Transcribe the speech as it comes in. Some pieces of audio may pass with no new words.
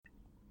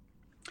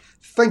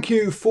Thank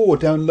you for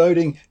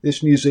downloading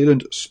this New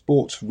Zealand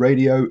Sports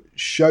Radio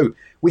show.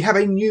 We have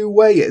a new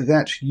way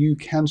that you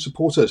can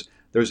support us.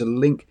 There is a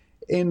link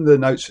in the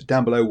notes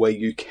down below where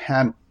you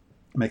can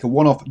make a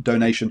one-off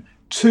donation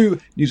to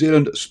New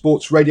Zealand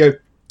Sports Radio.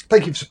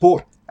 Thank you for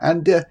support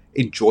and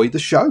enjoy the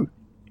show.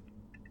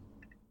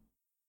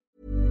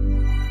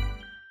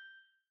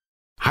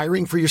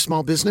 Hiring for your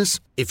small business?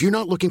 If you're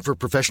not looking for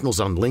professionals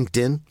on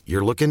LinkedIn,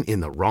 you're looking in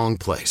the wrong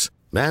place.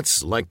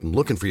 That's like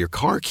looking for your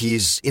car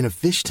keys in a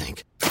fish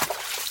tank.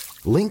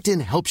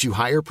 LinkedIn helps you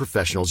hire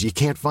professionals you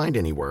can't find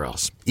anywhere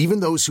else, even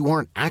those who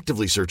aren't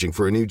actively searching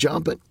for a new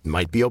job but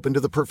might be open to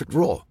the perfect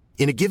role.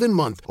 In a given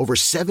month, over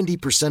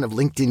 70% of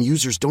LinkedIn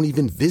users don't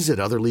even visit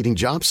other leading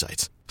job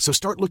sites. So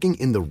start looking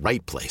in the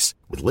right place.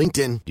 With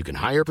LinkedIn, you can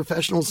hire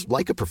professionals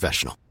like a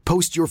professional.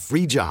 Post your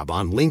free job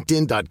on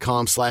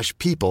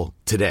linkedin.com/people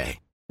today.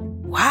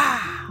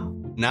 Wow.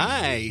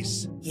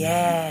 Nice.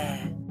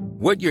 Yeah.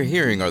 What you're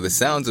hearing are the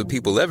sounds of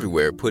people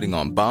everywhere putting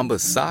on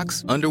Bombas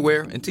socks,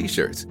 underwear, and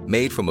T-shirts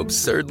made from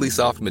absurdly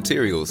soft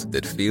materials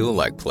that feel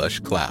like plush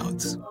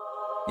clouds.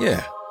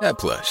 Yeah, that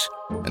plush.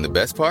 And the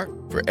best part?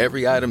 For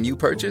every item you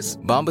purchase,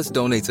 Bombas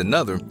donates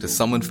another to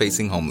someone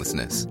facing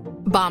homelessness.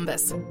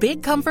 Bombas.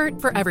 Big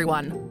comfort for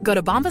everyone. Go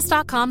to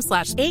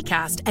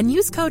bombas.com/ACAST and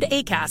use code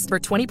ACAST for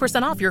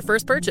 20% off your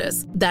first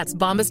purchase. That's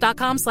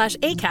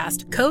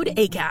bombas.com/ACAST. Code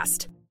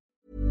ACAST.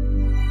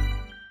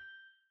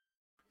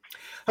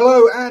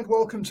 Hello and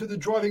welcome to the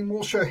Driving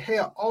More Show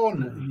here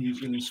on New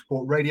Zealand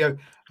Sport Radio,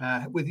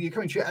 with you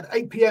coming to you at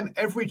 8 p.m.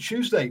 every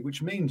Tuesday,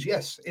 which means,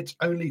 yes, it's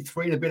only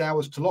 3 and a bit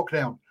hours to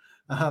lockdown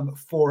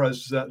for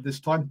us this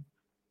time.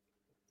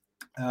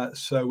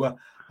 So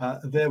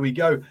there we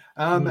go.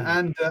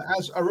 And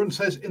as Arun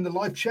says in the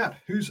live chat,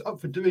 who's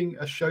up for doing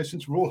a show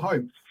since we're all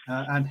home?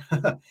 And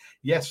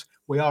yes,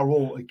 we are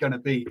all going to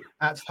be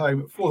at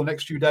home for the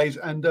next few days.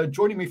 And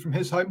joining me from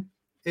his home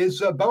is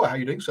Boa. How are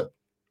you doing, sir?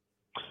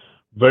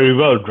 Very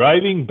well.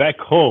 Driving back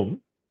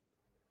home,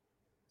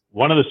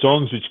 one of the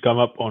songs which come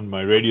up on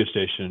my radio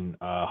station,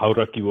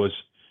 Hauraki, was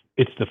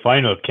 "It's the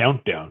Final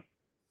Countdown"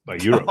 by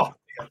Europe.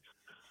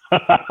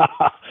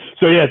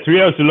 So yeah,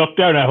 3 hours to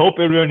lockdown. I hope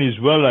everyone is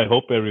well. I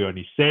hope everyone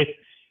is safe.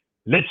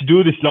 Let's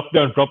do this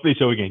lockdown properly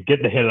so we can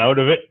get the hell out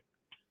of it.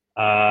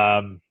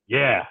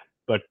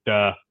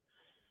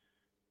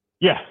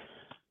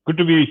 Good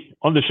to be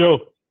on the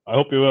show. I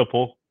hope you're well,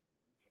 Paul.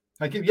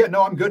 Thank you. Yeah,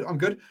 no, I'm good.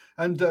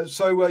 And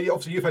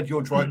obviously you've had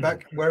your drive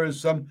back.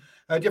 Whereas, do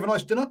you have a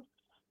nice dinner?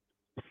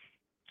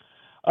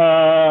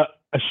 A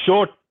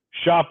short,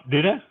 sharp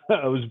dinner.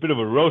 It was a bit of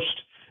a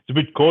roast. It's a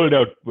bit cold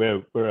out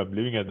where I'm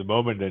living at the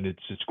moment, and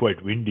it's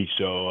quite windy.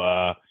 So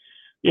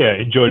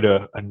enjoyed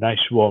a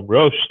nice warm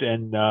roast,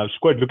 and I was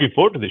quite looking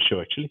forward to this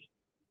show actually.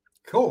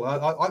 Cool.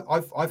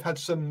 I've had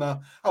some.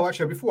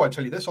 Actually, before I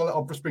tell you this,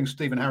 I'll just bring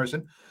Stephen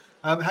Harrison.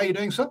 How are you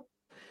doing, sir?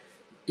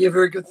 Yeah,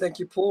 very good. Thank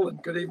you, Paul,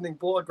 and good evening,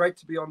 Paul. Great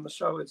to be on the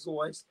show as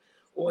always.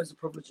 Always a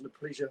privilege and a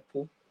pleasure,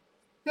 Paul.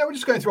 Yeah, we're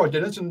just going through our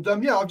dinners, and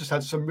I've just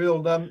had some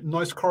real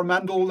nice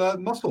Coromandel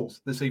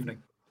mussels this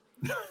evening.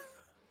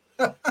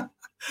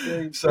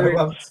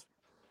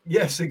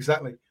 Yes,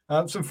 exactly.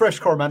 Some fresh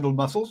Coromandel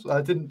mussels.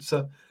 I didn't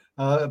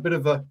a bit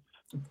of a.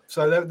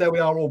 So there we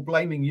are, all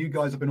blaming you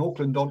guys up in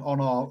Auckland on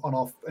our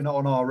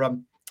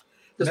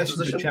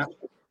messenger chat,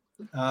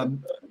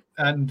 and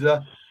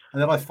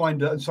then I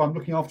find so I'm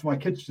looking after my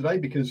kids today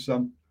because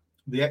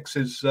the ex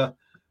is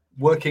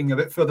working a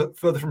bit further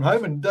from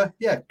home, and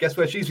guess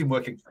where she's been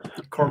working?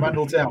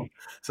 Coromandel Town.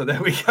 So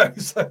there we go.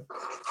 So,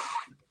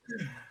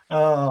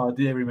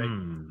 dearie me.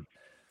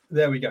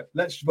 There we go.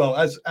 As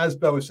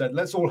Boa said,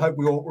 let's all hope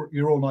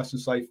you're all nice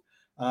and safe.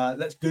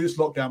 Let's do this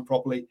lockdown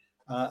properly,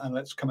 and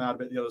let's come out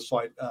of it the other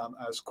side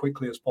as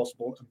quickly as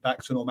possible and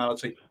back to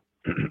normality.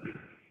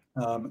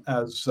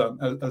 As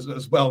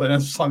well. And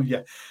as some,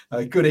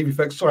 good evening,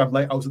 folks. Sorry, I'm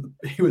late.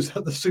 He was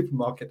at the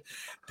supermarket.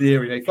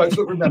 Dearie me, folks.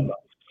 Look, remember,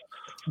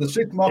 the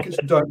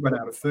supermarkets don't run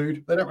out of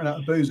food. They don't run out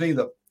of booze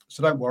either.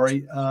 So don't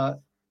worry.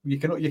 You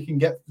can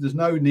get. There's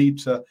no need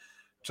to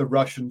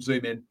rush and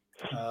zoom in.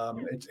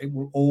 It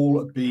will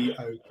all be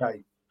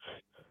okay.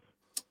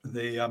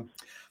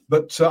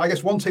 But I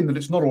guess one team that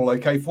it's not all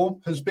okay for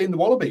has been the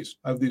Wallabies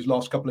over these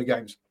last couple of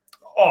games.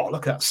 Oh,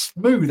 look at that,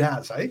 smooth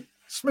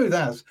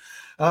as.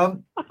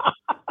 Well,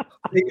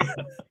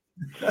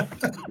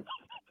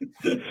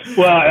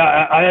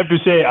 I have to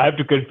say, I have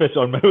to confess,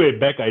 on my way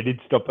back, I did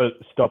stop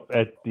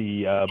at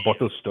the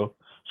bottle store.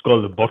 It's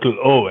called the Bottle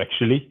O,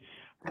 actually.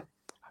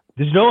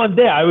 There's no one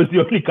there. I was the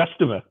only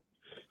customer.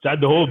 So I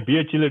had the whole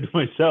beer chiller to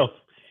myself.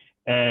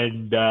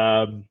 And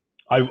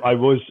I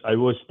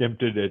was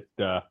tempted at,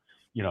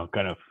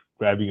 kind of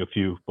grabbing a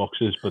few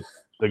boxes. But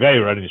the guy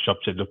running the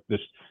shop said, look,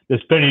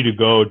 there's plenty to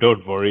go.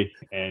 Don't worry.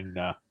 And,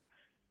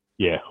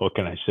 what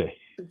can I say?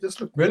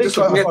 Really? I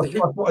thought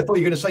you were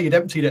going to say you'd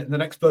emptied it and the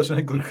next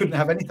person couldn't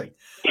have anything.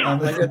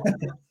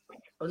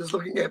 I'm just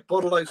looking at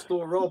Bottle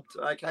store robbed.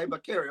 Okay,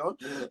 but carry on.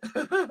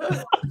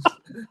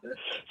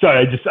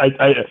 Sorry,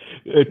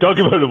 I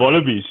talking about the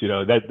Wallabies.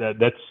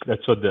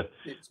 That's what the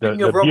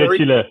beer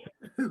chiller.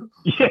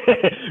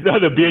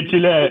 The beer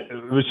chiller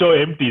was so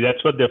empty.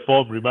 That's what their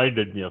form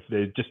reminded me of.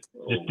 They just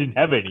didn't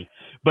have any.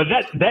 But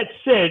that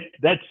said,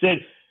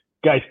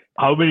 guys,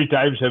 how many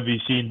times have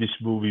we seen this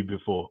movie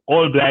before?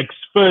 All Blacks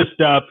first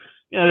up,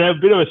 they have a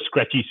bit of a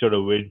scratchy sort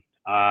of win.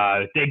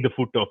 Take the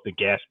foot off the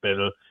gas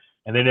pedal.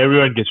 And then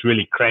everyone gets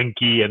really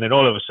cranky. And then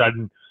all of a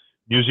sudden,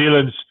 New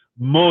Zealand's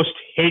most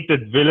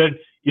hated villain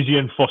is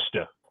Ian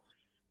Foster.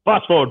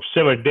 Fast forward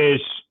 7 days.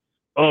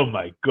 Oh,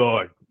 my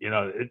God.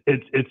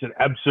 It's an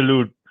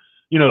absolute...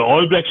 the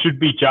All Blacks should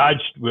be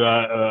charged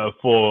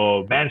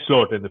for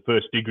manslaughter in the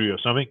first degree or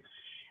something.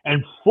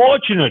 And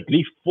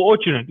fortunately,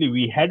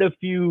 we had a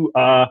few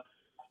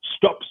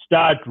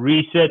stop-start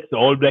resets. The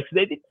All Blacks,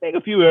 they did make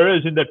a few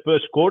errors in that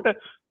first quarter.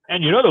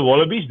 And, the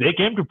Wallabies, they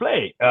came to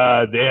play.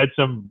 They had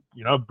some,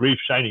 brief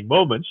shining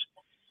moments.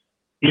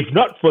 If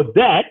not for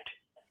that,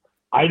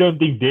 I don't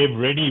think Dave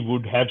Rennie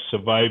would have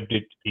survived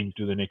it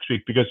into the next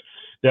week because,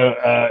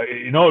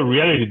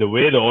 reality, the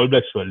way the All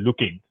Blacks were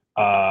looking,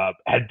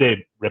 had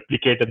they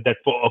replicated that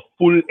for a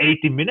full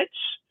 80 minutes,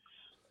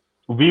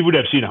 we would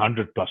have seen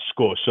 100+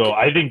 scores. So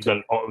I think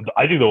the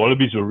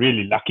Wallabies were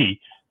really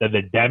lucky that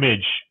the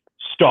damage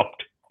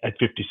stopped at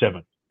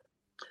 57.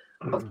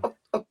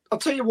 I'll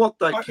tell you what,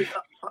 though,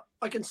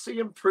 I can see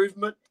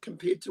improvement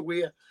compared to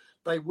where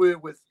they were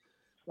with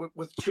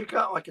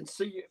Cheika. I can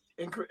see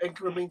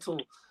incremental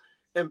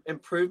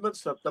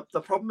improvements.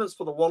 The problem is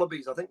for the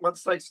Wallabies. I think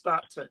once they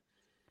start to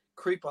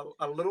creep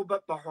a little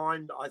bit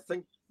behind, I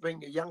think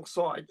being a young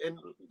side, and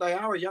they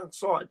are a young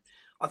side,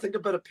 I think a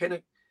bit of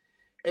panic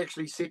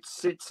actually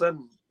sets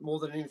in more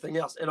than anything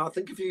else. And I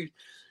think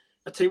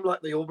a team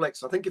like the All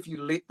Blacks, I think if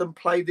you let them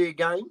play their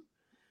game,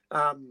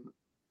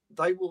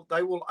 they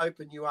will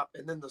open you up,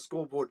 and then the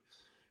scoreboard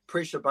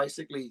pressure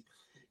basically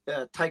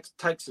takes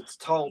its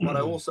toll. But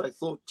I also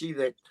thought,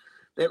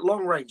 that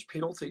long range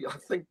penalty, I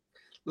think,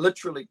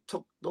 literally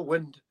took the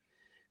wind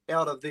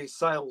out of their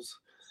sails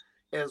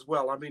as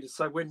well. I mean,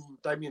 so when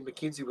Damian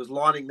McKenzie was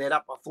lining that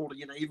up, I thought,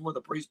 even with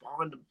a breeze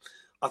behind him,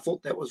 I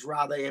thought that was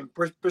rather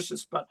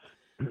ambitious. But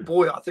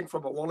boy, I think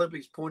from a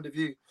Wallabies point of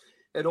view,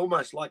 it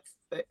almost like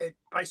it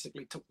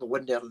basically took the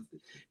wind out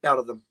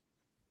of them.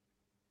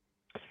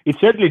 It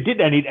certainly did,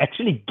 and it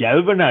actually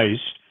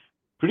galvanized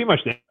pretty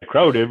much the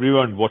crowd,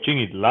 everyone watching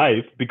it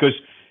live, because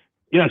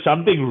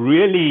something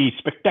really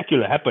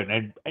spectacular happened.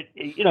 And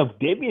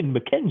Damian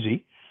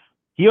McKenzie,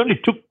 he only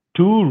took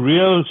two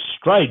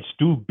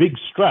big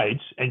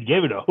strides, and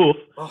gave it a hoof.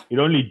 It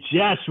only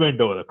just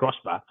went over the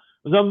crossbar.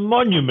 It was a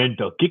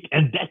monumental kick,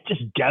 and that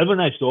just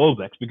galvanized the All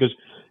Blacks because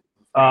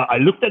I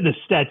looked at the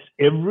stats.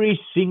 Every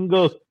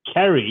single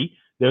carry,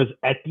 there was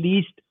at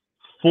least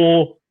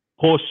 4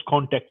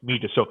 post-contact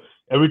meters. So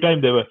every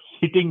time they were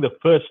hitting the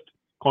first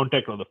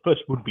contact or the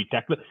first would-be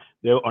tackler,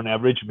 they were on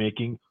average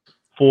making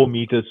 4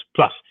 meters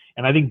plus.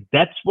 And I think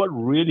that's what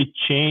really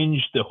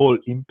changed the whole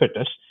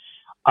impetus.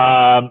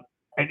 And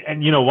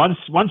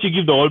once you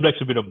give the All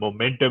Blacks a bit of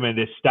momentum and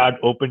they start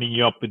opening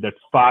you up with that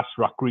fast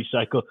ruck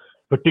cycle,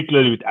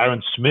 particularly with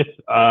Aaron Smith,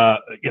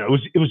 it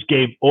was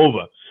game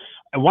over.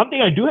 And one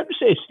thing I do have to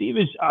say, Steve,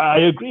 is I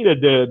agree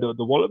that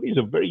the Wallabies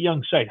are a very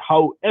young side.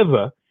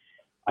 However,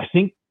 I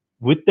think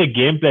with their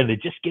game plan, they're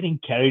just getting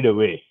carried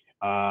away.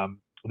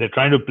 They're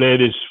trying to play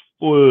this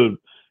full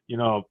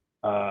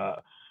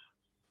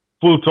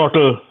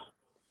throttle,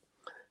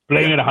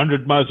 playing at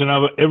 100 miles an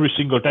hour every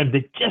single time.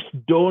 They just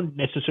don't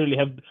necessarily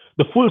have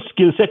the full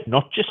skill set,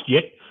 not just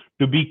yet,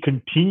 to be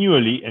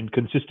continually and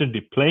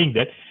consistently playing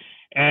that.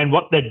 And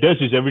what that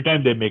does is every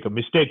time they make a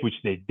mistake, which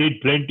they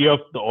did plenty of,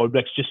 the All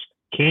Blacks just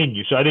cane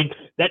you. So I think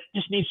that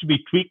just needs to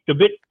be tweaked a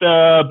bit,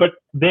 but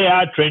they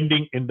are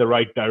trending in the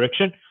right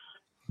direction.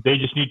 They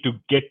just need to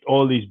get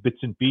all these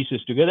bits and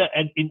pieces together.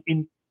 And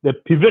in the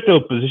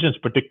pivotal positions,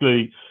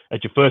 particularly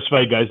at your first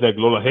 5 guys like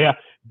Lola Hea,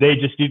 they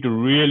just need to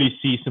really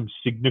see some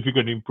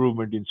significant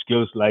improvement in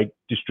skills like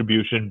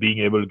distribution, being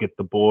able to get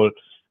the ball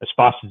as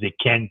fast as they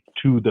can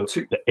to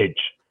the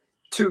edge.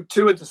 Two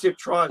intercept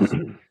tries,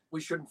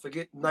 we shouldn't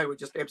forget, and they were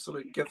just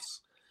absolute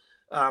gifts.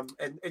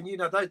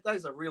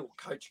 Those are real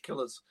coach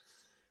killers,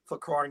 for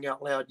crying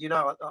out loud.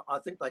 I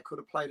think they could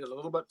have played it a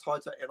little bit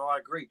tighter, and I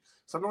agree.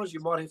 Sometimes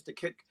you might have to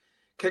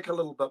kick a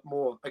little bit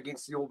more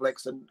against the All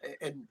Blacks and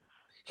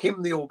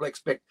hem the All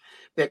Blacks back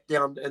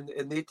down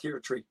in their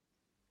territory.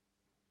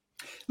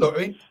 Look, I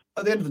mean,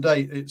 at the end of the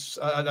day, it's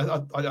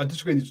I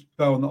disagree with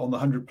Bo on the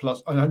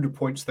 100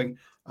 points thing.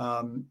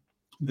 Clearly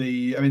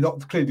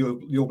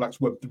the All Blacks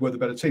were the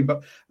better team,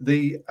 but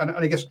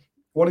I guess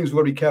one thing we've got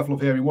to be careful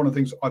of here. I mean, one of the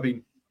things I've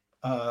been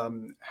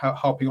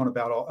harping on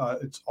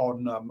about it's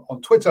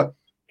on Twitter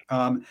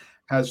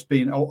has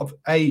been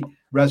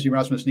Rassie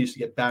Erasmus needs to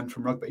get banned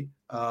from rugby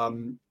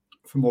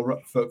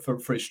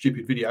for his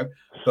stupid video.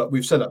 But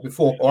we've said that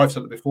before, or I've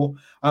said it before.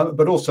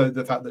 But also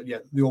the fact that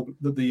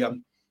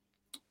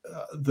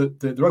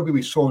the rugby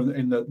we saw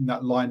in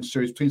that Lions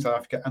series between South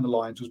Africa and the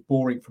Lions was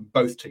boring from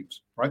both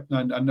teams, right?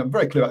 And I'm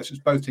very clear about this. It's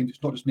both teams.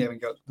 It's not just me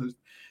the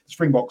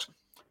Springboks.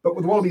 But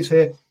with the Wallabies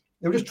here,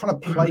 they were just trying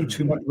to play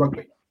too much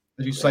rugby,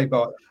 as you say,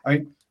 Bart. I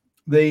mean,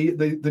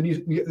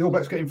 the All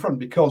Blacks get in front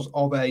because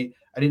of an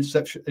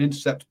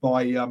intercept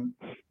by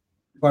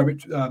Richie.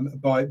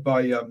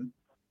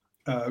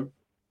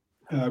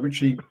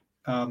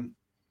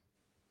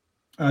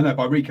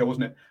 By Rico,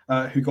 wasn't it?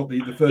 Who got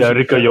the first? Yeah,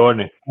 Rico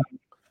Ioane.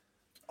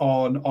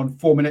 On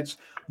 4 minutes.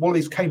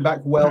 Wallabies came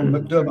back well.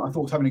 McDermott, I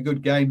thought, was having a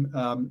good game,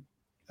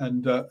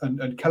 and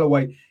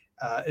Kellaway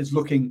is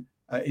looking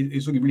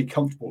really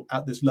comfortable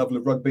at this level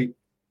of rugby.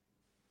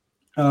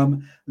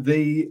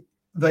 The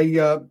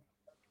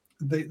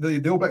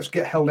All Blacks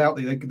get held out.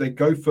 They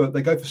go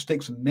for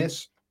sticks and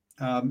miss.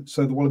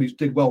 So the Wallabies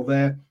did well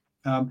there.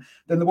 Then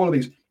the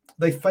Wallabies,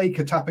 they fake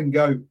a tap and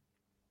go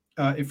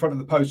in front of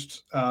the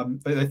posts.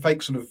 They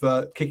fake sort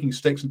of kicking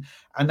sticks,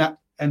 and that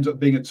ends up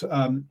being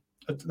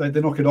they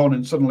knock it on,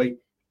 and suddenly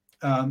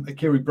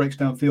Akiri breaks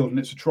downfield, and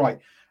it's a try.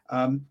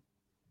 Then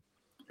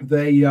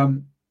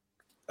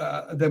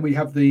we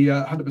have the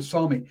Hunter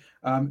Basami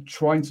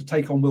trying to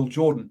take on Will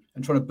Jordan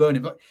and trying to burn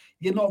him. But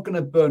you're not going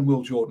to burn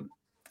Will Jordan.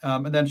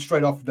 And then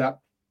straight after that,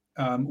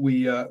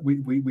 we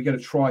get a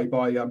try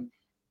by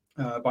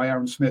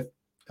Aaron Smith.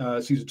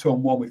 Sees a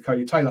 2-on-1 with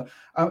Cody Taylor.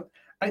 And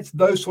it's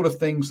those sort of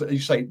things that, as you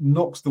say,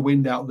 knocks the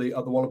wind out of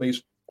the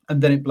Wallabies,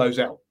 and then it blows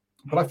out.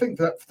 But I think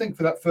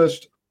for that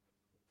first,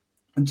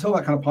 until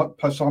that kind of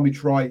Pasami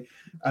try,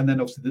 and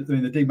then obviously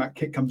the DMAC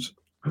kick comes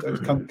a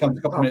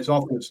couple of minutes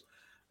afterwards.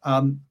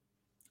 The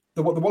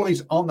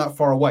Wallabies aren't that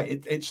far away.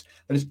 It's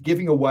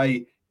giving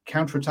away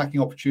counter-attacking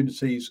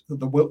opportunities that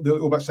the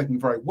All Blacks taking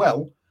very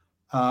well,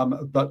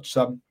 but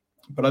I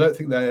don't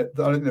think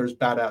they're as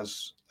bad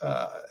as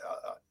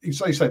you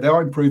say. They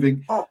are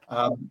improving,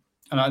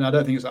 and I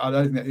don't think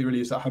that it really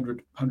is that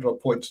 100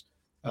 odd points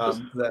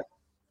there.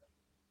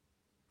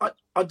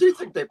 I do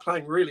think they're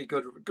playing really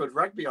good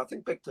rugby. I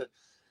think back to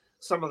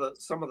some of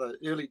the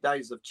early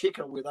days of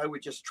Cheika, where they were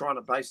just trying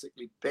to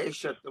basically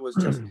bash it. There was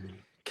just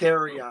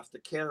carry after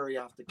carry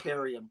after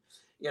carry, and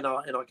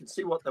and I can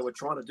see what they were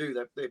trying to do.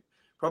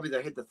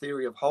 They had the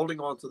theory of holding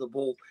on to the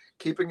ball,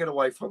 keeping it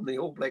away from the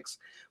All Blacks,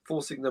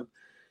 forcing them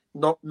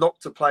not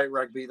to play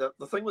rugby. The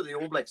thing with the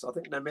All Blacks, I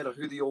think no matter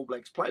who the All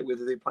Blacks play,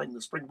 whether they're playing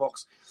the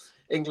Springboks,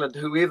 England,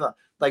 whoever,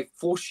 they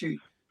force you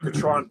to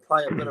try and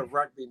play a bit of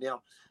rugby.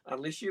 Now,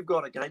 unless you've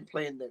got a game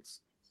plan that's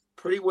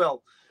pretty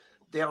well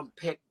down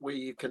packed, where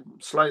you can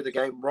slow the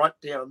game right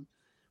down,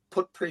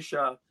 put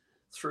pressure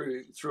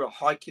through a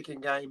high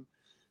kicking game,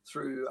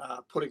 through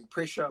putting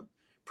pressure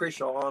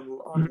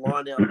on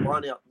line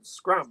out and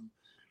scrum,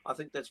 I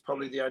think that's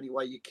probably the only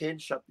way you can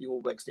shut the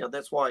All Blacks down.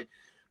 That's why,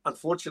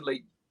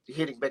 unfortunately,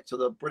 heading back to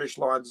the British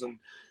Lions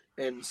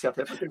and South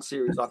African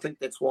series, I think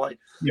that's why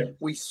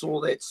we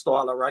saw that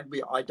style of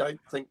rugby. I don't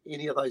think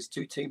any of those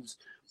two teams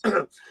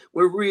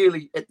were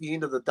really, at the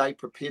end of the day,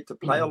 prepared to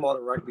play a lot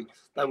of rugby.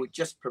 They were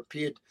just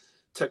prepared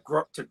to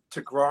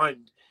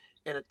grind,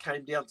 and it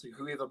came down to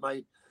whoever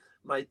made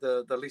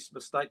the least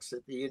mistakes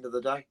at the end of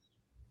the day.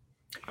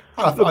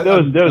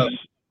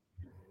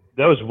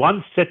 There was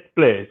one set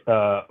play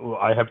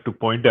I have to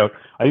point out.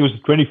 I think it was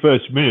the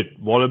 21st minute.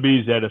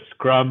 Wallabies had a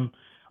scrum.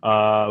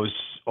 Was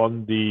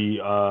on the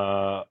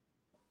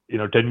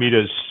 10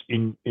 meters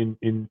in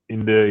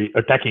the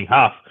attacking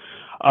half.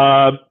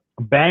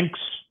 Banks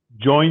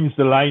joins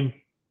the line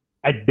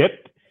at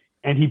depth,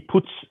 and he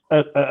puts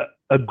a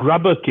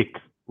grubber kick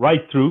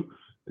right through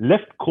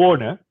left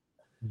corner,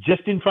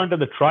 just in front of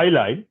the try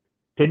line,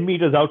 10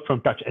 meters out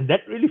from touch, and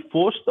that really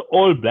forced the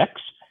All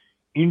Blacks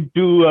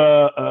into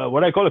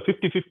what I call a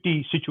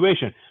 50-50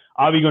 situation.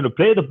 Are we going to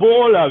play the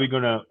ball? Are we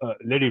going to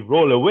let it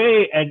roll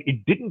away? And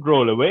it didn't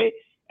roll away,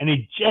 and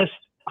it just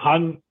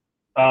hung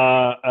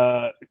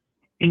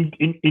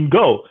in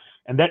go.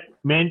 And that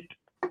meant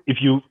if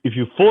you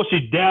force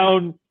it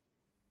down,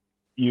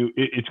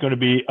 it's going to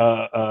be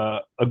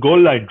a goal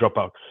line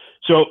dropout.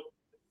 So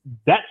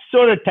that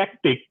sort of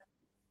tactic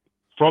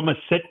from a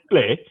set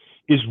play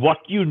is what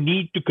you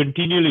need to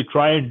continually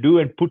try and do,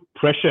 and put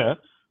pressure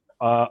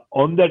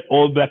on that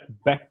All Black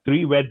back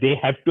three, where they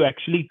have to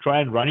actually try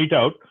and run it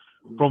out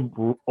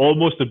from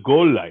almost the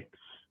goal line.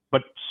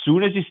 But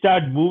soon as you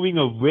start moving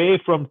away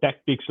from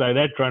tactics like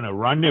that, trying to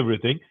run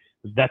everything,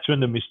 that's when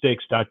the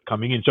mistakes start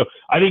coming in. So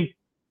I think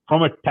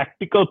from a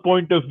tactical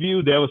point of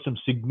view, there were some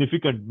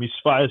significant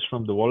misfires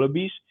from the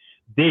Wallabies.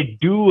 They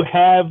do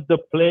have the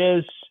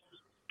players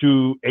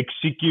to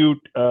execute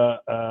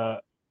a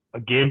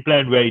game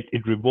plan where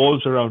it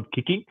revolves around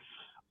kicking.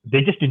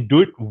 They just didn't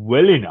do it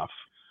well enough.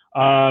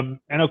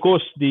 And of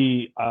course,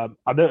 the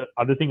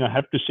other thing I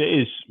have to say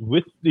is,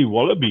 with the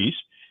Wallabies,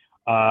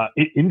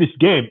 in this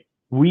game,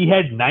 we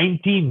had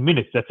 19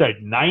 minutes. That's right,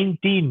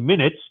 19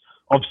 minutes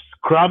of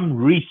scrum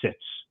resets.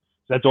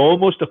 That's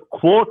almost a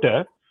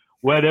quarter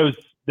where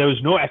there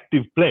was no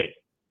active play.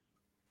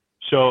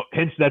 So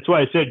hence, that's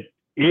why I said,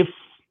 if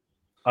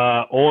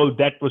all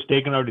that was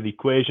taken out of the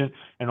equation,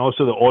 and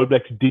also the All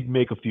Blacks did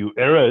make a few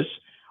errors,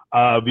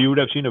 we would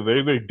have seen a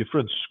very, very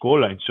different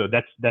scoreline. So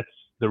that's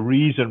the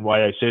reason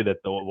why I say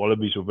that the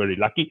Wallabies were very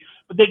lucky.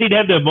 But they did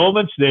have their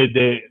moments.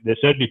 They're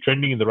certainly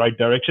trending in the right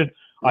direction.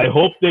 I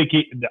hope they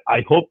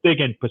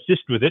can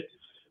persist with it.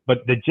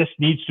 But there just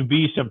needs to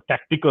be some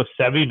tactical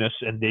savviness,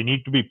 and they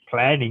need to be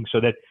planning so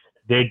that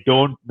they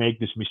don't make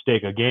this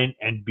mistake again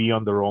and be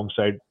on the wrong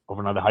side of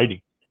another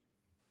hiding.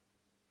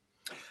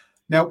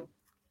 Now,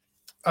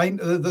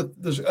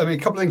 there's a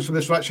couple of things from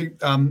this. Actually,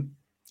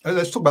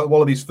 let's talk about the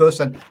Wallabies first,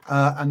 then,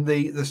 and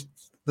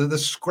the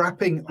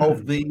scrapping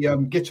of the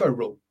Giteau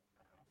rule.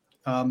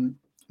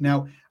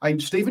 Now,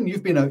 Stephen,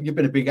 you've been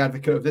a big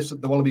advocate of this,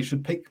 that the Wallabies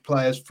should pick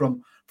players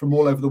from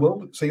all over the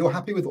world. So you're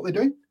happy with what they're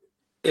doing?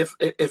 If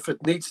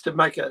it needs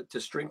to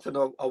strengthen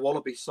a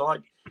Wallaby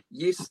side,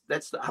 yes,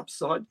 that's the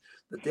upside.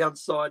 The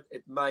downside,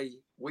 it may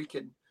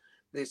weaken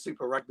their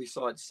Super Rugby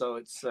side. So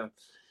it's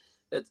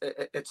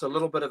a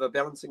little bit of a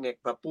balancing act.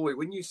 But boy,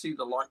 when you see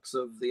the likes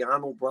of the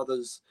Arnold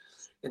brothers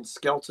and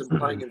Skelton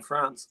playing in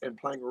France and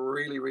playing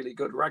really, really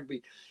good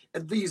rugby,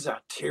 and these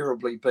are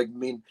terribly big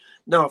men.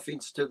 No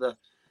offence to the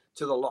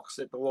locks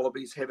that the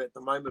Wallabies have at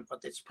the moment,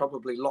 but that's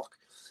probably lock.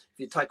 If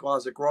you take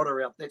Isaac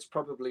Rodder out, that's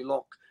probably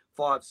lock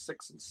 5,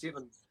 6, and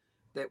 7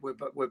 that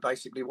we're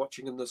basically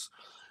watching in this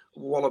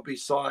Wallaby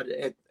side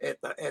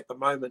at the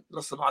moment.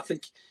 Listen, I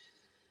think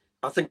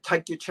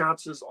take your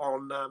chances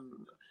on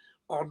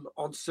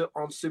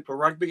Super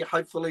Rugby.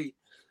 Hopefully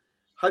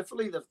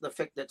the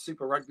fact that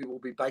Super Rugby will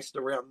be based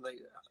around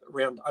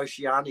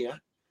Oceania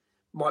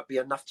might be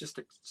enough just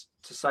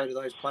to say to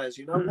those players,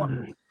 you know what,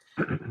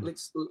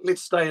 let's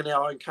stay in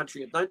our own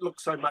country and don't look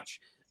so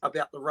much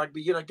about the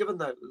rugby. You know,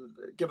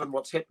 given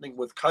what's happening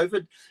with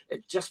COVID,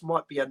 it just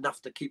might be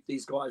enough to keep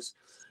these guys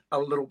a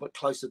little bit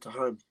closer to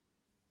home.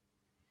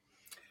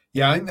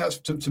 Yeah, I think that's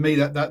to me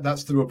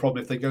that's the real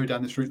problem if they go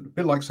down this route, a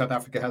bit like South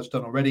Africa has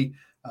done already,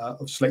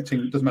 of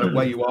selecting. Doesn't matter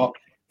where you are,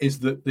 is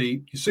that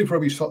the Super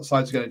Rugby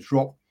side is going to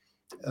drop,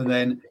 and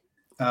then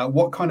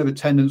what kind of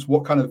attendance,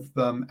 what kind of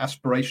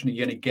aspiration are you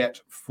going to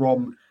get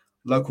from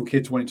local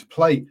kids wanting to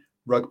play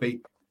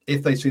rugby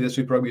if they see the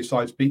Super Rugby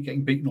sides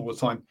getting beaten all the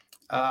time?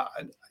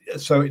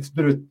 So it's a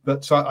bit of,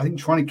 but so I think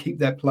trying to keep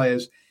their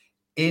players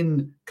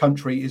in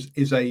country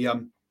is a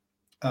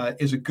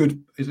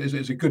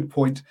good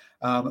point.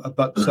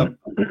 But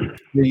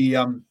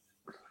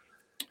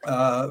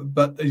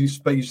you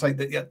say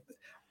that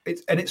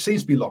it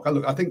seems to be locked.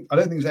 Look, I don't think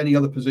there's any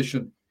other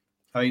position.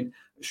 I mean,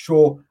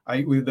 sure,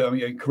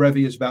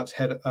 Karevi is about to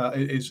head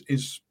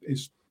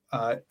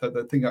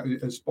the thing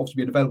has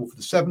obviously been available for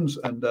the sevens,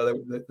 and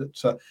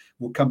that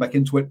will come back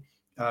into it.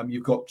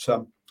 You've got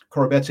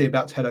Koroibete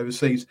about to head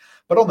overseas,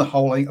 but on the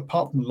whole,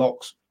 apart from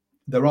locks,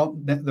 there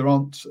aren't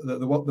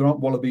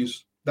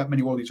Wallabies, that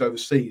many Wallabies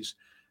overseas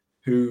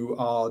who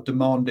are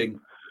demanding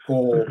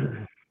or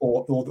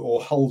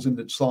holes in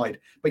the side.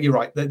 But you're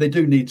right, they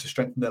do need to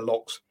strengthen their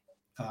locks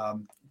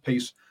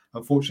piece.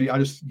 Unfortunately, I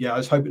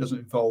just hope it doesn't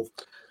involve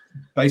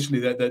basically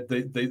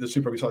the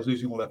Super Rugby side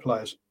losing all their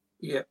players.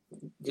 Yeah.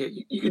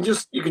 You can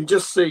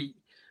just see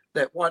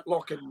that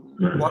Whitelock and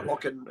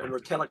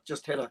Retallick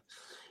just had a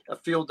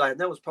field day, and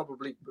that was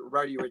probably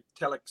Rhodey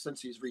Retallick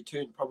since his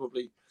return,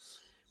 probably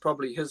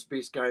his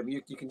best game.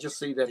 You can just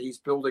see that he's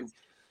building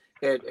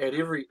at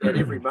every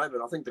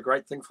moment. I think the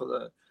great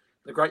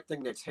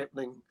thing that's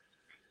happening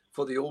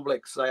for the All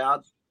Blacks, they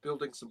are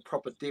building some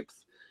proper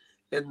depth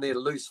in their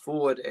loose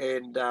forward,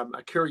 and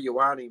Akira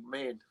Ioane,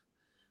 man,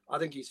 I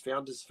think he's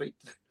found his feet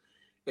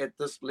at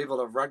this level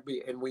of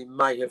rugby, and we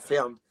may have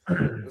found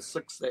the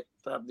six that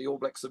the All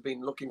Blacks have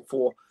been looking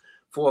for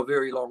a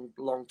very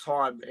long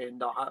time.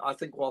 And I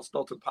think whilst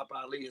Dalton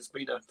Papali'i has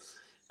been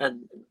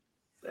an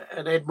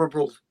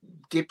admirable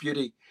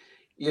deputy,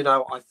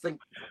 I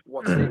think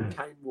what Sam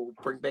Cane will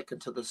bring back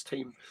into this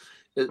team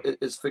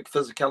is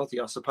physicality.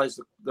 I suppose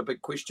the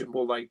big question,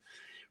 will they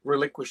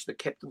relinquish the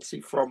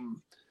captaincy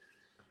from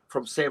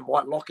Sam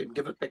Whitelock and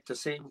give it back to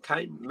Sam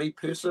Cane? Me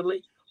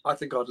personally, I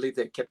think I'd leave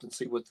that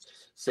captaincy with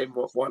Sam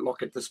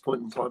Whitelock at this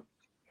point in time.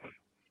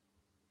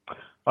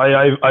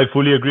 I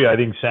fully agree. I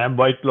think Sam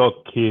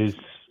Whitelock, his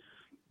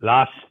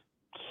last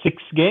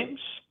 6 games,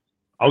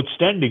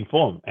 outstanding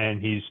form,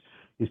 and he's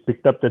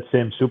picked up that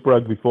same Super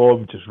Rugby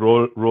form, just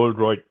rolled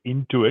right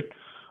into it.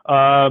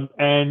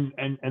 And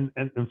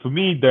for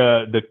me,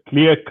 the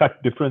clear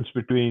cut difference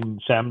between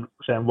Sam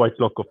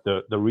Whitelock of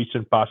the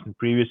recent past and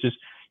previous is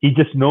he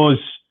just knows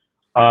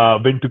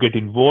when to get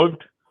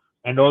involved,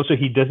 and also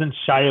he doesn't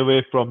shy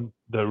away from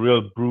the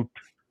real brute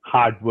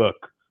hard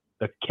work,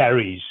 the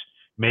carries,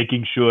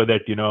 making sure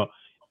that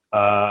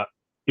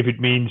if it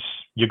means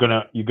you're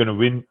gonna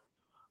win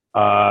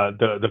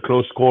the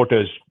close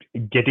quarters,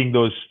 getting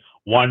those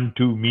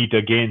 1-2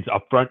 meter gains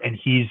up front, and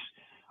he's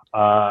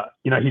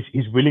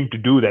willing to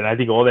do that. I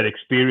think all that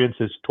experience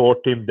has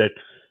taught him that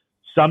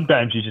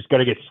sometimes you just got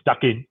to get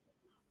stuck in,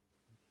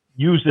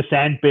 use the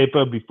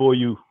sandpaper before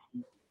you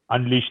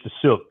unleash the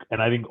silk.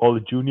 And I think all the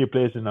junior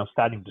players are now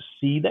starting to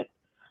see that,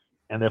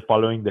 and they're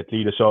following that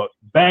leader. So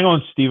bang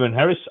on Stephen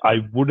Harris. I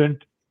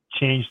wouldn't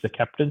change the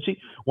captaincy.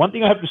 One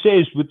thing I have to say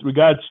is with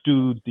regards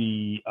to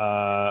the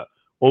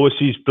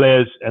overseas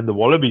players and the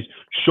Wallabies,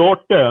 short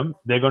term,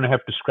 they're going to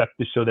have to scrap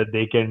this so that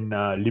they can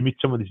limit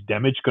some of this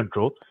damage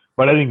control.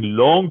 But I think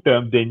long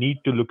term, they need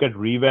to look at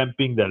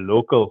revamping their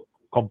local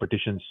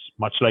competitions,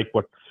 much like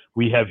what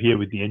we have here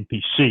with the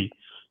NPC,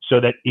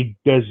 so that it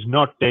does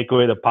not take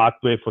away the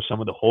pathway for some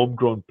of the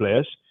homegrown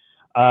players.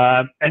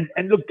 And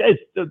look, guys,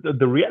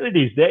 the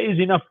reality is there is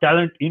enough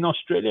talent in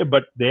Australia,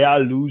 but they are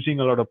losing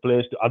a lot of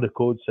players to other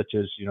codes such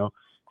as, you know,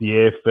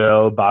 the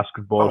AFL,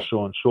 basketball, so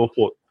on and so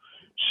forth.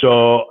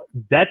 So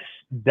that's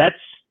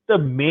the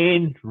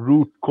main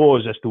root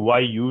cause as to why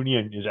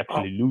Union is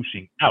actually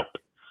losing out.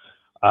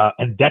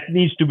 And that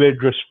needs to be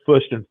addressed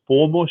first and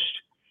foremost.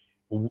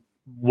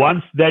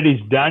 Once that is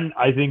done,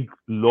 I think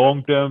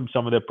long-term,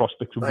 some of their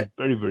prospects will be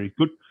very, very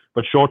good.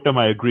 But short-term,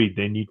 I agree.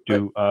 They need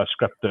to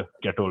scrap the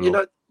ghetto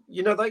law.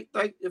 You know, they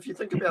if you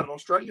think about it,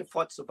 Australia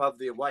fights above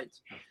their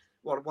weight.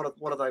 What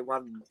have they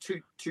won?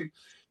 Two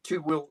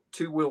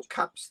World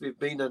Cups. They've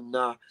been in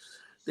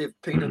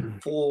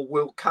 4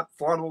 World Cup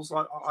finals,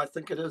 I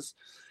think it is,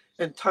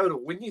 in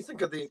total. When you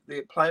think of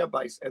their player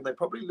base, and they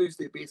probably lose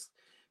their best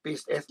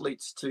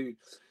athletes to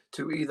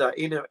either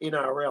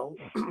NRL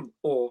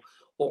or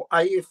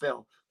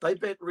AFL, they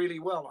bat really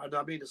well. And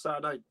I mean to say, I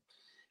know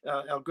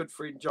our good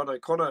friend John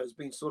O'Connor has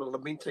been sort of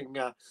lamenting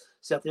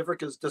South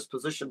Africa's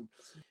disposition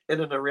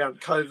in and around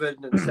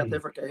COVID, and South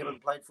Africa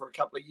haven't played for a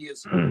couple of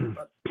years.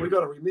 But we've got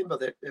to remember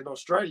that in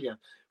Australia,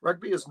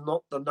 rugby is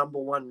not the number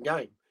one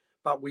game,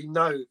 but we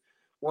know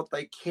what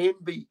they can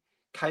be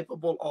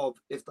capable of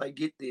if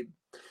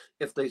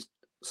they're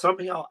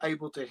somehow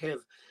able to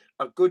have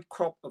a good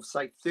crop of,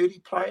 say,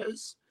 30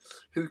 players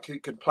who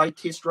can play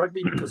test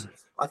rugby. Because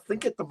I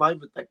think at the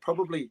moment they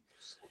probably,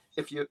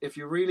 if you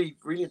really,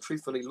 really and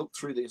truthfully look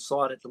through their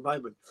side at the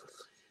moment,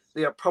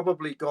 there are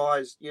probably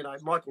guys, you know,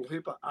 Michael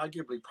Hooper,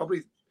 arguably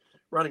probably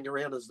running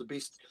around as the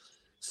best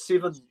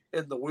 7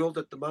 in the world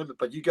at the moment.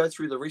 But you go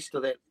through the rest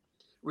of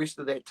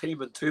that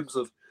team in terms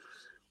of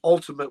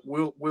ultimate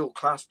world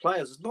class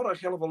players, there's not a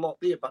hell of a lot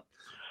there. But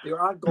there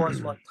are guys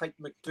like Tate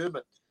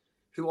McDermott,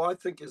 who I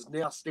think is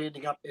now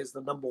standing up as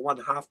the number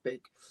 1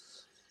 halfback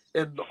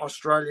in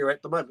Australia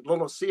at the moment.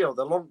 Lolosio,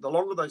 the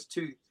longer those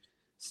two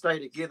stay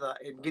together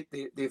and get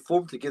their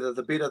form together,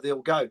 the better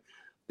they'll go.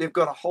 They've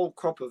got a whole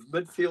crop of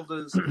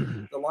midfielders,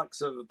 the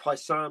likes of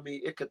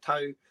Paisami,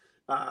 Ikato,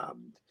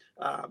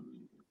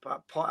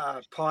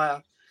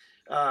 Paya,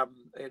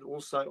 and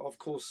also, of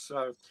course,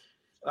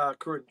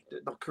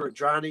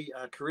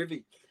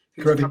 Karevi,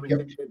 who's coming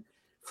in.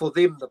 For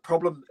them, the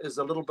problem is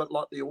a little bit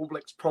like the All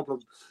Blacks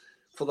problem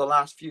for the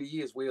last few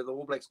years, where the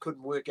All Blacks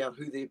couldn't work out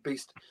who their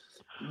best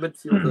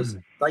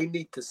midfielders. They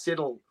need to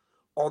settle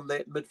on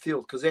that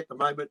midfield, because at the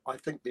moment, I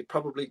think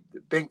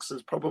Banks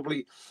is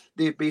probably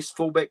their best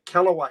fullback.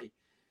 Callaway,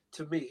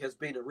 to me, has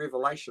been a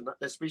revelation,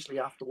 especially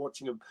after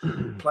watching him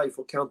play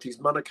for Counties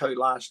Manukau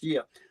last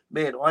year.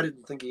 Man, I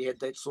didn't think he had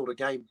that sort of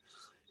game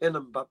in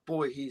him, but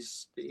boy, he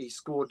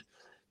scored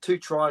 2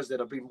 tries that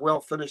have been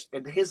well finished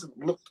and hasn't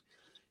looked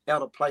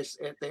out of place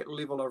at that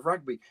level of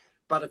rugby.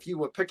 But if you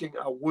were picking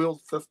a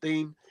World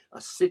 15,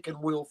 a second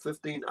World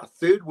 15, a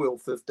third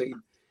World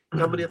 15,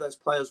 how many of those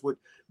players would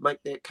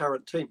make that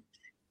current team?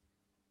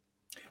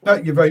 No,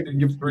 you're very,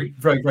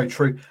 very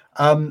true.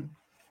 I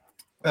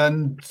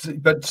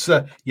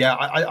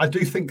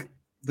do think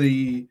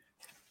the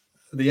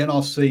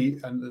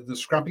NRC and the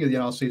scrapping of the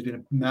NRC has been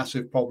a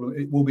massive problem.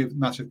 It will be a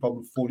massive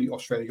problem for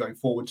Australia going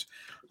forwards,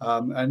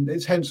 and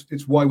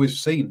it's why we've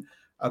seen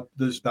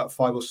there's about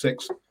 5 or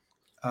 6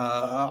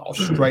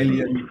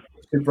 Australian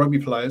rugby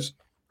players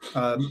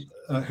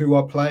who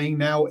are playing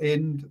now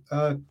in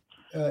the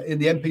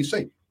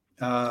NPC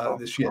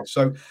this year.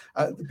 So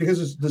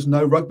because there's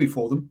no rugby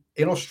for them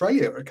in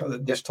Australia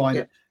at this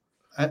time,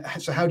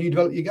 so how do you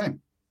develop your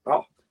game?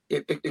 Oh,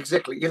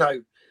 exactly. You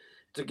know,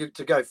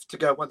 to go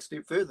one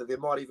step further, there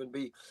might even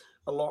be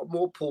a lot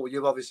more, Paul.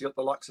 You've obviously got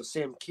the likes of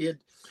Sam Kidd,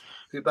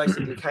 who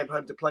basically came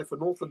home to play for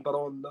Northland, but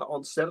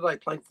on Saturday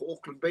playing for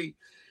Auckland B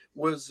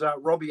was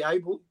Robbie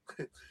Abel,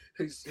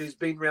 who's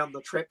been round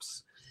the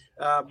traps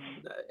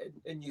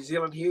in New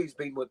Zealand here. He's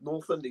been with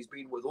Northland, he's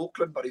been with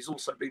Auckland, but he's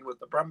also been with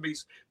the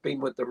Brumbies,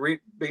 been with the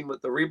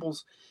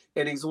Rebels,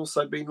 and he's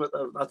also been with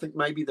I think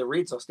maybe the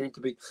Reds. I stand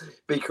to be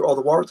or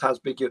the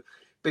Waratahs. Beg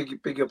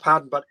your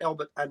pardon, but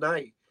Albert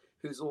Ane,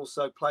 who's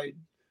also played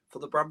for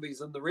the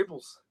Brumbies and the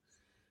Rebels,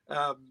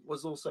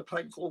 was also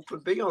playing for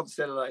Auckland B on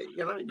Saturday.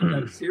 You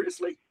know,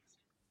 seriously.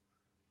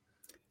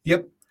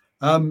 Yep,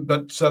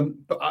 but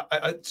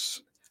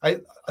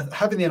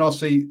having the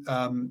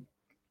NRC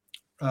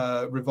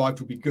revived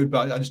would be good,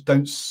 but I just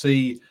don't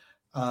see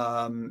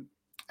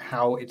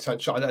how it's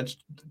actually. It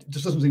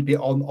just doesn't seem to be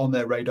on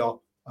their radar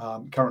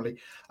currently.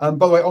 By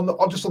the way, on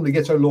the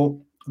ghetto law,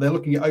 they're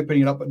looking at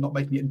opening it up, but not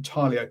making it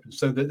entirely open.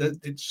 So that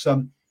it's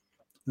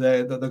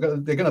they're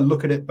going to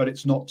look at it, but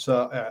it's not.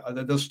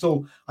 They'll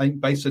still, I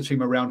think, base the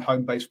team around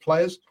home-based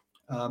players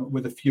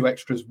with a few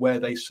extras where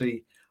they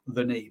see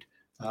the need.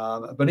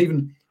 But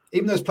even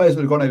those players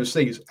that have gone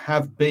overseas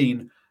have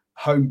been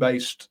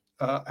home-based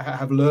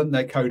have learned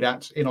their code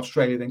at in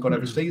Australia, then gone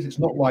overseas. It's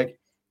not like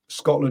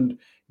Scotland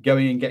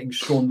going and getting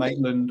Sean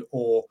Maitland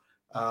or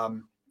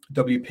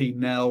WP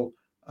Nell,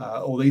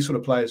 all these sort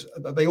of players.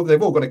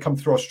 They've all got to come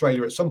through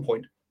Australia at some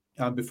point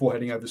before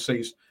heading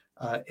overseas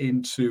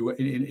in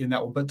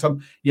that one. But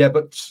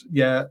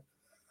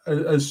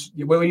as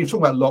when you're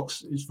talking about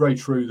locks, it's very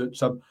true that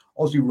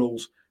Aussie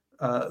rules,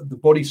 the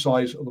body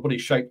size or the body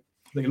shape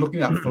that you're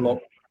looking at for lock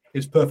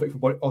is perfect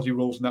for Aussie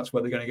rules, and that's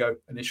where they're going to go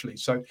initially.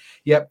 So,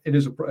 yeah, it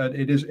is a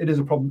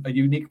problem, a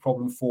unique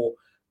problem for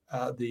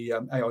the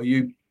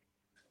ARU.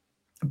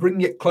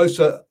 Bringing it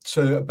closer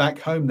to back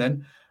home,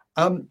 then,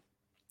 and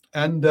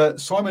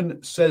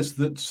Simon says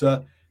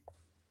that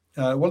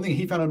one thing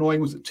he found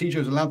annoying was that TJ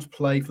was allowed to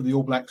play for the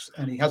All Blacks,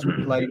 and he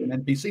hasn't played an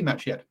NPC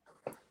match yet.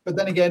 But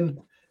then again,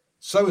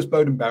 so is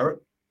Beauden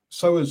Barrett,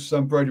 so is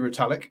Brodie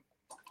Retallick.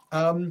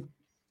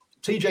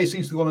 TJ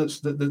seems to be the one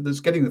that's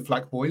getting the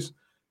flak, boys,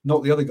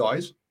 not the other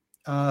guys.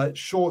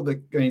 Sure,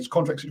 his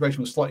contract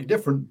situation was slightly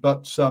different,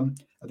 but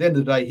at the end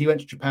of the day, he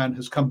went to Japan,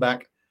 has come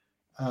back,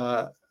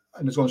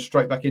 and has gone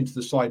straight back into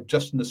the side,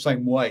 just in the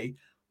same way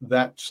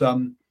that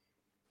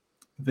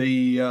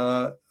Brodie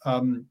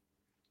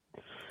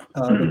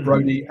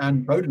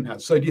and Beauden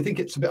has. So, do you think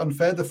it's a bit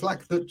unfair, the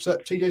flak that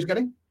TJ is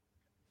getting?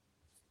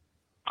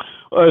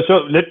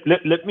 So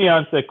let me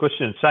answer that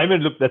question,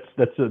 Simon. Look, that's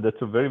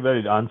a very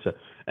valid answer,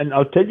 and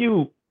I'll tell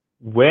you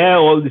where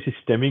all this is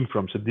stemming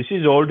from. So this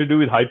is all to do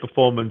with high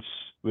performance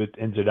with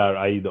NZR,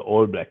 i.e. the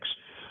All Blacks.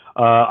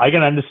 I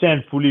can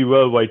understand fully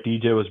well why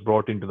TJ was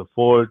brought into the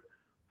fold.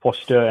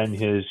 Foster and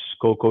his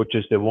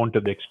co-coaches, they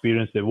wanted the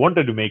experience. They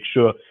wanted to make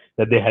sure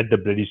that they had the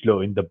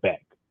Bledisloe in the bag,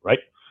 right?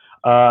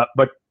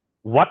 But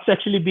what's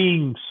actually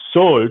being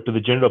sold to the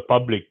general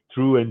public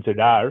through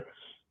NZR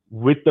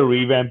with the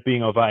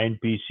revamping of our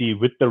NPC,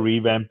 with the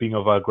revamping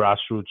of our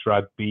grassroots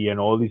rugby and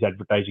all these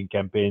advertising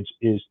campaigns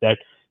is that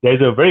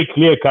there's a very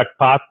clear-cut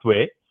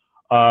pathway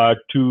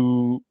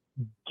to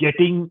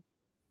getting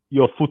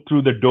your foot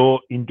through the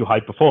door into high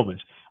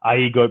performance,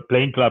 i.e.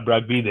 playing club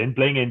rugby, then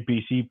playing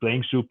NPC,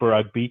 playing Super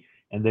Rugby,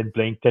 and then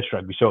playing Test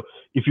Rugby. So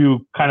if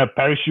you kind of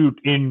parachute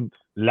in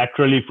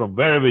laterally from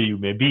wherever you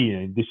may be,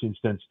 in this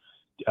instance,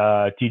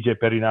 TJ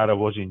Perinara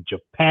was in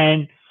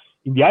Japan,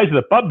 in the eyes of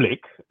the public,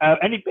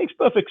 and it makes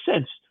perfect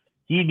sense,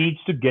 he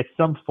needs to get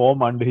some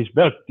form under his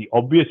belt. The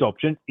obvious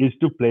option is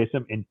to play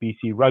some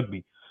NPC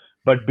rugby.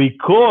 But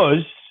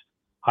because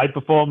high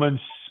performance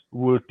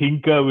will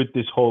tinker with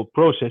this whole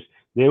process,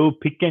 they will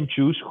pick and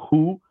choose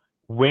who,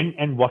 when,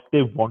 and what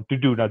they want to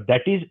do. Now,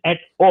 that is at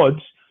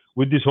odds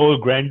with this whole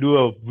grandeur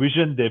of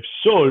vision they've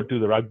sold to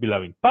the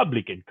rugby-loving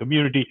public and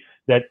community,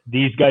 that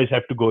these guys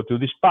have to go through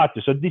this path.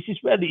 So this is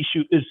where the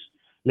issue is,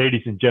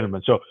 ladies and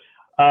gentlemen. So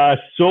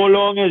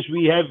long as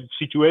we have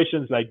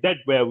situations like that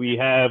where we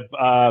have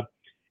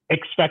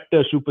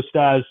X-Factor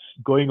superstars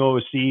going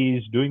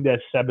overseas, doing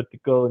their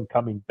sabbatical and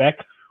coming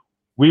back,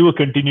 we will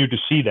continue to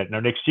see that. Now,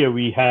 next year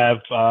we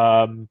have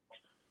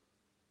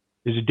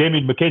is it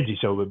Damien McKenzie?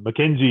 So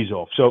McKenzie's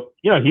off. So,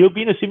 he'll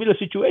be in a similar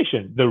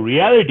situation. The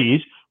reality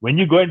is when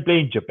you go and play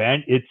in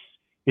Japan,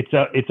 it's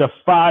a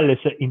far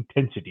lesser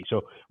intensity.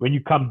 So when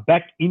you come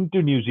back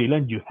into New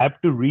Zealand, you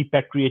have to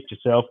repatriate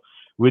yourself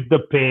with the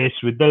pace,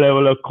 with the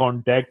level of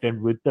contact,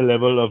 and with the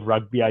level of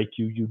rugby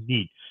IQ you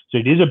need. So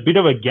it is a bit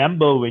of a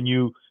gamble when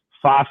you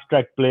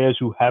fast-track players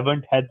who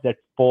haven't had that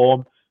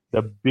form,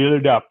 the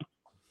build-up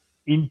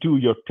into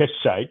your test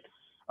side.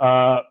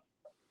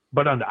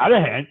 But on the other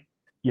hand,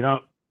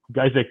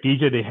 guys like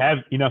TJ, they have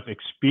enough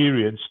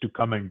experience to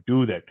come and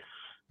do that.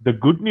 The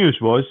good news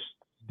was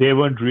they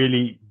weren't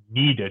really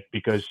needed,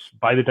 because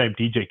by the time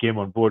TJ came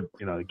on board,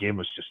 the game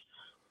was just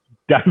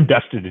done,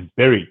 dusted, and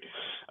buried.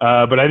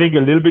 But I think a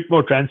little bit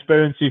more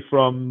transparency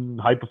from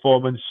high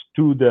performance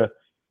to the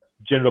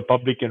general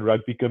public and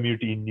rugby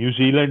community in New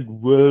Zealand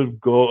will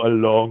go a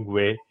long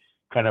way,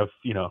 kind of,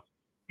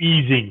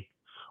 easing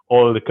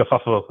all the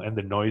kerfuffle and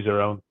the noise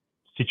around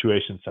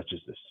situations such as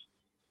this.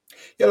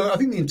 Yeah, I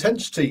think the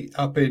intensity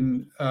up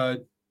in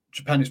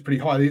Japan is pretty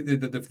high.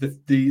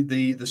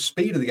 The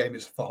speed of the game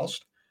is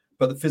fast,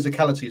 but the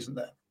physicality isn't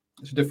there.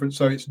 It's a different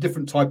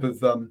type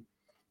of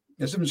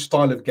it's a different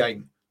style of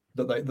game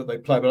that they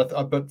play.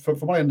 But from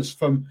what I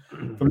understand,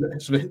 from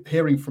sort of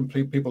hearing from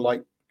people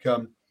like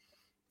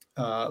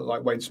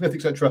Wayne Smith,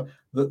 etc.,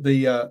 that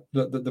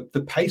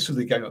the pace of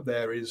the game up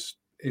there is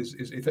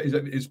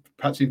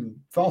perhaps even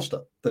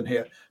faster than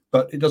here,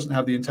 but it doesn't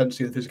have the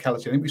intensity and the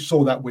physicality. I think we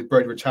saw that with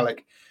Brodie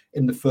Retallick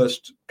in the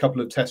first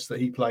couple of tests that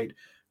he played,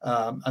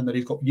 and that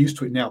he's got used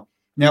to it now.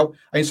 Now,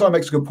 and Simon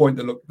makes a good point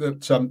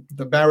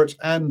that Barrett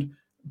and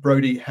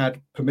Brodie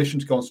had permission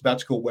to go on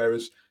sabbatical,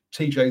 whereas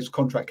TJ's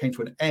contract came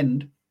to an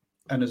end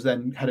and has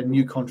then had a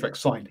new contract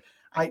signed.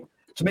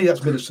 To me,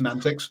 that's a bit of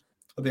semantics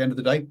at the end of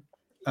the day.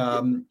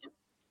 And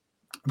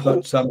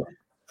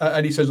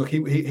he says, look,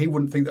 he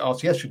wouldn't think that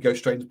RTS should go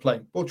straight into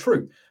playing. Well,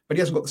 true, but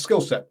he hasn't got the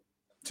skill set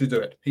to do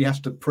it. He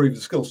has to prove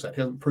the skill set.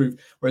 He hasn't proved,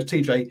 whereas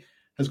TJ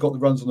has got the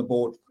runs on the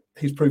board.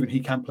 He's proven he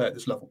can play at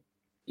this level.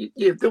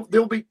 Yeah,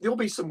 there'll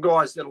be some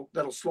guys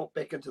that'll slot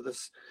back into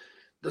this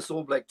this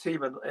All Black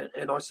team,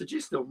 and I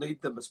suggest they'll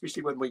need them,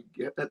 especially when we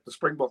get at the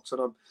Springboks.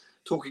 And I'm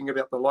talking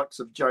about the likes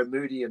of Joe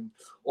Moody and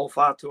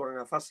Olfatu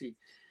Angafasi,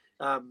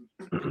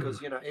 because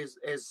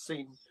as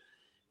seen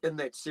in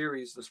that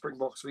series, the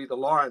Springboks v the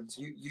Lions,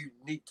 you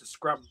need to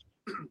scrum,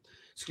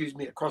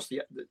 across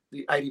the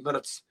 80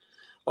 minutes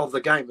of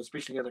the game,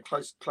 especially in a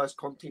close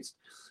contest,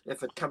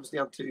 if it comes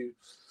down to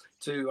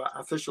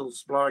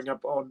officials blowing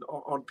up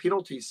on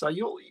penalties. So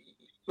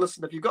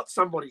listen, if you've got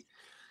somebody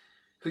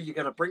who you're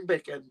going to bring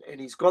back and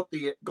he's got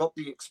the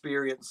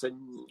experience, and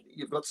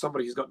you've got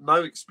somebody who's got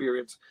no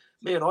experience,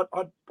 man,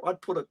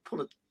 I'd pull a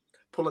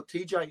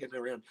TJ in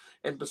around.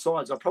 And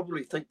besides, I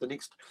probably think the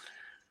next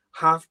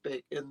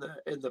halfback in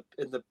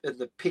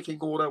the pecking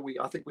order,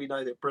 I think we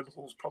know that Bryn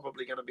Hall's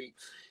probably going to be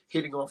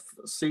heading off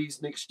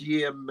seas next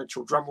year.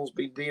 Mitchell Drummond's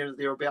been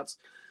thereabouts.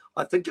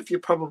 I think if you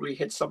probably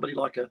had somebody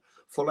like a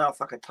Folau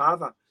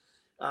Fakatava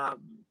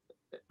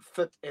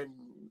fit and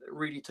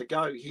ready to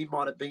go, he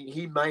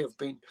may have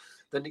been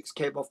the next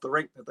cab off the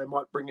rank, that they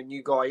might bring a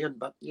new guy in.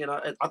 But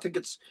I think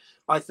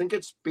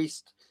it's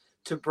best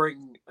to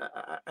bring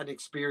an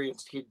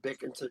experienced head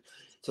back into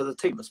the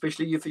team,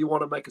 especially if you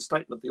want to make a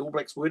statement. The All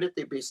Blacks weren't at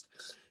their best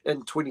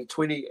in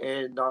 2020,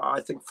 and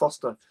I think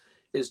Foster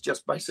is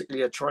just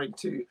basically trying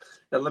to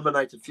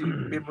eliminate a few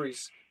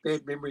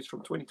bad memories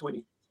from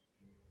 2020.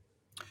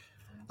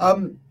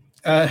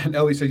 And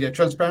Ellie said,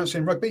 transparency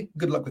in rugby,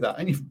 good luck with that.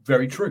 And it's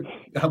very true.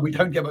 We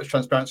don't get much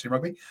transparency in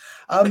rugby.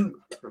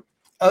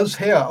 Us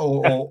here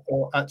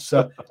or at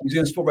New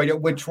Zealand Sport Radio,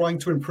 we're trying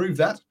to improve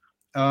that.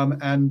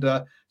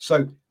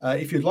 So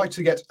if you'd like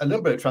to get a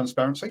little bit of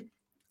transparency,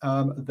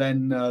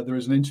 then there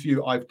is an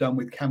interview I've done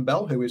with Cam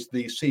Bell, who is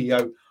the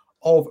CEO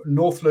of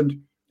Northland,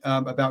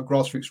 about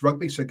grassroots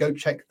rugby. So go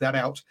check that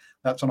out.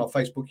 That's on our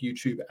Facebook,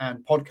 YouTube,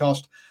 and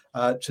podcast.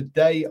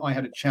 Today, I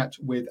had a chat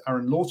with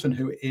Aaron Lawton,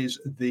 who is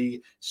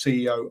the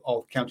CEO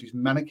of Counties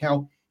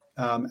Manukau,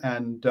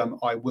 and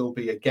I will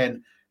be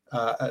again.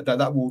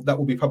 That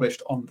will be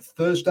published on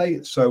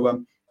Thursday.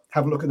 So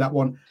have a look at that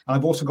one. And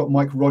I've also got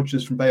Mike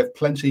Rogers from Bay of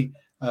Plenty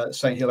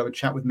saying he'll have a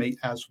chat with me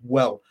as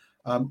well.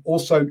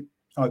 Also,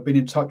 I've been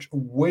in touch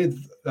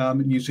with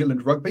New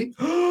Zealand Rugby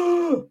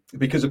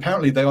because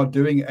apparently they are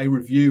doing a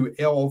review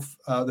of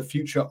the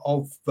future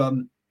of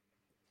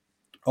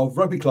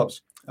rugby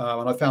clubs.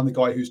 And I found the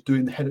guy who's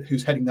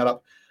heading that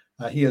up.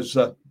 He has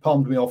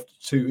palmed me off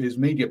to his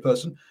media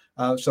person.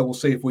 So we'll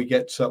see if we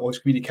get, or his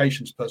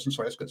communications person.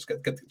 Sorry, let's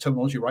get the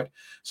terminology right.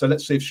 So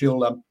let's see if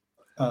she'll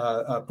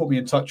put me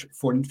in touch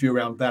for an interview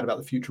around that, about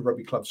the future of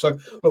rugby clubs. So,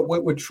 but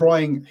we're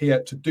trying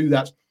here to do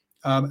that.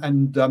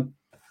 And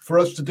for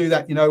us to do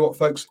that, you know what,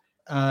 folks,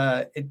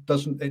 it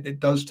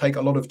does take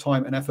a lot of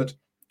time and effort,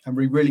 and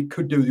we really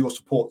could do with your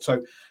support.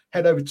 So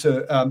head over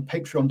to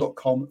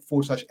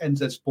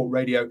patreon.com/NZ Sport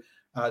Radio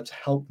to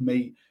help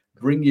me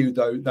bring you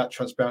that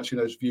transparency,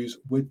 those views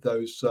with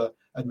those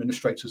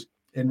administrators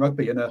in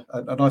rugby. And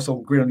a nice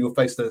old grin on your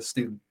face there,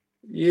 Stephen.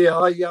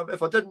 Yeah,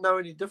 if I didn't know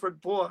any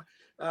different, Paul,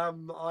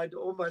 I'd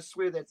almost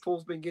swear that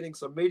Paul's been getting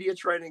some media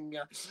training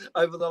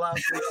over the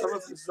last week. Some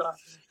of his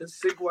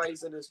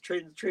segues and his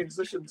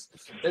transitions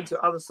into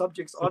other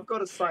subjects, I've got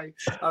to say,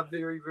 are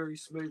very, very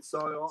smooth.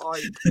 So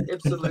I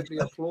absolutely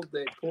applaud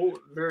that, Paul.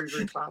 Very,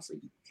 very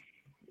classy.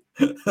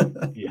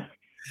 Yeah.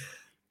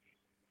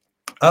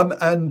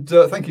 And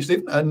thank you,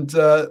 Stephen. And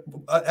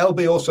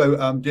LB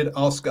also did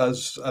ask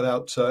us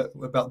about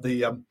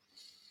the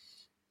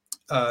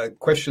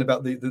question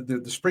about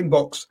the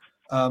Springboks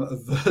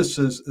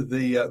versus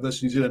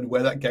New Zealand,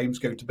 where that game's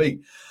going to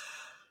be.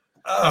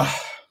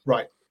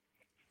 Right.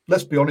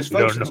 Let's be honest,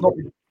 folks.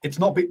 It's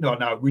not. No.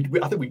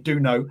 I think we do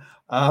know.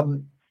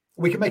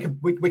 We can make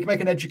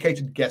an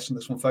educated guess on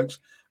this one, folks.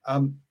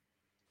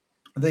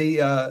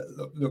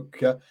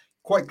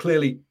 Quite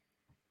clearly,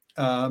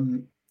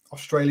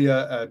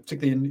 Australia,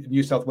 particularly in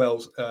New South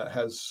Wales,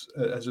 has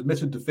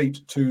admitted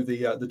defeat to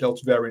the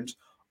Delta variant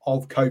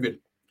of COVID,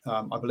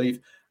 I believe.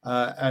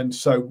 And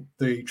so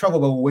the travel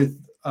bubble with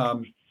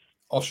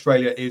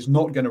Australia is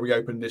not going to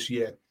reopen this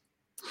year.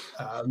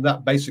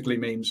 That basically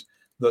means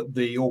that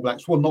the All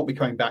Blacks will not be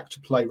coming back to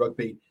play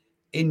rugby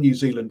in New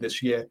Zealand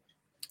this year,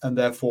 and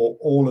therefore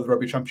all of the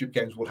Rugby Championship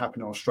games will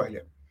happen in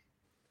Australia.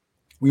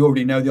 We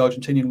already know the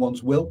Argentinian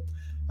ones will,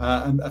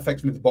 and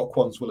effectively the Bok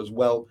ones will as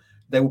well.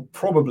 They will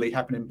probably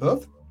happen in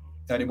Perth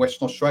and in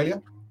Western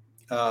Australia,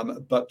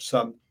 but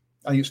I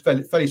think it's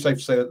fairly safe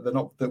to say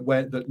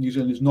that New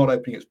Zealand is not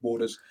opening its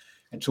borders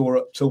until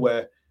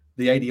we're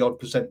the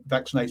 80-odd%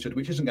 vaccinated,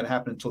 which isn't going to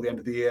happen until the end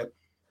of the year.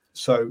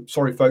 So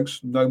sorry, folks,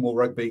 no more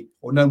rugby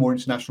or no more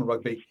international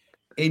rugby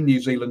in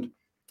New Zealand.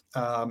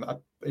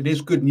 It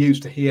is good news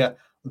to hear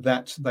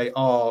that they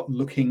are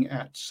looking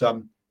at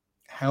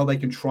how they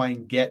can try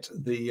and get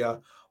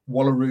the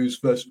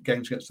Wallaroos versus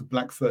games against the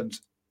Black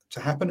Ferns to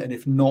happen, and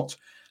if not,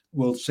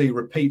 we'll see a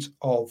repeat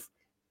of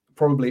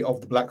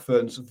the Black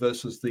Ferns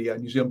versus the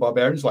New Zealand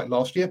Barbarians like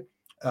last year,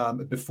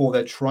 before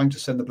they're trying to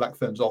send the Black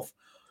Ferns off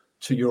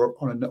to Europe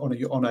on a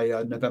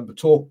November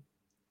tour.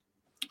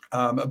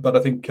 But I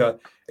think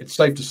it's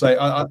safe to say,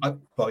 I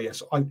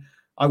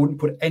wouldn't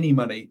put any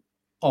money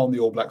on the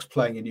All Blacks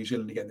playing in New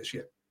Zealand again this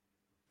year.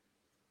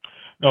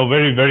 No,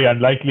 very, very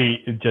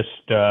unlikely. Just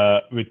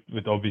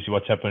with obviously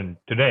what's happened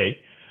today,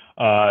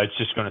 it's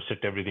just going to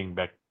set everything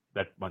back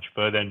that much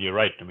further. And you're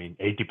right. I mean,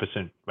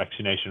 80%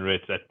 vaccination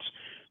rate. That's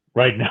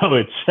right now.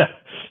 It's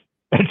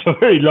a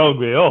very long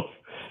way off.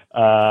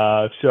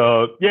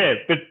 So yeah,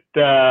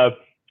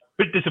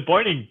 bit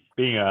disappointing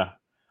being a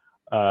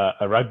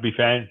rugby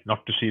fan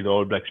not to see the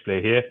All Blacks play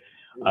here.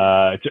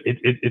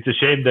 It's a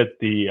shame that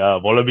the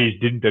Wallabies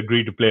didn't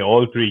agree to play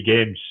all 3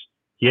 games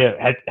here.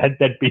 Had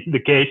that been the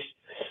case,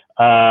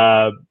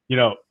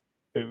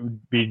 it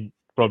would be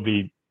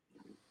probably,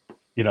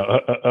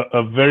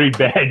 a very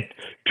bad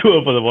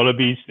tour for the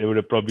Wallabies. They would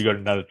have probably got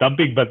another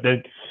thumping. But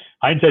then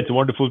hindsight's a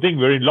wonderful thing.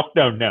 We're in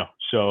lockdown now,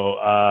 so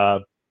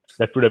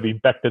that would have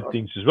impacted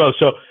things as well.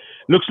 So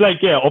looks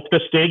like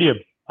Optus Stadium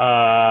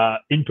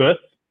in Perth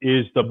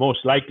is the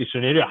most likely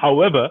scenario.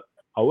 However,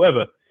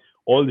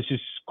 all this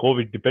is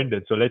COVID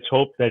dependent. So let's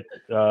hope that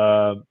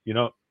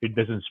it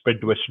doesn't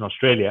spread to Western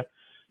Australia.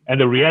 And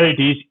the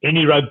reality is,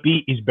 any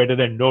rugby is better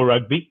than no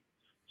rugby.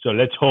 So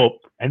let's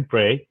hope and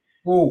pray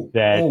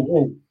that.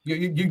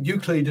 You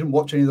clearly didn't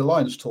watch any of the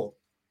Lions tour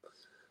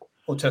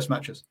or Test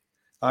matches.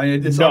 I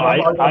was talking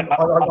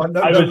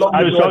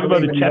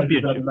about the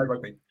championship.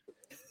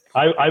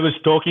 I was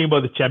talking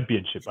about the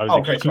championship. I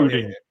was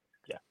excluding.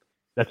 Yeah,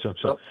 that's what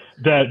I'm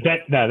saying.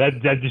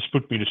 That just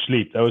put me to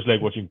sleep. That was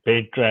like watching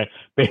paint dry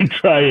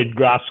and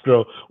grass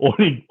grow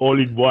all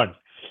in one.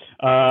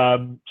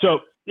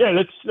 So yeah,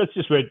 let's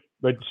just wait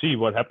to see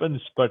what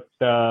happens. But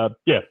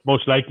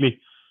most likely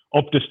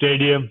Optus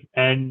Stadium.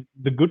 And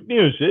the good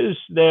news is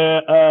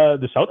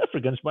the South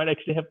Africans might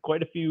actually have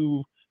quite a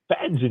few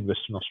fans in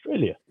Western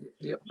Australia.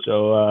 Yep.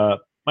 So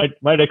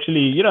might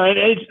actually, and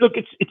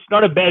it's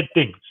not a bad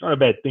thing. It's not a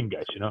bad thing,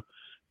 guys,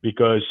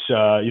 because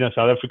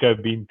South Africa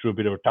have been through a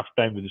bit of a tough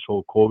time with this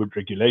whole COVID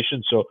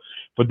regulation. So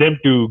for them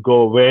to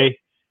go away,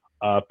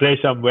 play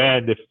somewhere,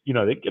 and if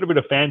they get a bit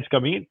of fans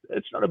coming in,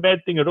 it's not a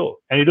bad thing at all.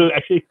 And it'll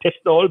actually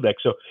test the All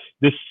Blacks. So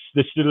this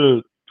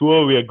little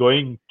tour we are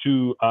going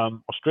to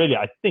Australia,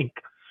 I think,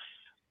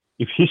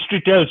 if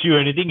history tells you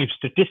anything, if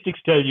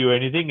statistics tell you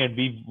anything, and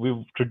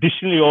we've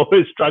traditionally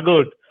always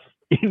struggled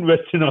in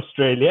Western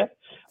Australia,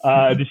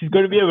 this is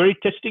going to be a very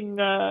testing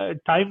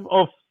time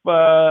of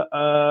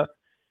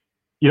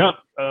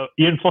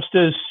Ian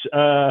Foster's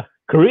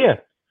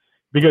career,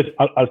 because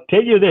I'll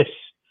tell you this: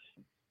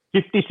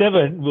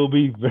 57 will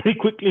be very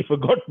quickly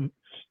forgotten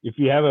if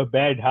you have a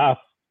bad half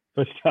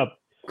first up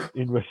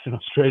in Western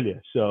Australia.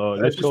 So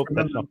let's hope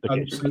that's not the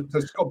case. So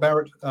Scott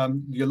Barrett,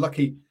 you're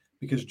lucky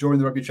because during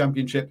the Rugby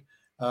Championship,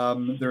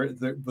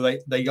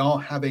 they are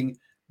having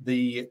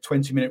the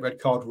 20-minute red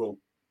card rule.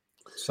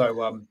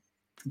 So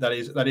that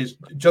is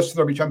just for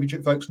the Rugby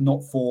Championship, folks,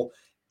 not for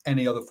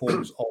any other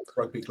forms of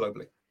rugby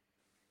globally.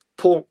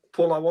 Paul,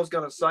 I was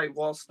going to say,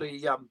 whilst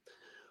the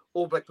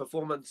All Black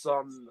performance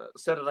on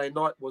Saturday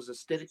night was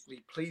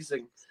aesthetically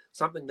pleasing,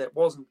 something that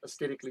wasn't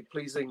aesthetically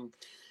pleasing,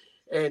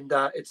 and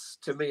it's,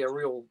 to me, a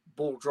real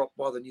ball drop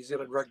by the New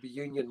Zealand Rugby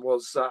Union,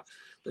 was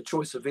the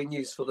choice of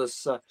venues for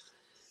this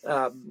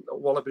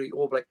Wallaby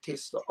All Black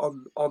test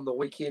on the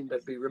weekend.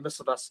 It'd be remiss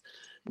of us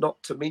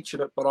not to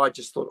mention it, but I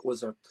just thought it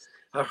was a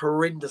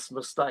horrendous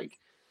mistake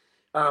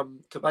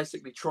to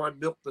basically try and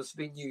milk this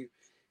venue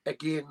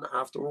again.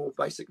 After all,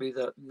 basically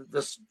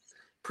this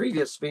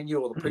previous venue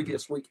or the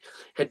previous week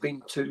had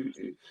been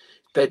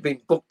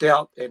booked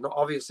out, and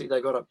obviously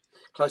they got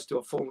close to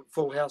a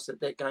full house at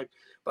that game.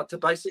 But to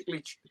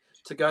basically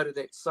to go to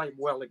that same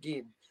well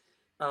again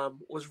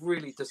was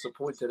really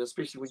disappointed,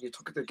 especially when you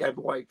took the game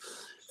away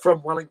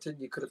from Wellington.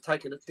 You could have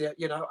taken it down,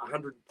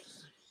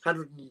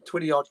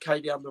 120 odd K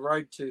down the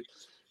road to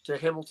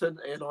Hamilton,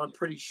 and I'm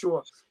pretty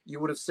sure you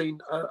would have seen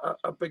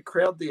a big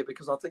crowd there,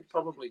 because I think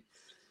probably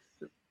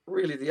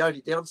really the only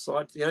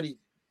downside, the only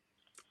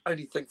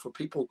thing for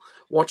people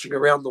watching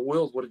around the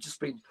world would have just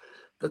been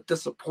the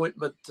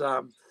disappointment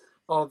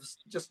of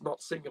just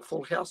not seeing a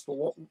full house for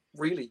what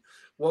really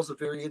was a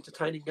very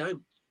entertaining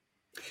game.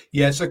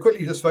 Yeah, so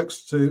quickly, just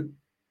folks, to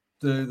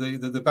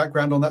the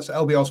background on that. So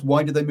LB asked,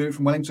 why did they move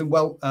from Wellington?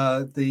 Well,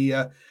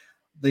 the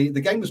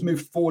game was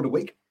moved forward a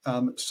week,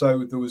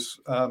 so there was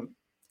than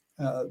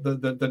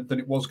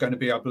it was going to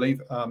be, I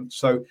believe.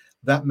 So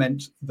that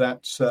meant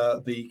that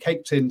the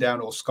Cape Tin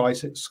down, or Sky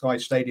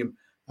Stadium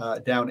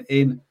down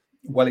in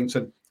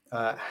Wellington,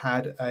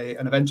 had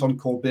an event on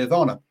called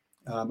Beervana,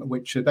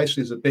 which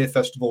basically is a beer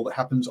festival that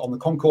happens on the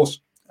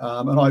concourse.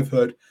 And I've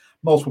heard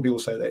multiple people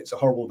say that it's a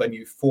horrible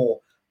venue for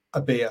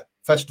a beer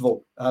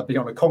festival, being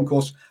on a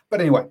concourse.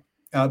 But anyway,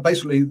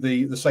 basically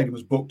the stadium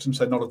was booked and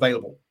so not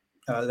available.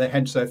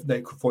 Hence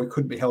they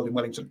couldn't be held in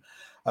Wellington.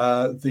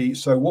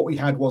 So what we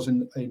had was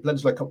in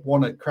Bledisloe Cup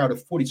 1 a crowd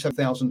of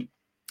 47,000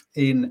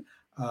 in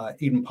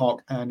Eden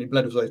Park, and in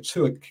Bledisloe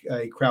 2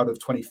 a crowd of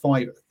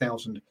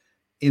 25,000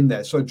 in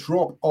there. So a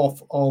drop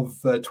off of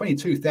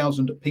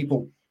 22,000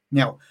 people.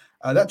 Now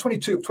that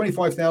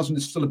 25,000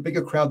 is still a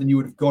bigger crowd than you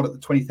would have got at the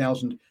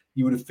 20,000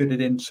 you would have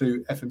fitted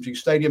into FMG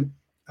Stadium.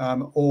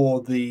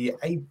 or the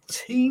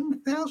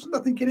 18,000, I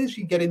think it is,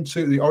 you get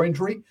into the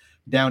Orangery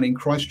down in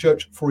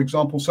Christchurch, for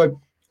example. So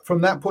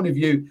from that point of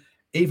view,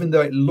 even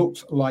though it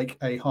looked like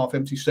a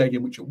half-empty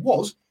stadium, which it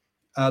was,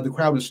 the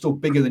crowd was still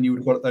bigger than you would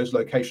have got at those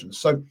locations.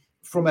 So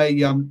from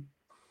a,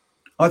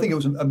 I think it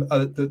was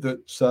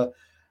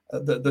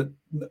that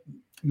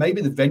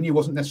maybe the venue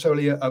wasn't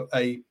necessarily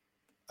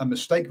a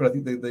mistake, but I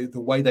think the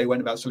way they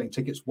went about selling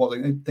tickets was,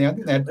 I think they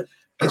had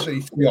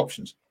basically three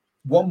options.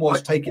 One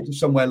was take it to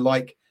somewhere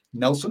like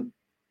Nelson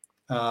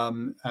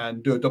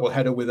and do a double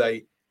header with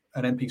an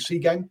NPC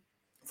game,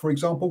 for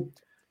example.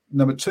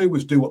 Number two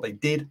was do what they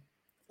did,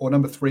 or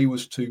number three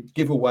was to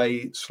give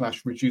away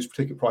 / reduce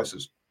ticket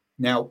prices.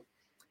 Now,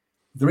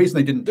 the reason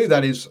they didn't do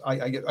that is,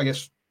 I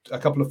guess, a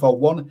couple of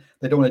fold. One,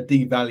 they don't want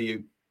to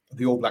devalue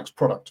the All Blacks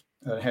product.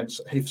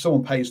 Hence, if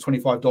someone pays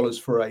 $25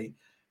 for a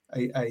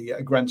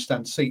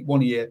grandstand seat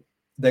 1 year,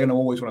 they're going to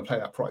always want to pay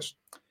that price.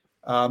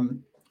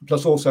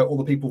 Plus, also, all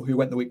the people who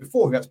went the week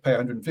before who had to pay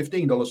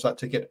 $115 for that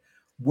ticket,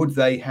 would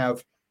they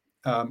have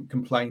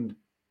complained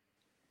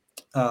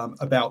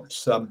about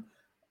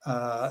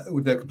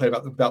would they complain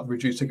about the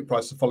reduced ticket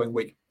price the following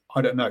week?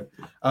 I don't know.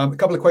 A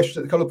couple of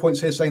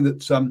points here saying that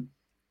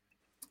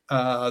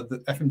the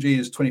FMG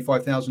is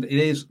 25,000. It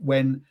is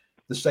when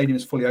the stadium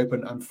is fully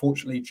open.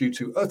 Unfortunately, due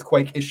to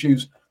earthquake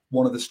issues,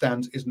 one of the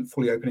stands isn't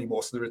fully open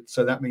anymore.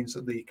 So that means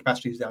that the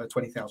capacity is down to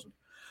 20,000.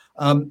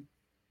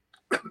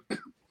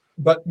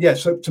 But yeah,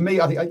 so to me,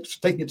 I think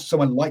taking it to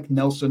someone like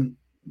Nelson,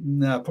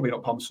 no, probably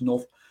not Palmerston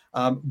North,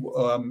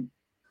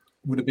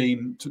 would have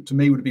been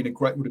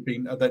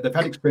they've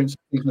had experience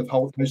of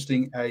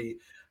hosting a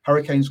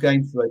Hurricanes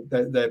game. So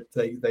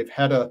they've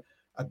had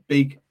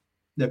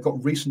they've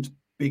got recent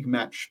big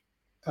match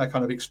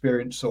kind of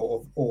experience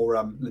or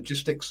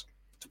logistics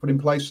to put in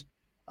place.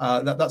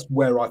 That's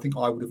where I think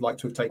I would have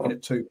liked to have taken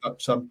it to.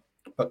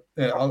 But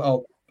yeah,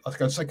 I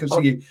can see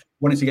you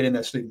wanting to get in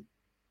there, Stephen.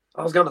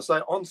 I was going to say,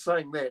 on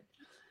saying that,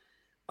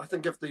 I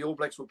think if the All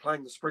Blacks were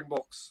playing the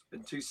Springboks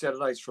in 2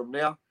 Saturdays from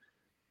now,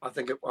 I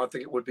think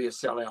it would be a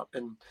sellout.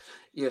 And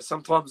yeah,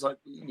 sometimes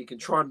you can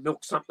try and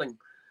milk something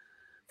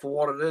for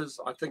what it is.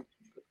 I think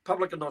the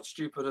public are not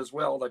stupid as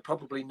well. They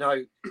probably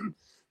know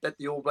that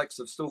the All Blacks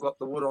have still got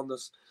the wood on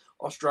this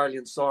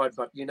Australian side,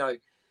 but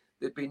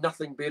there'd be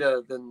nothing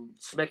better than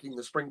smacking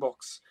the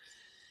Springboks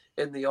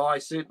in the eye.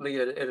 Certainly,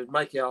 it'd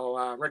make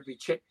our rugby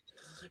chat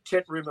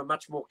room a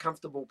much more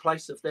comfortable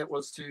place if that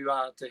was to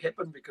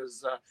happen,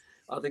 because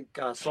I think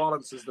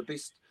silence is the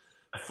best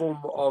form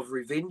of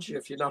revenge,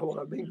 if you know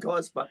what I mean,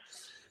 guys. But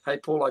hey,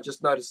 Paul, I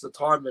just noticed the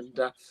time, and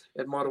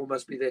it might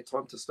almost be their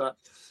time to start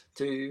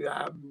to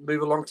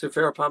move along to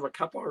Farah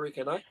Cup, I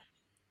reckon, eh?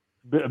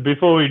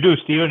 Before we do,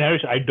 Stephen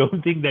Harris, I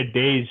don't think that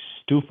day is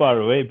too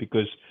far away,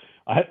 because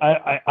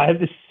I have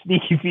this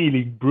sneaky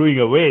feeling brewing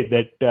away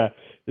that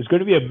there's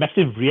going to be a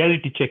massive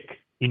reality check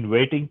in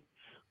waiting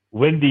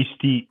when these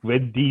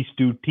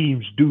two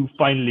teams do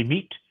finally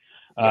meet,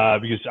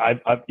 because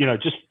I've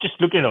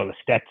just looking at all the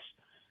stats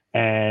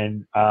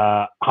and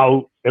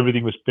how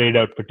everything was played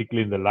out,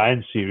 particularly in the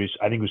Lions series,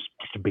 I think it was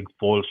just a big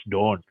false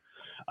dawn.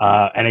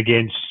 And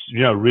against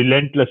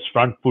relentless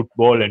front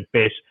football and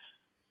pace,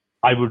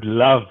 I would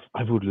love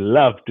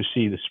to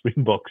see the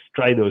Springboks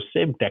try those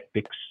same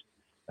tactics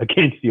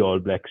against the All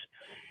Blacks.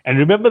 And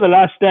remember the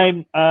last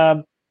time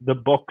the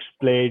Boks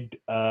played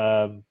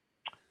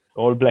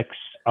All Blacks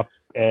up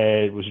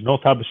it was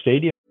North Harbour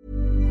Stadium.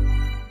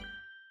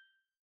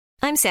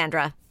 I'm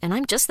Sandra, and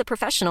I'm just the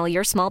professional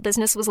your small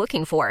business was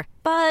looking for.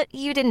 But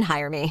you didn't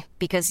hire me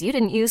because you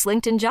didn't use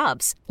LinkedIn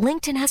Jobs.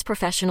 LinkedIn has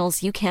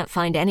professionals you can't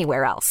find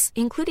anywhere else,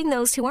 including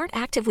those who aren't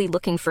actively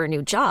looking for a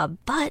new job,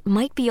 but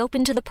might be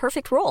open to the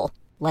perfect role,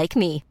 like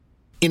me.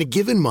 In a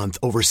given month,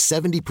 over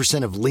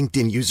 70% of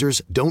LinkedIn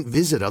users don't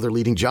visit other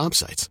leading job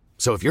sites.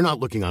 So if you're not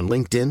looking on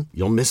LinkedIn,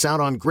 you'll miss out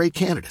on great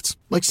candidates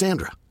like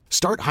Sandra.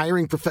 Start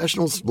hiring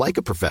professionals like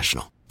a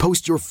professional.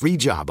 Post your free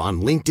job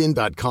on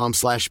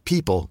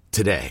linkedin.com/people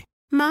today.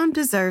 Mom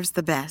deserves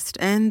the best,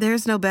 and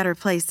there's no better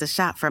place to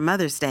shop for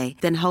Mother's Day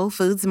than Whole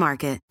Foods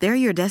Market. They're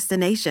your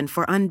destination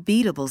for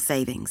unbeatable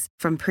savings,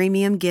 from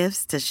premium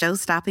gifts to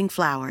show-stopping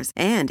flowers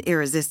and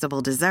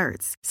irresistible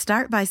desserts.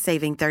 Start by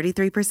saving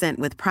 33%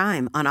 with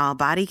Prime on all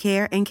body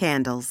care and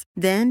candles.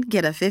 Then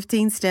get a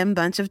 15-stem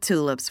bunch of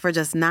tulips for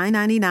just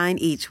 $9.99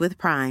 each with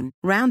Prime.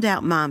 Round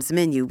out Mom's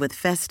menu with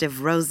festive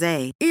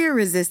rosé,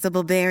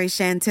 irresistible berry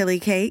chantilly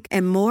cake,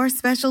 and more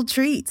special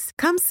treats.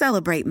 Come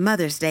celebrate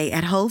Mother's Day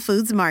at Whole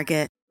Foods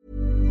Market.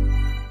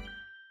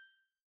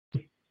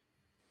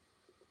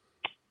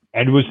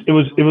 And it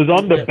was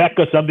on the back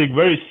of something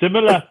very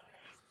similar.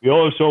 We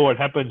all saw what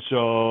happened,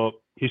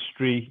 so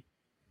history,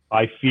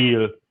 I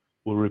feel,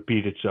 will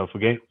repeat itself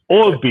again,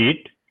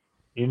 albeit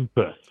in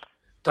Perth.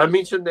 Don't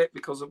mention that,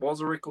 because it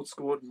was a record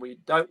scored, and we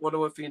don't want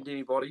to offend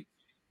anybody.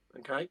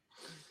 Okay.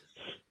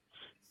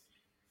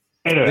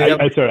 Anyway,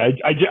 I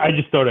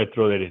just thought I'd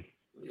throw that in.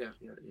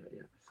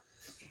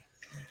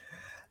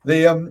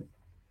 Yeah.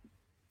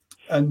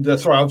 And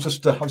sorry, I've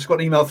just got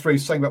an email through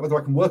saying about whether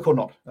I can work or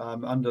not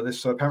under this.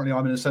 So apparently,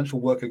 I'm an essential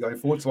worker going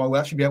forward, so I will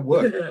actually be at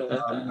work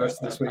the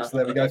rest of this week. So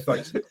there we go,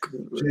 folks.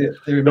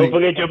 Don't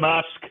forget your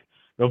mask.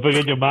 Don't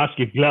forget your mask,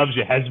 your gloves,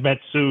 your hazmat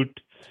suit,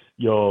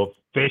 your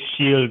face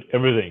shield,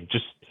 everything.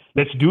 Just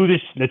let's do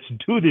this. Let's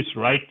do this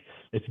right.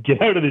 Let's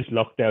get out of this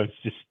lockdown.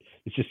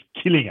 It's just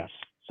killing us.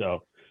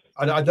 So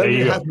I don't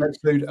need a hazmat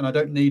suit, and I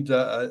don't need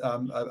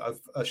a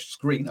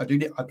screen.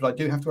 But I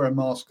do have to wear a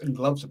mask and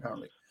gloves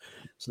apparently.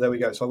 So there we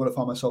go. So I've got to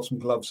find myself some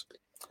gloves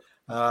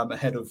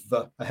ahead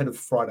of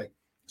Friday.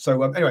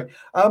 So anyway,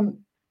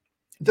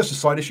 just a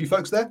side issue,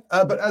 folks. There,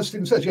 but as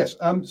Stephen says, yes.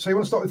 So you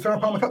want to start with Farah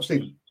Palmer Cup,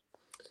 Stephen?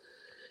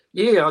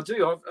 Yeah, I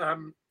do. I've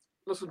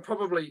listen,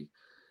 probably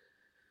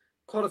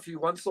quite a few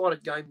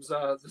one-sided games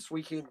this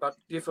weekend, but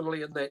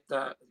definitely in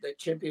that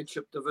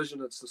championship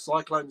division, it's the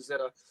Cyclones that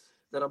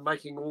are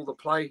making all the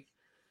play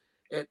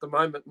at the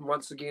moment. And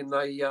once again,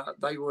 they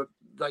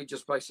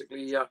just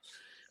basically.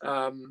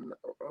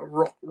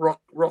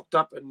 Rocked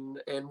up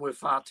and were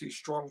far too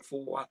strong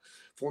for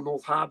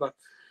North Harbour,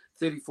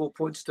 34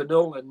 points to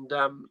 0. And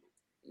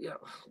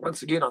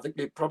once again, I think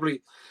they're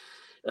probably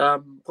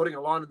putting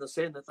a line in the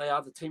sand that they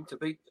are the team to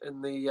beat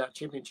in the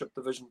championship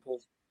division,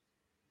 Paul.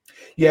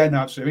 Yeah, no,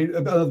 absolutely.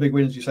 Another big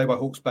win, as you say, by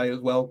Hawke's Bay as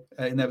well.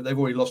 They've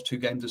already lost 2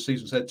 games this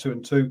season, so they're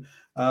 2-2.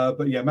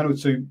 But yeah,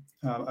 Manawatu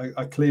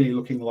are clearly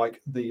looking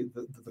like the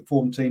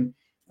form team.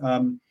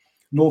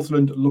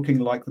 Northland looking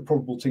like the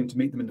probable team to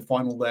meet them in the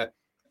final there.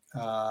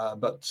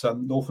 But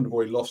Northland have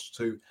already lost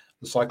to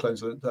the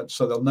Cyclones,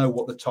 so they'll know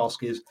what the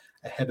task is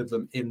ahead of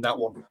them in that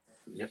one.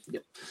 Yep.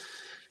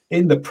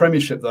 In the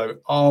Premiership, though,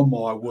 oh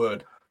my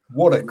word,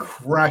 what a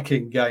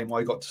cracking game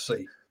I got to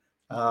see.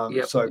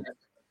 So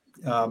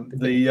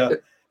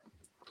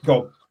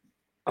go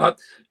on.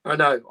 I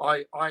know.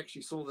 I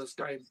actually saw this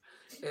game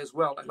as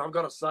well, and I've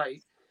got to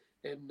say,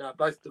 in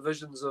both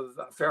divisions of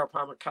Farah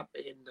Palmer Cup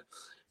and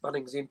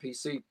Bunnings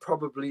NPC,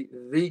 probably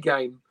the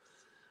game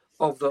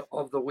of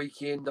the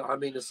weekend. I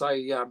mean to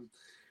say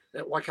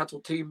that Waikato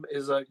team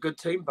is a good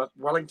team, but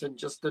Wellington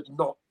just did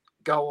not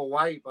go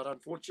away. But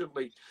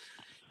unfortunately,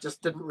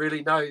 just didn't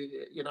really know,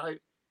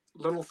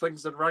 little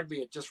things in rugby.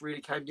 It just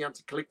really came down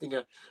to collecting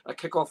a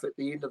kickoff at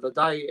the end of the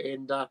day,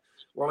 and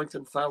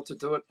Wellington failed to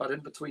do it. But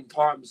in between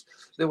times,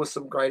 there was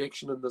some great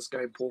action in this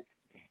game, Paul.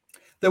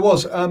 There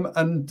was,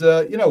 and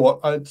you know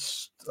what?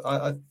 It's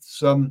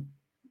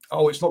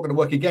not going to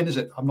work again, is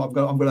it? I'm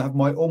going to have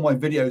all my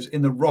videos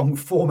in the wrong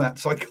format,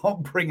 so I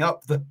can't bring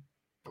up the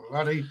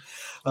bloody.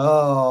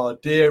 Oh,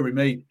 dearie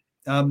me.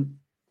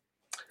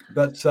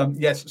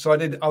 Yes, so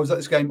I was at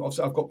this game.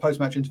 Obviously, I've got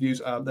post-match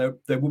interviews.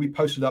 They will be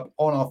posted up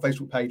on our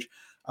Facebook page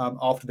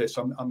after this.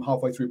 I'm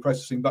halfway through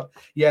processing, but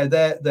yeah,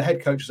 the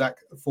head coach Zach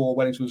for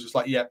Wellington was just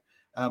like,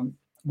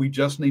 we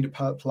just need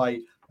to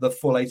play the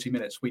full 80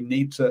 minutes. We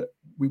need to.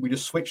 We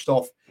just switched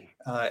off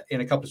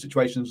in a couple of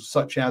situations,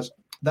 such as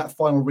that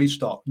final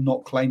restart,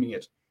 not claiming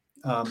it.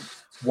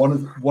 One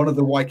of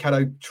the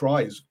Waikato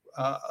tries.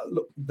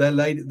 Look,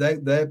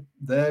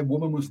 their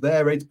woman was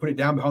there ready to put it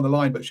down behind the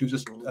line, but she was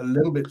just a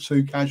little bit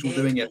too casual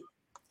doing it.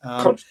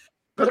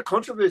 Bit of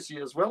controversy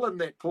as well in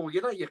that, Paul.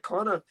 You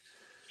kind of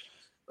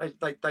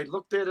they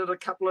looked at it a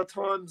couple of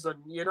times,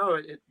 and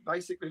it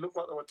basically looked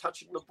like they were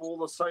touching the ball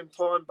the same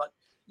time. But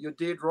you're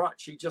dead right;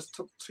 she just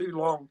took too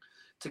long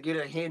to get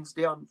her hands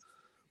down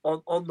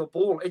on the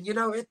ball. And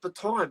at the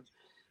time,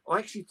 I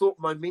actually thought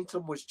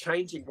momentum was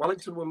changing.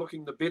 Wellington were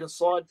looking the better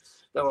side.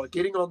 They were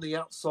getting on the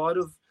outside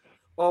of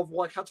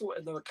Waikato,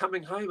 and they were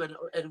coming home.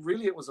 And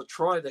really, it was a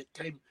try that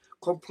came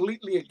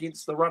completely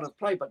against the run of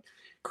play. But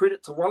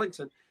credit to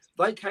Wellington,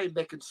 they came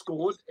back and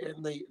scored,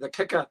 and the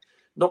kicker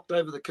knocked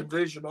over the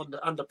conversion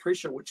under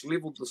pressure, which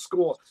levelled the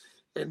score.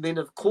 And then,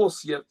 of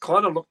course, you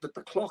kind of looked at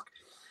the clock,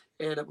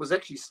 and it was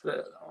actually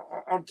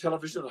on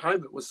television at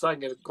home. It was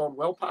saying it had gone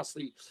well past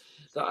the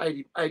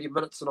 80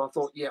 minutes, and I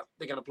thought, they're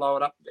going to blow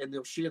it up, and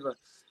they'll share the.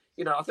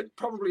 I think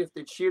probably if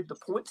they'd shared the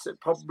points, it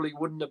probably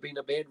wouldn't have been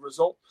a bad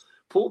result,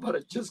 Paul. But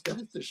it just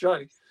goes to show,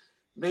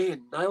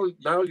 man,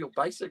 nail your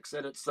basics,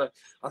 and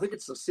I think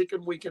it's the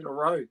second week in a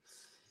row.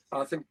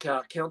 I think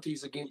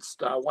Counties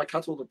against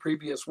Waikato the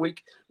previous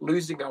week,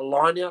 losing a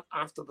line-out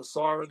after the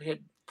siren had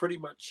pretty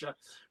much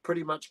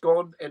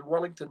gone, and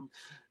Wellington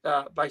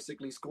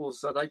basically scores.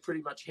 So they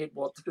pretty much had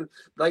what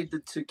they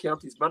did to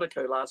Counties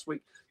Manukau last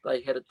week.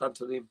 They had it done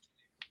to them.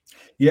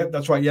 Yeah,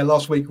 that's right. Yeah,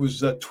 last week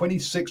was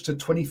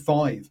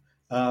 26-25.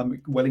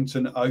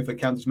 Wellington over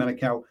Counties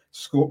Manukau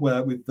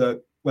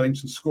with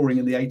Wellington scoring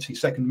in the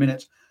 82nd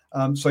minute.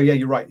 So yeah,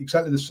 you're right.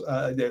 Exactly this.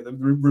 The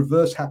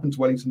reverse happened to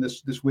Wellington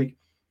this week.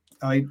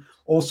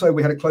 Also,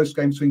 we had a close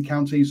game between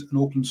Counties and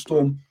Auckland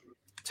Storm,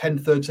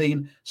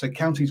 10-13. So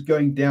Counties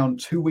going down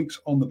 2 weeks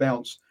on the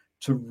bounce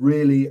to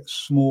really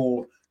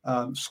small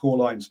score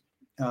lines,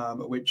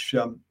 which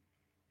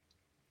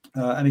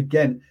and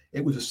again,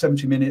 it was a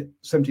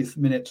 70th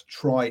minute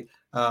try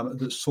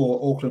that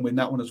saw Auckland win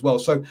that one as well.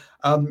 So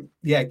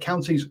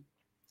Counties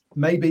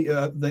maybe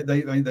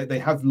they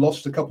have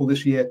lost a couple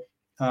this year,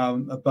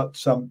 but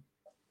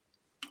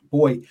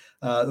boy,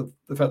 the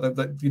fact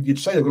that you'd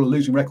say they've got a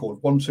losing record,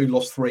 1-2,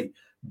 lost 3,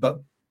 but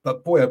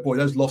boy, oh boy,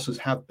 those losses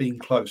have been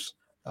close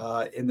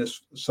in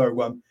this. So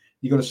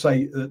you've got to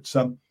say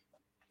that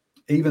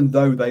even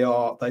though they've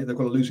got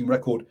a losing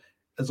record,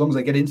 as long as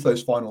they get into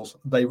those finals,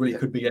 they really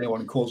could beat anyone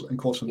and cause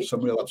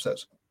some real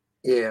upsets.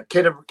 Yeah,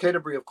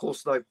 Canterbury, of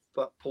course, though,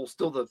 but Paul,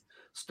 still the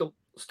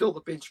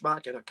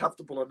benchmark and a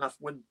comfortable enough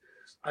win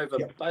over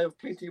Bay of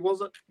Plenty,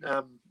 was it?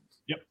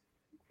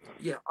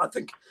 Yeah, I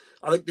think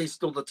they're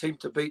still the team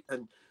to beat,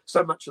 and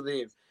so much of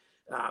their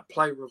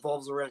play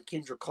revolves around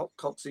Kendra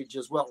Coxedge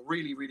as well.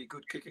 Really, really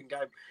good kicking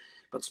game.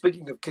 But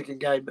speaking of kicking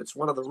game, it's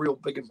one of the real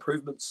big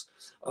improvements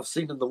I've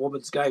seen in the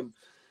women's game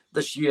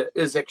this year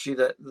is actually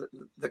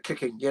the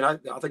kicking. You know,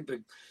 I think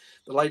the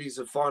ladies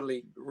have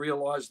finally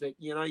realised that,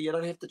 you know, you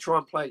don't have to try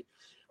and play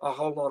a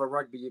whole lot of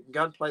rugby. You can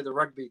go and play the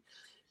rugby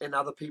in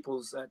other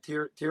people's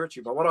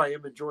territory. But what I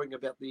am enjoying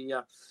about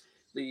the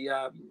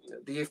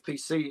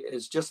FPC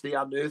is just the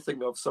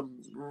unearthing of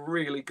some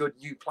really good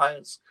new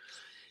players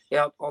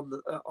out on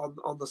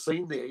the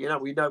scene there. You know,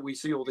 we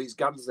see all these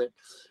guns that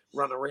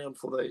run around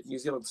for the New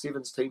Zealand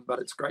Sevens team, but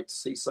it's great to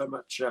see so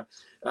much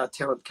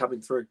talent coming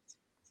through.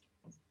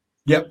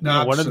 Yep.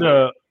 No,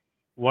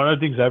 one of the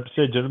things I have to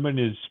say, gentlemen,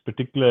 is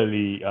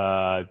particularly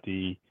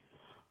the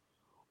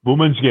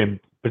women's game,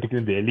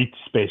 particularly the elite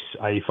space,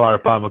 i.e.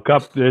 Farah Palmer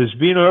Cup. There's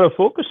been a lot of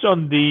focus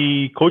on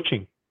the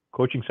coaching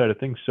side of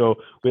things. So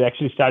we're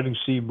actually starting to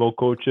see more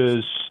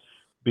coaches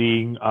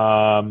being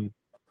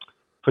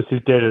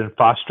facilitated and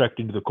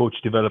fast-tracked into the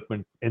coach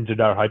development,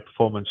 NZR High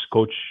Performance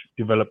Coach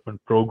Development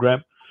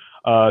Program.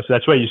 So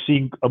that's why you're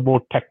seeing a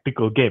more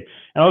tactical game.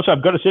 And also,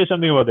 I've got to say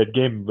something about that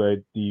game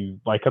with the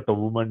Waikato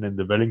woman and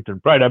the Wellington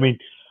Pride. I mean,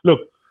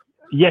 look,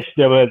 yes,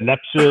 there were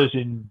lapses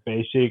in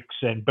basics,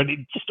 but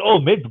it just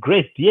all made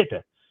great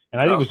theatre. And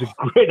I think it was a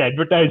great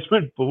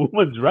advertisement for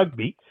women's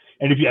rugby.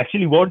 And if you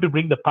actually want to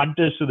bring the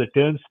punters to the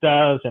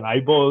turnstiles and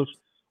eyeballs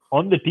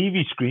on the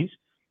TV screens,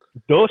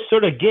 those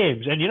sort of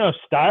games, and, you know,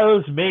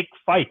 styles make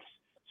fights,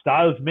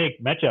 styles make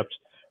matchups.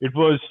 It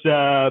was...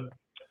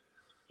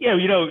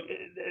 you know,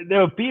 there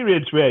were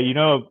periods where, you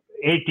know,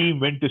 a team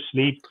went to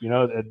sleep, you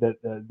know,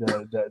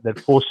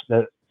 that forced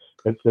the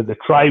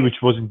try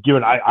which wasn't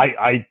given.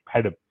 I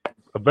had a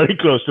very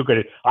close look at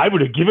it. I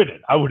would have given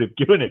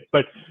it.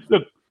 But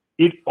look,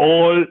 it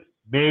all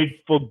made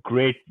for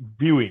great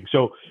viewing.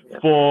 So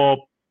for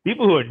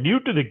people who are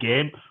new to the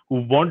game,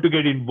 who want to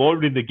get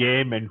involved in the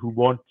game and who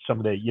want some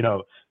of the, you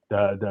know,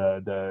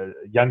 the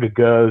younger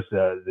girls,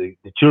 the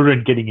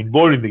children getting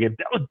involved in the game,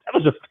 that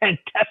was a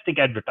fantastic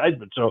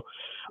advertisement. So,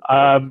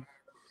 whilst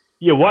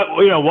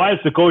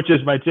the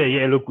coaches might say,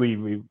 yeah, look,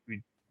 we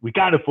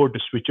can't afford to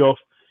switch off,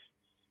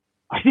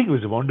 I think it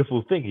was a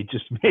wonderful thing. It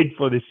just made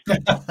for this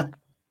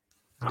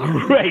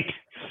great,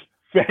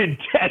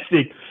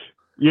 fantastic,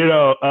 you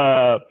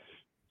know,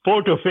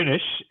 photo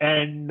finish,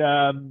 and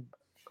I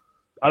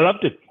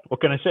loved it.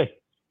 What can I say?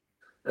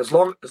 As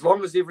long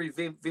as every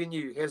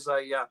venue has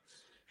a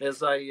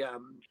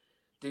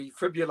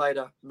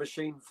defibrillator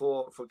machine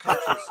for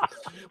coaches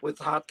with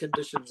heart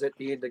conditions at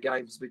the end of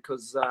games,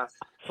 because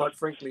quite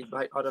frankly,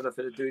 mate, I don't know if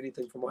it'd do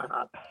anything for my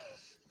heart.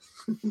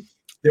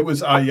 It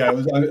was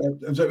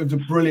it was a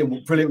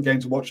brilliant game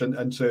to watch and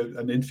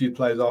interview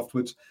players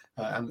afterwards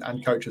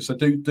and coaches. So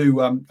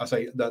do I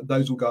say that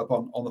those will go up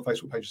on the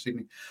Facebook page this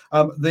evening.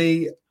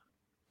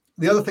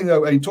 The other thing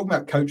though, and talking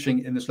about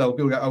coaching in this level,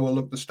 people go, oh well,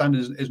 look, the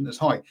standard isn't as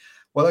high.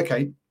 Well,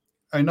 okay.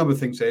 A number of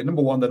things here.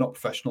 Number one, they're not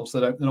professionals.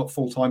 They're not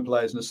full-time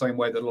players in the same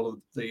way that a lot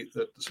of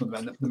some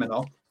of the men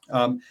are.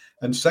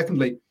 And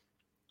secondly,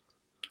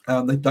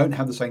 they don't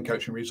have the same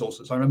coaching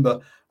resources. I remember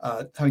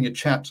having a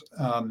chat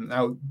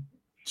now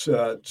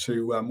to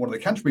one of the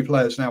Canterbury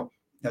players. Now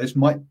this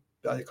might,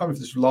 I can't remember if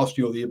this was last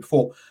year or the year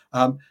before,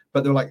 but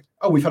they were like,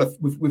 "Oh, we've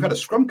had a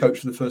scrum coach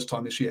for the first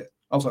time this year."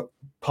 I was like,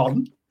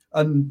 "Pardon?"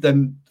 And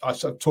then I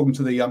started talking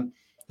to the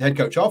head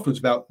coach afterwards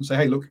about and say,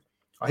 "Hey, look,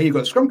 I hear you've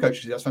got a scrum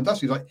coach. That's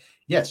fantastic." He's like,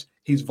 "Yes,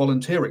 he's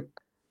volunteering."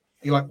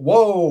 You're like,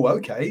 "Whoa,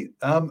 okay."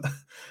 And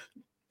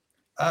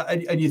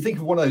you think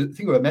of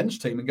a men's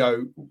team and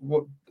go,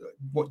 "What?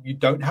 You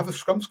don't have a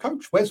scrums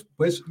coach? Where's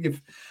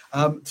you've?"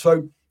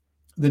 So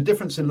the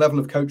difference in level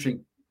of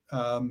coaching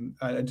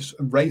and just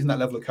raising that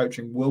level of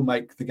coaching will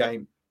make the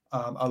game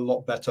a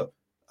lot better.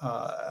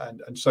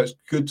 And so it's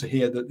good to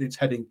hear that it's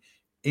heading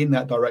in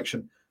that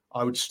direction.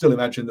 I would still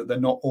imagine that they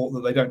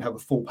don't have a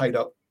full paid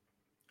up.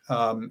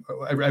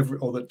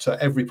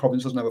 Every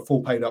province doesn't have a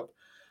full paid up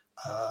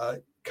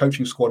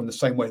coaching squad in the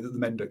same way that the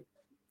men do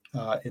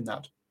in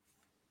that.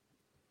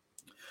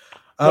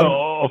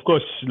 Of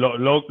course,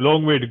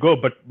 long way to go.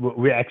 But what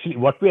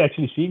we're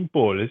actually seeing,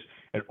 Paul, is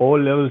at all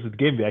levels of the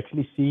game, we're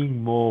actually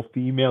seeing more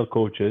female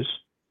coaches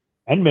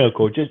and male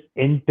coaches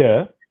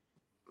enter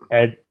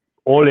at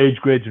all age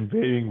grades and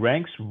varying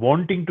ranks,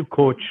 wanting to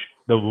coach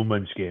the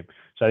women's game.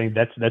 So I think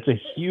that's a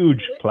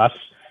huge plus.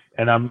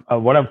 And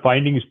what I'm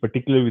finding is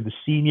particularly with the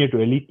senior to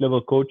elite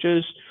level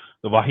coaches,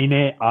 the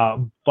Wahine are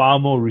far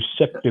more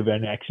receptive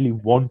and actually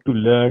want to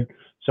learn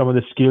some of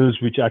the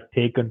skills which are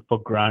taken for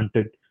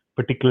granted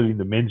particularly in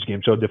the men's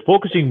game. So they're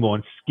focusing more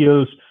on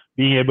skills,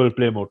 being able to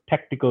play a more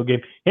tactical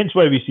game. Hence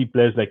why we see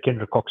players like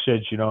Kendra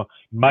Cocksedge. In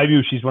my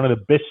view, she's one of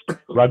the best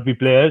rugby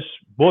players,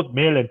 both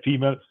male and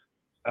female,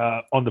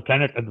 on the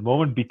planet at the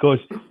moment, because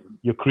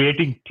you're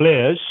creating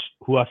players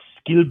who are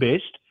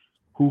skill-based,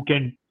 who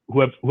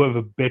have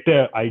a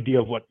better idea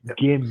of what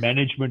game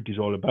management is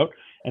all about,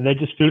 and that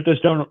just filters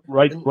down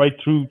right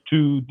through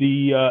to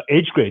the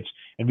age grades.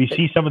 And we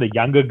see some of the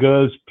younger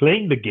girls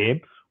playing the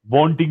game,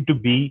 wanting to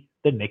be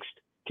the next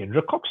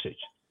Kendra Cocksedge.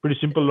 Pretty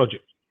simple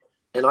logic.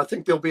 And I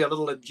think there'll be a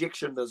little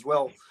injection as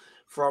well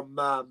from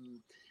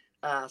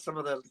some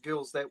of the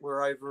girls that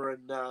were over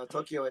in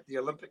Tokyo at the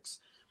Olympics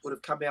would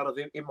have come out of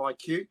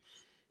MIQ.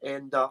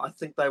 And I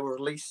think they were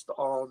released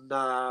on,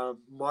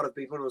 might have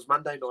been when it was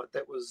Monday night.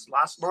 That was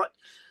last night.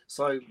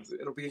 So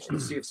it'll be interesting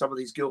to see if some of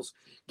these girls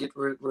get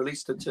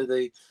released into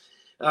the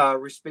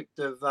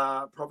respective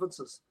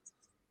provinces.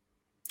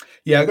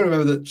 Yeah, I've got to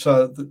remember that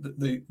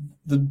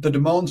the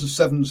demands of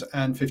 7s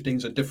and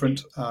 15s are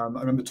different. I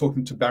remember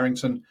talking to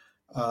Barrington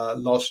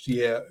last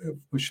year,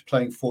 which was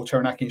playing for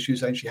Taranaki, and she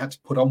was saying she had to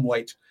put on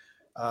weight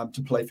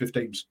to play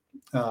 15s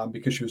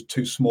because she was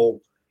too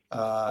small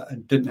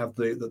and didn't have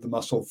the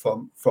muscle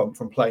from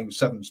playing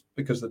 7s,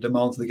 because the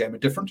demands of the game are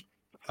different.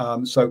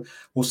 So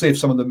we'll see if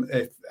some of them,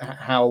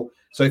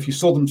 so if you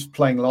saw them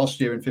playing last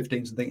year in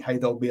 15s and think, hey,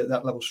 they'll be at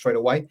that level straight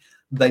away,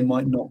 they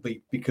might not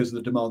be, because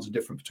the demands are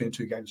different between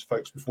two games,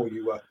 folks, before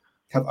you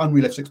have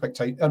unrealistic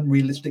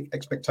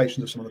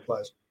expectations of some of the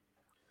players.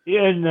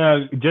 Yeah, and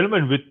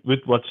gentlemen,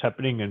 with what's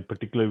happening, and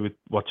particularly with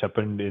what's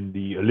happened in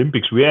the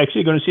Olympics, we're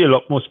actually going to see a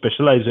lot more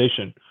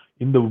specialization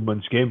in the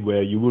women's game,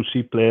 where you will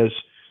see players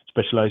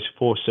specialize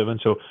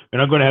 4-7. So we're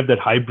not going to have that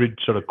hybrid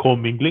sort of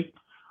co-mingling.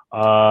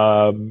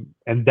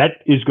 And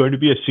that is going to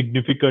be a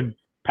significant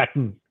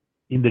pattern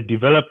in the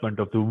development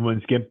of the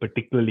women's game,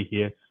 particularly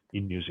here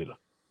in New Zealand.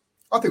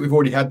 I think we've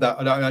already had that.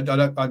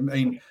 I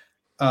mean,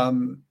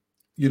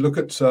 you look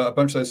at a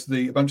bunch of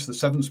the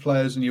sevens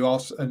players, and you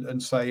ask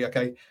and say,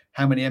 okay,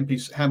 how many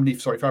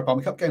Farah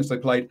Palmer Cup games they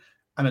played,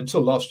 and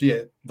until last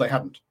year they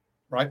hadn't.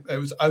 Right? It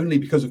was only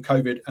because of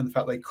COVID and the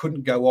fact they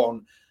couldn't go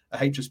on a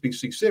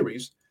HSBC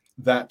series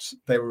that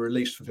they were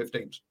released for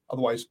 15s.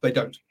 Otherwise, they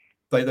don't.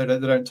 They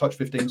don't touch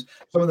 15s.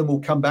 Some of them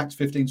will come back to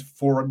 15s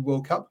for a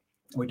World Cup.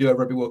 We do a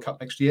Rugby World Cup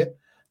next year.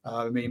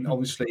 I mean,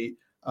 obviously,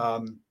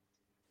 I've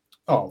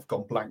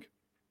gone blank.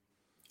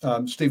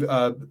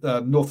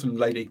 Northern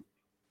lady.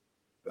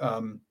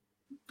 Rugby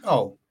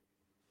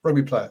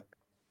player.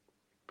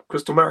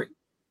 Crystal Murray.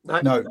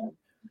 No,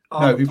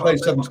 who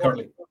plays sevens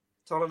currently.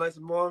 Tyler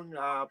Nathan Wong,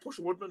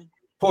 Portia Woodman.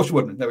 Portia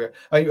Woodman, there we go.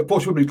 I mean,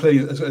 Portia Woodman clearly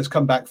has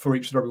come back for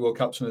each of the Rugby World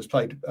Cups and has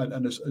played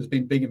and has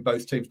been big in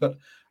both teams. But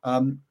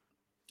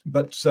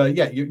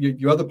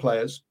your other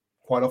players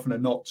quite often are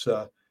not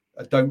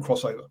don't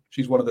cross over.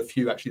 She's one of the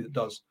few actually that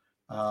does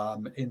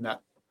in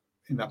that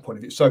point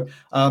of view. So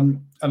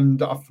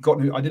and I've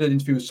forgotten who I did an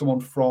interview with someone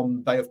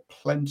from Bay of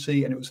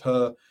Plenty, and it was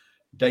her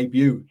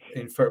debut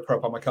in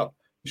Farah Palmer Cup.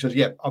 She says,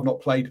 "Yeah, I've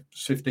not played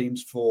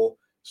 15s for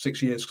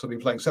 6 years because I've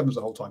been playing sevens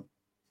the whole time."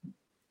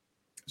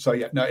 So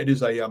yeah, no, it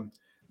is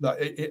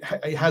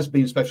it has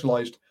been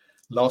specialised.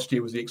 Last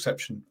year was the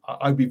exception.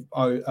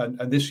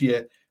 And this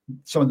year,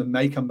 some of them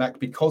may come back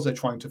because they're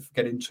trying to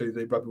get into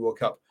the Rugby World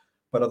Cup,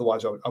 but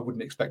otherwise, I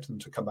wouldn't expect them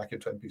to come back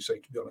into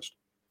NPC, to be honest.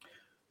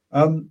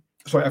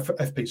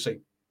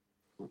 FPC.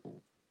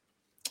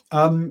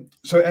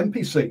 So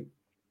NPC,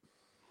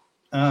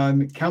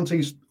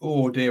 counties.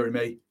 Oh dearie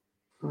me,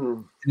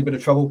 in a bit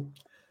of trouble.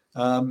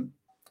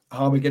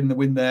 Harbour getting the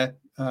win there,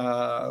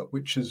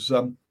 which is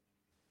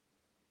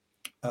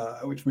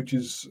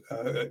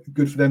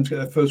good for them to get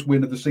their first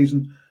win of the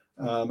season.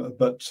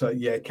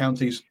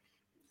 Counties,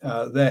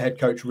 their head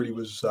coach really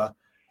was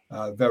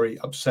very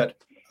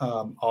upset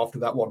after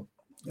that one,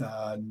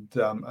 and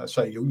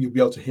you'll be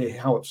able to hear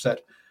how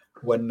upset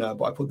when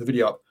I put the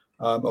video up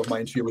of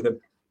my interview with him.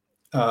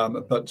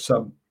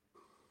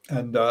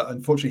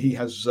 Unfortunately, he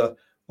has,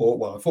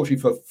 unfortunately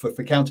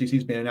for Counties,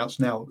 he's been announced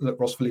now that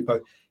Ross Filippo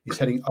is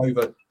heading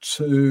over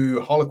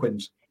to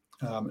Harlequins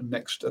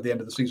next at the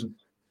end of the season.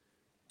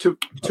 Two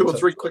or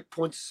three quick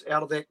points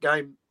out of that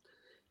game.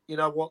 You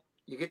know what?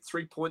 You get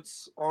 3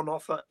 points on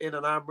offer in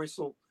an arm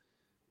wrestle.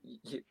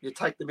 You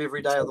take them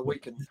every day of the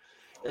week and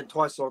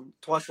twice on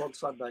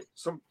Sunday.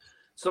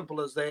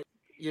 Simple as that.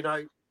 You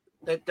know,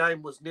 that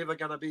game was never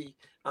going to be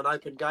an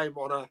open game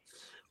on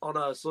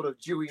a sort of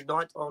dewy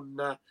night on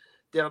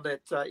down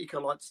at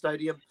Ecolite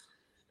Stadium.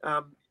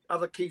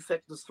 Other key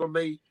factors for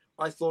me,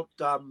 I thought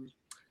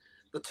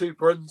the two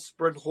Bryn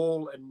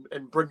Hall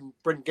and Bryn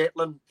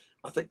Gatlin,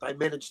 I think they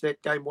managed that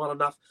game well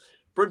enough.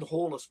 Bryn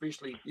Hall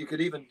especially, you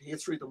could even hear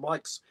through the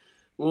mics,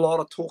 a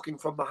lot of talking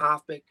from the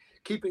halfback,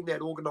 keeping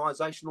that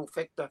organisational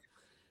factor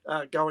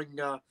going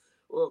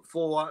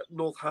for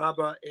North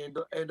Harbour, and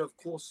of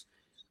course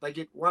they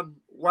get one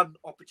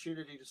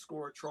opportunity to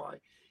score a try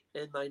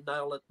and they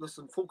nail it.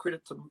 Listen, full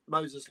credit to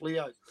Moses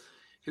Leo,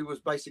 who was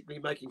basically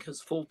making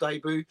his full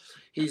debut.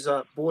 He's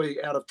a boy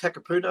out of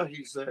Takapuna.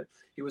 He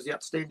was the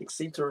outstanding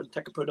centre in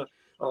Takapuna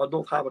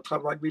North Harbour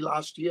Club Rugby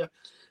last year.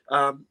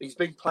 He's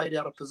been played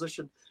out of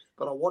position,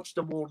 but I watched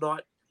him all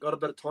night, got a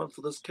bit of time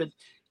for this kid,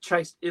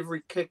 chased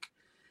every kick,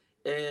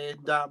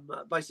 and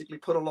basically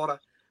put a lot of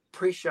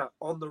pressure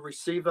on the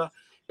receiver.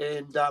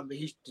 And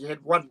he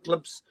had one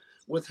glimpse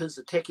with his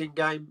attacking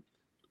game,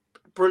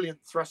 brilliant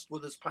thrust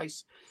with his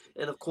pace,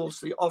 and of course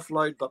the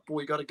offload. But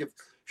boy, got to give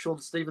Sean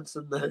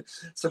Stevenson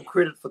some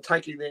credit for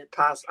taking that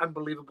pass.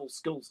 Unbelievable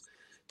skills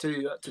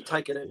to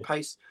take it at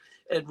pace.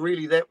 And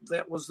really, that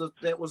was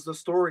the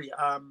story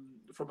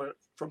from a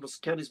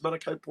Counties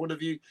Manukau point of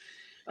view.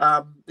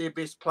 Their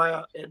best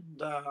player,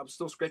 and I'm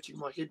still scratching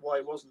my head why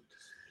he wasn't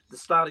the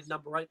starting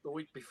number 8 the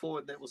week before,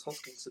 and that was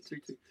Hoskins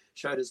Satutu.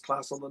 Showed his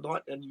class on the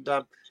night. And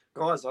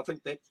guys, I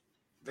think that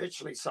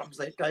virtually sums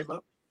that game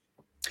up.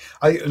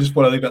 I just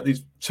want to think about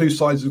these two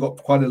sides. Have got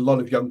quite a lot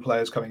of young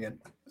players coming in,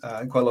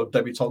 and quite a lot of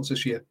debutants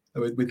this year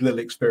with little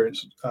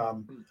experience.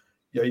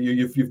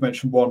 You've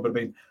mentioned one, but I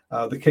mean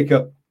the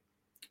kicker.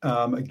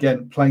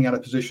 Again, playing out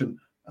of position,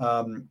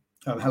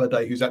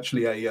 Halliday, who's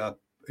actually a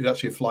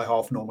fly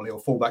half normally, or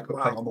fullback, but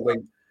playing on the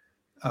wing.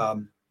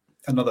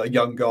 Another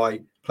young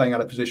guy playing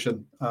out of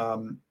position.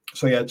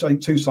 So yeah, I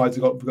think two sides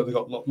have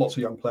got lots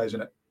of young players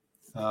in it.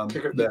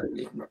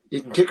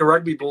 You can kick a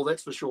rugby ball,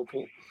 that's for sure,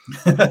 Paul.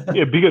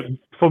 Yeah,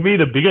 for me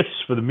the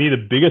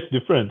biggest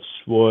difference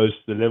was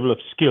the level of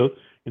skill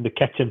in the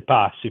catch and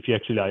pass. If you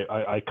actually,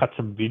 I cut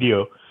some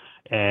video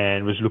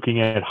and was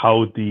looking at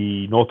how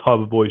the North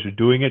Harbour boys were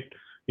doing it.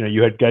 You know,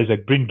 you had guys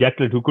like Bryn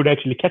Gatlin who could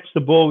actually catch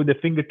the ball with their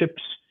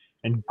fingertips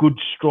and good,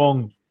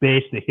 strong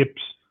base, the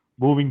hips,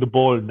 moving the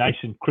ball nice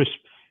and crisp,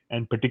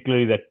 and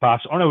particularly that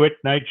pass on a wet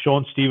night.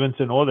 Sean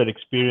Stevenson, all that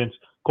experience,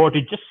 caught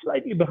it just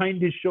slightly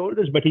behind his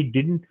shoulders, but he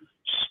didn't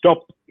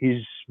stop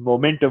his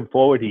momentum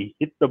forward. He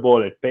hit the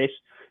ball at pace.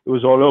 It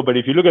was all over. But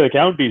if you look at the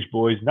Counties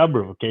boys,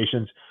 number of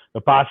occasions,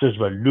 the passes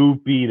were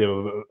loopy. They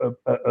were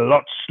a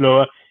lot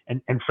slower.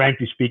 And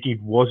frankly speaking,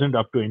 it wasn't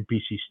up to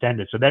NPC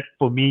standards. So that,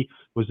 for me,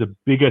 was the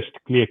biggest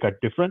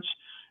clear-cut difference.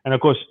 And, of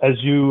course, as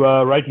you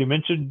rightly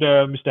mentioned,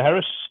 Mr.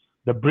 Harris,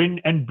 the Bryn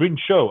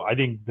show, I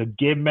think the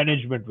game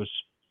management was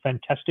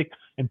fantastic.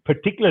 And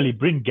particularly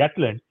Bryn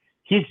Gatlin,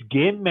 his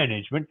game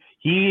management,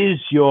 he is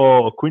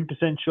your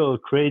quintessential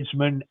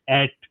tradesman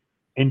at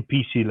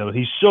NPC level.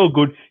 He's so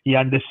good. He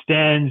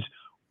understands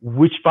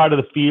which part of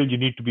the field you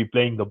need to be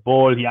playing the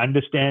ball. He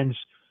understands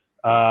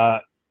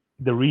the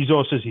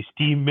resources, his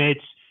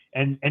teammates.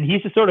 And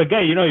he's the sort of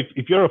guy, you know,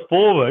 if you're a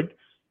forward,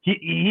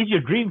 he's your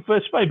dream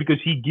first five, because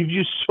he gives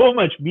you so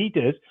much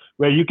meters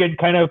where you can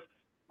kind of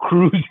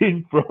cruise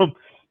in from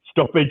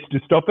stoppage to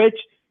stoppage.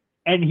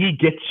 And he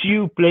gets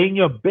you playing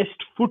your best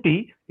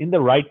footy in the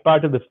right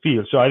part of the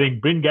field. So I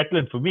think Bryn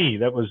Gatlin, for me,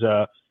 that was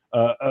a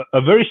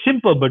very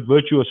simple but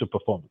virtuous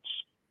performance.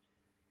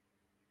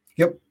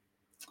 Yep.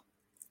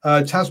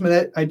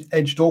 Tasman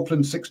edged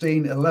Auckland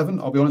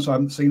 16-11. I'll be honest, I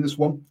haven't seen this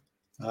one.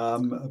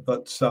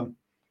 But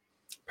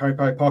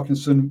Parry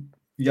Parkinson,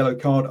 yellow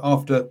card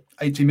after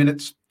 80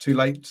 minutes. Too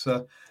late.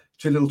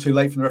 Too little too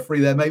late from the referee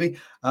there, maybe.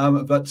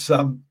 I'd say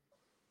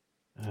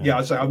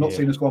I've not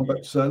seen this one. But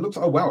it looks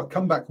like, oh, wow, a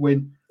comeback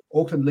win.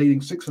 Auckland leading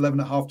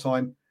 6-11 at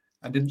halftime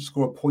and didn't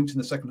score a point in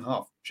the second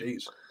half.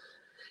 Jeez.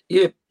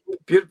 Yeah,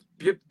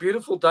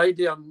 beautiful day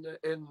down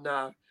in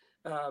out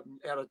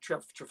of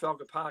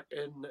Trafalgar Park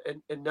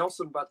in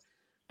Nelson. But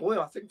boy,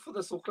 I think for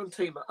this Auckland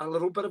team, a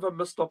little bit of a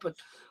missed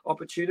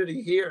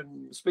opportunity here.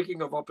 And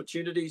speaking of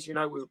opportunities, you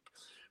know, we're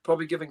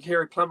probably giving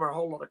Harry Plummer a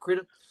whole lot of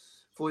credit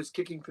for his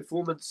kicking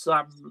performance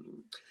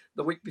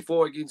the week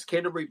before against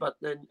Canterbury, but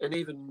and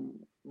even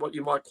what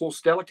you might call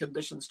stellar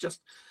conditions, just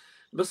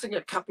missing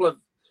a couple of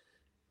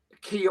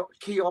key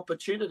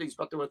opportunities.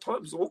 But there were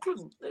times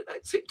Auckland, they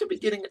seemed to be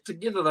getting it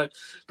together.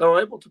 They were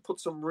able to put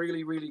some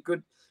really, really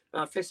good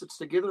facets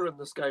together in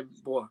this game,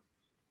 boy.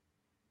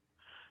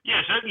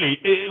 Yeah, certainly.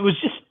 It was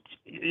just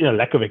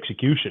lack of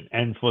execution.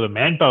 And for the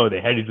manpower they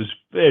had, it was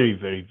very,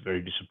 very,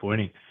 very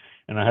disappointing.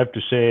 And I have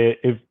to say,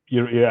 if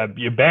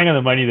you're bang on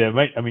the money there,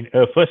 right? I mean,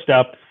 first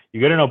up,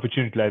 you get an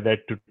opportunity like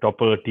that to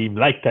topple a team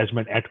like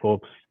Tasman at home,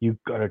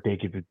 you've got to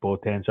take it with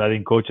both hands. I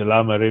think Coach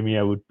Alama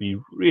Remia would be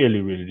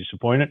really, really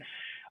disappointed.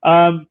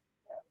 One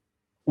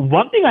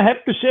thing I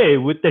have to say,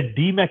 with the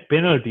DMAC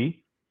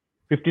penalty,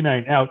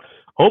 59 out,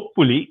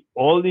 hopefully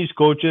all these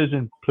coaches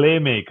and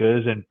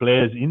playmakers and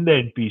players in the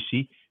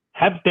NPC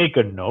have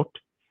taken note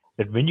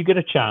that when you get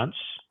a chance,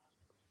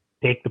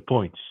 take the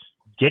points.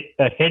 Get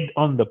ahead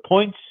on the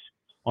points,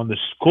 on the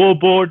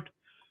scoreboard,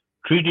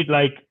 treat it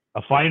like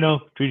a final,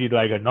 treat it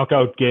like a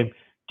knockout game,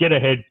 get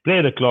ahead,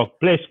 play the clock,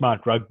 play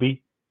smart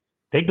rugby,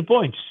 take the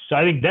points. So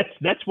I think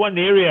that's one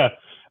area.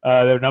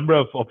 There are a number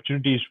of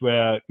opportunities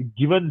where,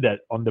 given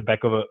that on the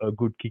back of a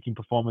good kicking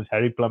performance,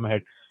 Harry Plummer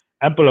had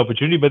ample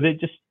opportunity, but they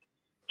just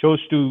chose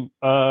to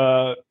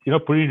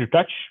put it into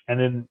touch, and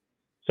then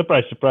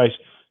surprise, surprise,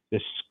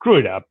 they screw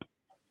it up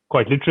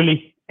quite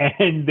literally,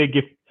 and they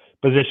give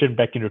possession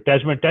back into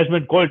Tasman.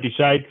 Tasman quality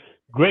side,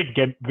 great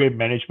game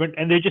management,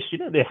 and they just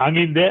they hung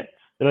in there.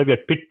 They're like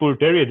that pit bull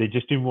terrier. They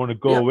just didn't want to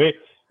go away.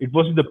 It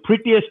wasn't the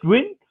prettiest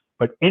win,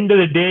 But end of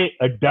the day,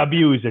 a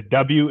W is a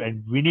W,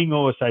 and winning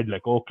over a side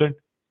like Auckland,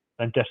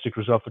 fantastic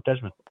result for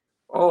Tasman.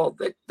 Oh,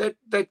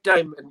 that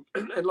game,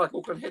 and like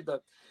Auckland had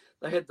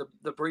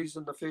the breeze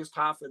in the first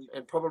half,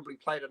 and probably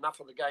played enough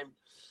of the game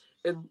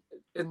in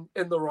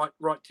the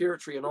right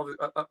territory, and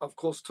of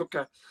course took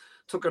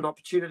an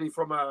opportunity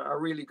from a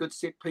really good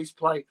set piece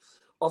play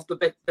off the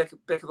back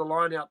of the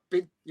line out,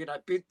 bent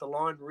the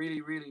line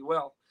really, really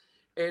well,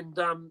 and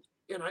and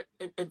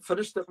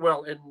finished it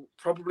well, and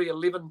probably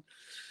 11.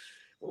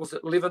 What was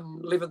it,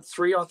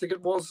 11-3, I think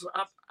it was,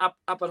 up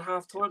at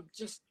halftime.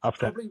 Just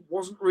probably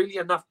wasn't really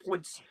enough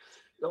points,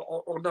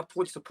 or enough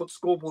points to put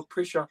scoreboard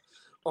pressure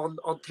on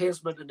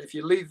Tasman. And if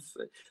you leave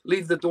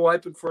the door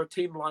open for a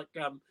team like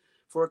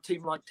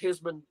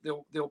Tasman,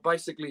 they'll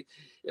basically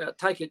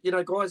take it.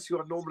 Guys who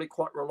are normally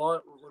quite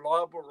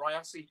reliable.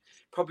 Rayasi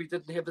probably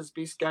didn't have his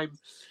best game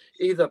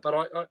either, but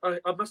I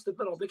must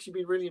admit I've actually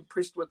been really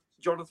impressed with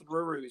Jonathan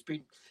Ruru, who's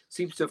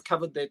seems to have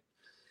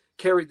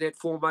carried that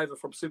form over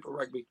from Super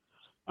Rugby.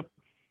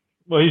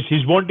 Well,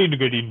 he's wanting to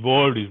get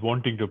involved. He's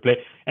wanting to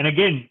play. And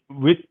again,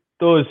 with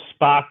those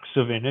sparks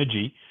of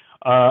energy,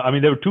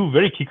 there were two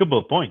very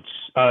kickable points,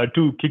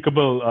 two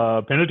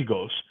kickable penalty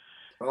goals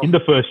in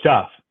the first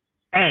half.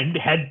 And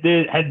had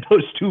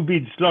those two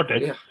been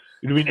slotted, it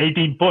would have been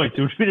 18 points.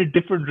 It would have been a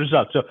different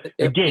result. So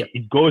again,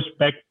 it goes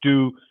back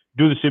to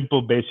do the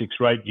simple basics,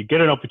 right? You get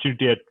an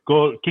opportunity at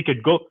goal, kick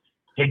it, go,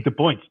 take the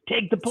points.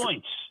 Take the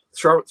points.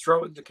 Throw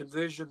in the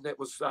conversion that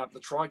was the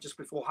try just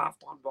before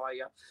halftime by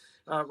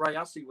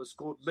Rayasi was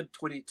scored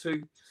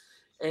mid-22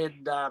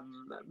 and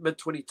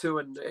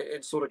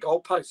sort of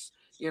goalposts.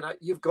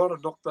 You've got to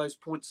knock those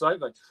points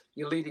over.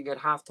 You're leading at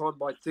halftime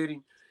by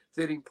 13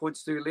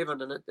 points to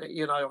 11, and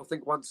I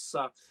think once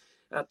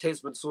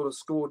Tasman sort of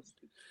scored,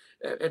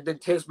 and then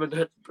Tasman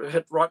hit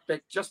right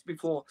back just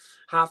before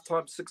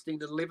halftime,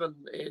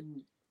 16-11,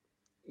 and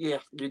you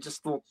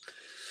just thought,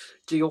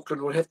 gee,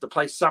 Auckland would have to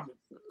play some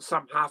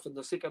half in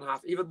the second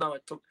half, even though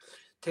it took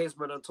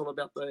Tasman until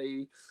about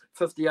the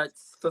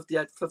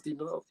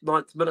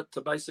 59th minute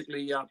to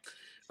basically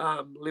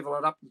level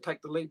it up and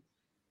take the lead.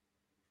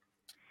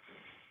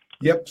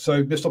 Yep,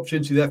 so missed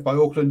opportunity there by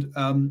Auckland.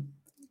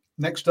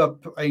 Next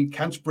up,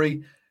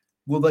 Canterbury.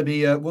 Will they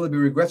be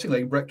regretting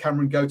letting Brett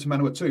Cameron go to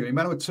Manawatu?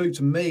 Manawatu,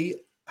 to me,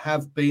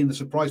 have been the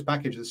surprise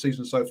package of the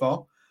season so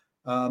far.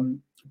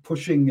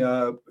 Pushing.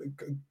 Well,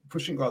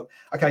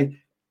 okay,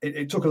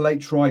 it took a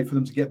late try for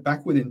them to get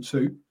back within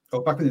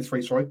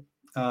three. Sorry,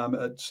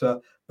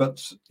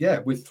 but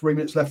with 3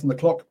 minutes left on the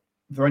clock,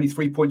 they're only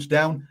 3 points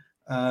down.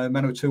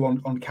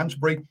 Manawatu on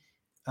Canterbury.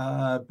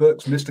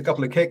 Burks missed a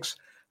couple of kicks.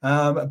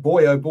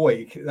 Boy, oh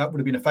boy, that would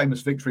have been a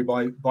famous victory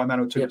by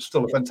Manawatu. It's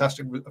still a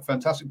fantastic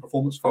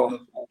performance for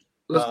them.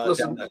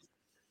 Listen,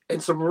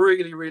 and some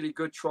really, really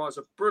good tries.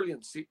 A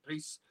brilliant set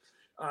piece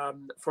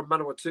from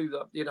Manawatu.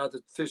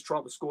 The first try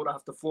was scored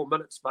after 4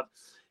 minutes, but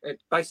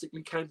it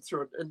basically came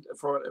through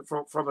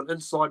from an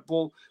inside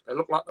ball. They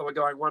looked like they were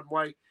going one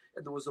way,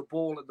 and there was a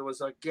ball, and there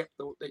was a gap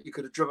that you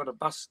could have driven a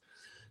bus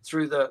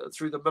through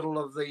the middle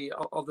of the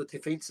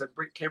defence, and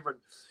Brett Cameron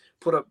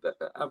put a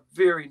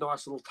very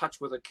nice little touch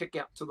with a kick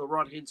out to the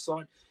right-hand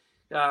side.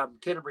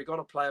 Canterbury got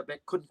a player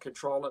back, couldn't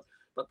control it,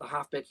 but the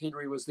halfback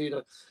Henry was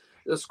there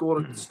to score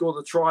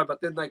the try.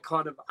 But then they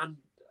kind of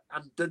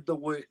undid the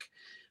work.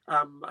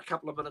 A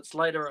couple of minutes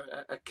later,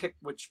 a kick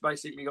which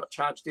basically got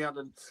charged down,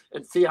 and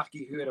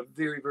Fiaki, who had a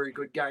very, very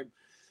good game,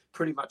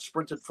 pretty much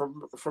sprinted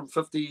from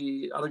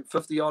 50 odd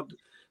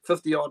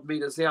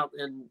meters out,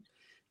 and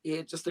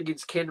just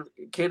against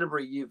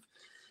Canterbury,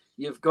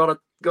 you've got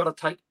to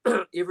take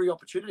every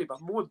opportunity,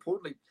 but more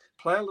importantly,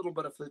 play a little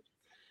bit of the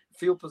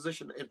field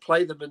position and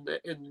play them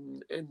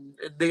in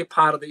their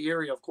part of the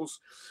area. Of course,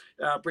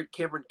 Brett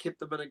Cameron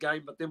kept them in a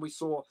game, but then we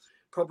saw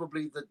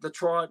probably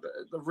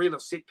the real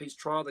set piece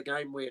try of the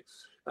game where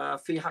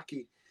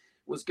Fiaki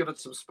was given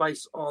some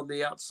space on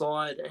the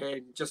outside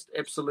and just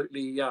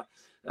absolutely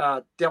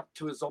dealt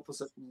to his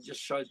opposite and just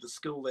showed the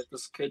skill that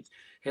this kid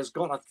has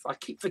got. I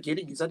keep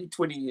forgetting he's only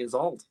 20 years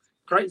old.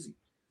 Crazy.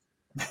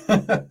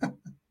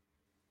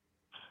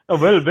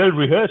 Well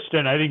rehearsed,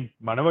 and I think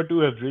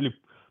Manawatu have really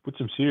put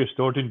some serious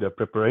thought in their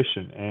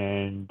preparation,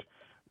 and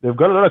they've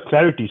got a lot of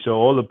clarity. So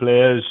all the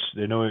players,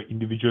 they know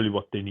individually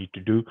what they need to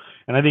do.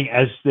 And I think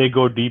as they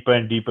go deeper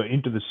and deeper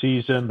into the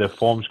season, their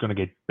form's going to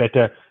get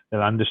better.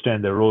 They'll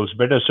understand their roles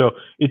better. So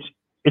it's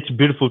a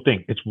beautiful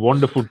thing. It's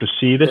wonderful to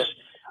see this.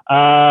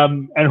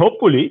 And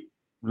hopefully,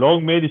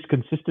 long may this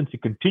consistency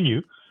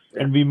continue.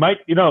 And we might,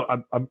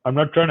 I'm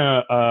not trying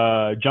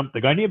to jump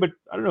the gun here, but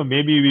I don't know,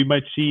 maybe we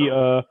might see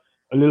a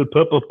little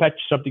purple patch,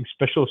 something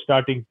special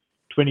starting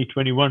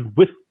 2021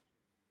 with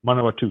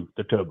Manawatu,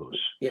 the Turbos.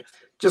 Yeah,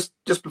 just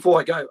before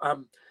I go,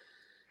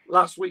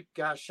 last week,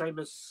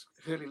 Seamus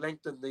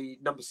Hurley-Langton, the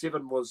number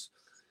 7, was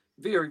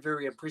very,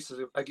 very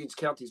impressive against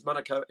Counties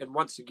Manukau, and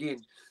once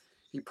again,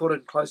 he put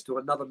in close to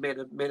another man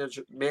of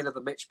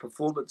the match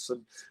performance.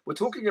 And we're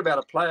talking about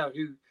a player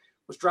who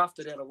was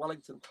drafted out of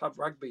Wellington Club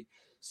Rugby.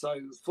 So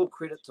full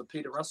credit to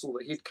Peter Russell,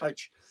 the head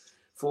coach,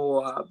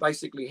 for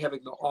basically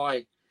having the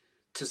eye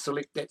to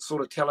select that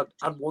sort of talent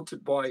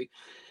unwanted by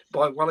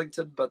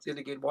Wellington. But then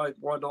again, why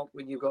not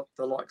when you've got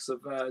the likes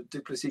of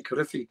Duplessis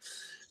Kirifi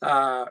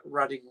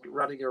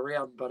running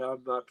around? But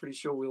I'm pretty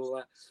sure we'll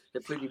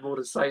have plenty more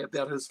to say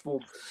about his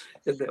form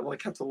in that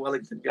Waikato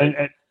Wellington game.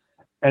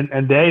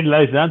 And therein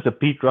lies the answer.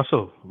 Pete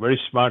Russell, very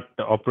smart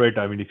operator.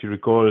 I mean, if you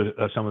recall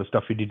some of the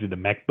stuff he did with the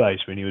Magpies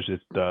when he was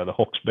at the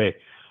Hawke's Bay.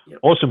 Yep.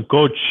 Awesome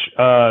coach,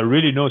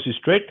 really knows his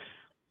trade.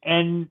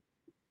 And,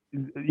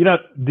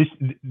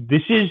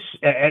 this is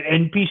at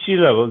NPC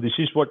level, this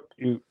is what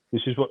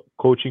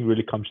coaching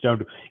really comes down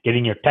to.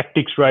 Getting your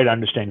tactics right,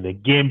 understanding the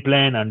game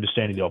plan,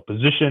 understanding the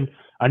opposition,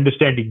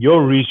 understanding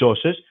your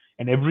resources,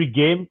 and every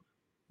game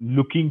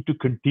looking to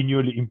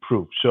continually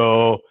improve.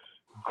 So,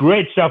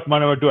 great stuff,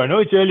 Manawatu. I know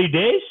it's early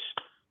days,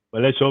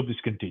 but let's hope this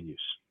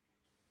continues.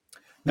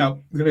 Now,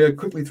 we're going to go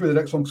quickly through the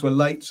next one because we're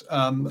late.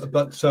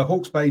 But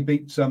Hawke's Bay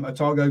beat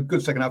Otago.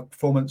 Good second half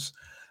performance.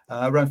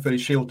 Ranfurly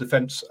Shield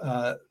defence,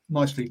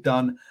 nicely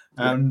done.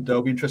 And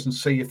it'll be interesting to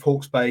see if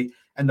Hawke's Bay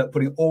end up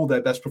putting all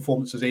their best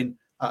performances in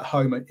at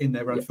home in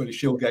their Ranfurly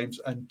Shield games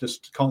and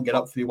just can't get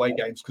up for the away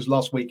games because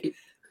last week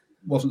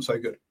wasn't so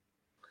good.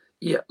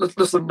 Yeah,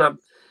 listen,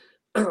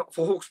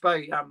 for Hawke's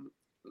Bay,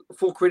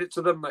 full credit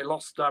to them. They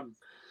lost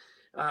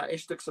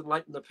Ash Dixon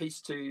late in the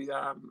piece to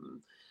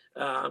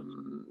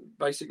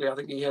basically, I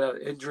think he had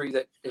an injury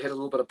that had a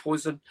little bit of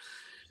poison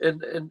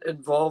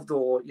involved,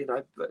 or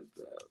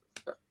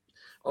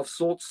of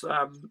sorts.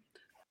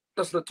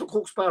 Listen, it took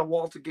Hawke's Bay a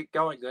while to get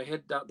going.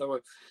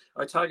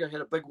 Otago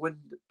had a big wind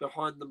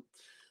behind them.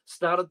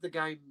 Started the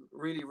game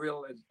really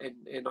real,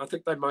 and I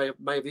think they may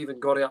have even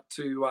got out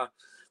to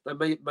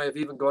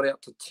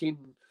 10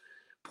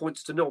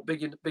 points to nil.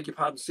 Beg your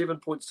pardon, 7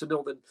 points to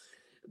nil.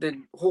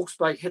 Then Hawke's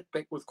Bay hit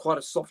back with quite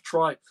a soft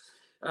try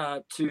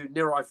to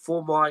Nerai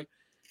Formai.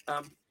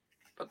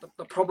 But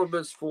the problem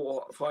is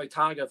for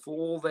Otago, for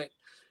all that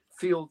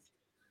field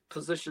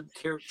position,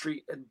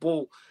 territory and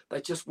ball, they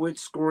just weren't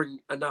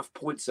scoring enough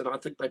points, and I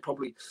think they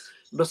probably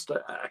missed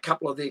a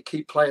couple of their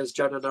key players.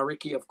 Jonah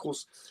Nareki, of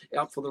course,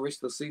 out for the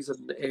rest of the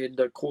season, and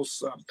of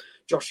course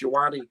Josh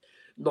Ioane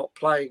not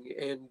playing.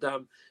 And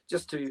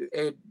just to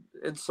add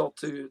insult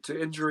to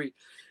injury,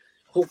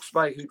 Hawke's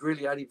Bay, who'd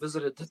really only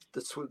visited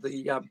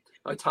the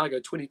Otago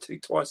 22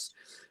 twice,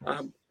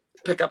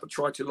 pick up a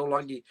try to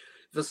Lolangi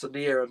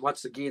Visanier, and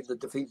once again the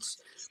defence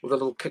with a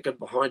little kick in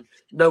behind,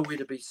 nowhere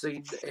to be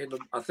seen. And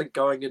I think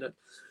going in at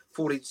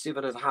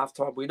 14-7 at half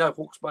time, we know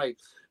Hawke's Bay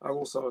are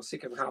also a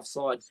second half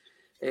side,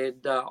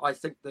 and I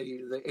think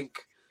the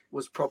ink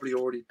was probably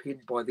already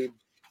penned by then.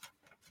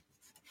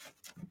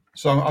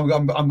 So I'm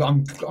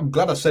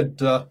glad I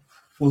said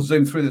we'll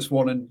zoom through this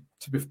one and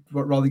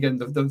rather than getting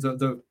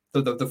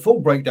the full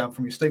breakdown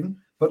from you, Stephen.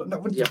 But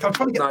no, I'm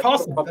trying to get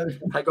past it.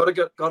 I got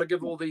to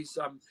give all these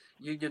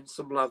unions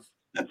some love.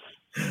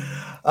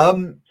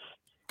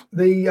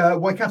 The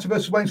Waikato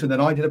versus Wellington.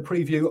 Then I did a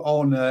preview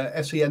on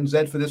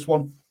SENZ for this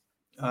one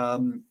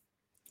on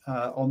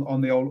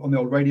the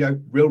old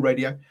radio, real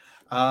radio,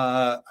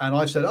 and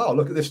I said, "Oh,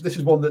 look at this! This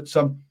is one that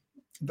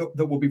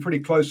will be pretty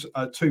close.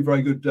 Two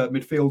very good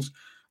midfields.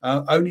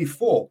 Only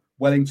for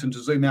Wellington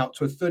to zoom out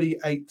to a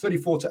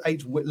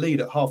 34-8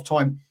 lead at half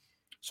time."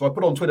 So I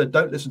put on Twitter,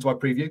 "Don't listen to my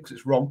preview because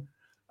it's wrong."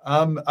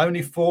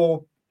 Only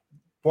for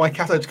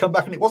Waikato to come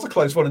back, and it was a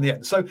close one in the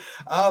end. So,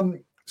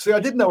 I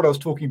didn't know what I was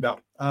talking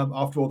about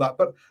after all that,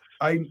 but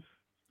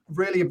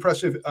really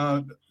impressive.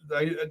 In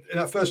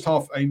that first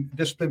half, a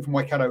discipline from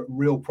Waikato,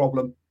 real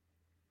problem.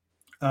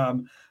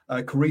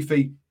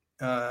 Karifi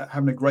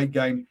having a great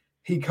game.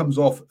 He comes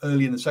off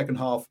early in the second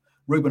half.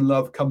 Ruben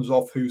Love comes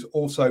off, who's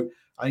also,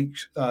 I think,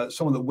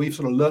 someone that we've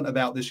sort of learnt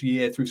about this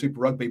year through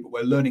Super Rugby, but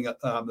we're learning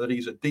that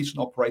he's a decent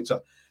operator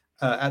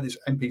at this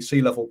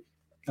NPC level,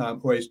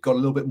 where he's got a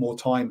little bit more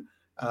time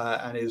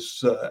and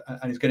is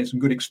getting some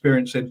good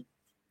experience in.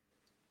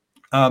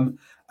 So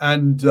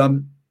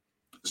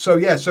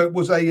it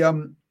was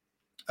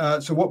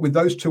so what with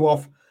those two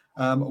off,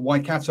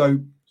 Waikato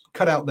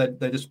cut out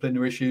their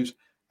disciplinary issues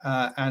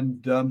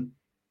and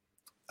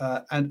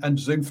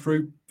zoom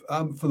through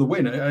for the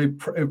win. A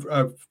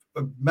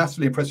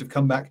massively impressive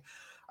comeback.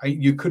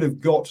 You could have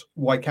got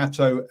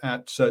Waikato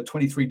at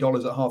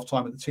 $23 at half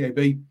time at the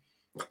TAB.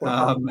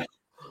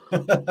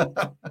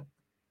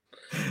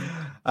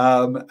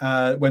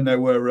 When they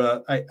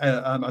were,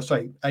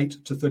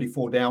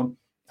 8-34 down.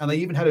 And they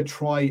even had a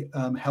try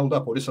held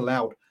up or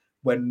disallowed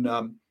when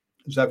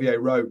Xavier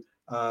Rowe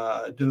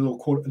did a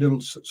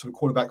little sort of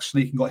quarterback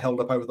sneak and got held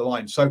up over the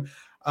line. So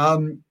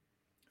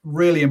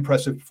really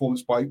impressive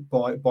performance by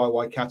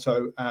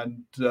Waikato.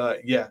 And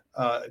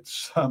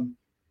it's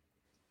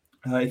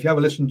if you have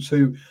a listen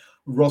to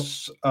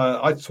Ross,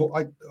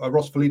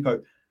 Ross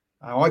Filippo.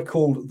 I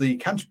called the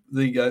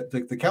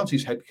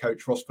county's head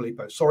coach Ross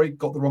Filippo. Sorry,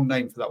 got the wrong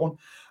name for that one.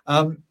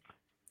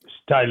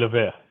 Tyler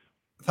Vare.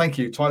 Thank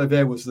you. Tyler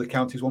Vare was the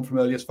county's one from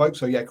earlier, folks.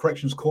 So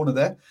corrections corner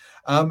there.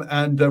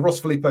 And Ross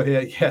Filippo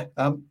here,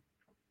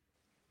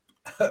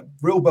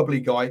 real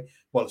bubbly guy.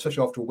 Well,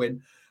 especially after a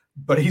win.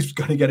 but he's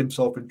going to get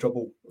himself in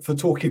trouble for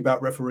talking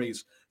about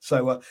referees.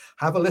 So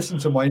have a listen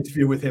to my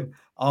interview with him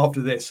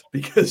after this,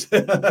 because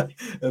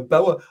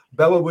Bella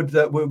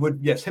would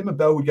yes, him and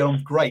Bella would get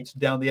on great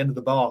down the end of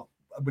the bar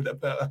with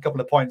a couple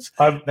of points.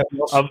 I've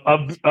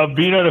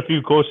been on a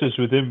few courses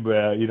with him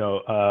where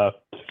I've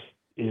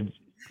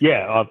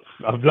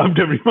loved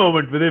every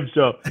moment with him.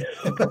 So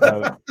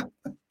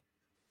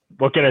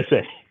what can I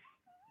say?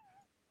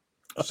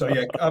 So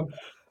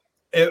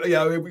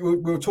we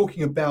were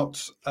talking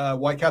about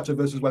Waikato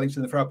versus Wellington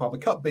in the Farrer Palmer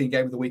Cup being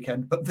game of the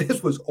weekend, but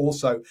this was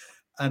also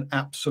an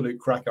absolute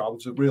cracker. It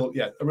was a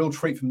real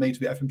treat for me to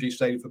be at FMG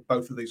Stadium for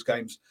both of these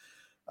games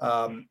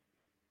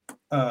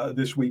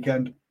this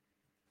weekend.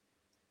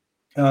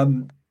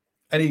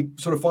 Any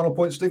sort of final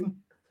points, Stephen?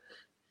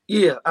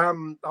 Yeah, I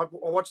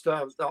watched.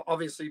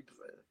 Obviously,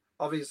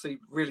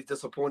 really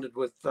disappointed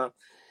with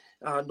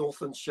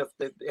Northland's shift.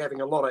 They're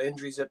having a lot of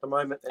injuries at the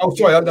moment. Oh,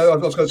 sorry, I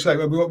was going to say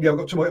we've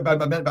got two more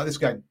about this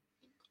game.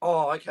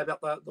 Oh, okay,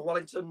 about the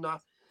Wellington.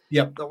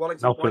 The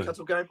Wellington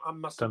Waikato game. I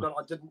must admit,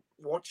 I didn't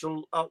watch a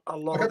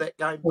lot of that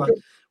game, but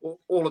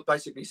all it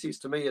basically says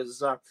to me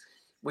is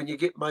when you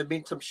get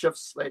momentum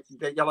shifts,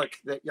 that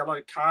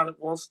yellow card it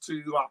was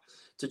to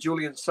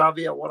Julian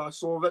Savia. What I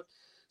saw of it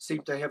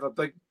seemed to have a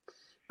big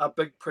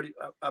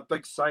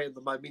say in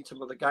the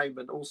momentum of the game,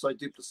 and also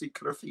Duplessis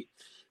Kirifi.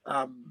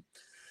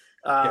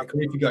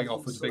 Kirifi going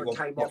off was a big one.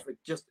 Off.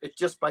 It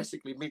just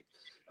basically meant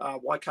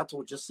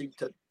Waikato just seemed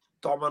to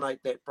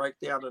dominate that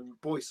breakdown,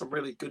 and boy, some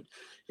really good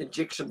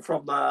injection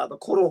from the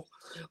koro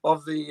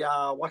of the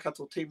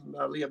Waikato team,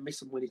 Liam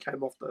Messon, when he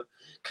came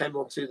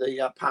onto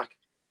the park.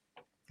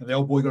 And the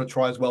old boy got a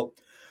try as well.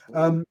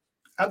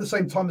 At the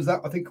same time as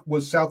that, I think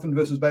was Southland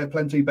versus Bay of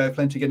Plenty. Bay of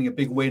Plenty getting a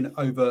big win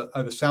over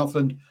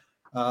Southland.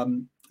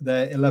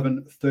 They're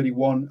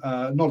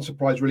 11-31. Not a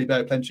surprise, really.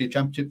 Bay of Plenty, a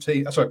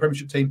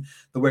premiership team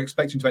that we're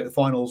expecting to make the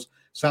finals.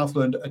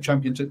 Southland, a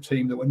championship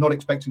team that we're not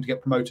expecting to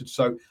get promoted.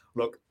 So,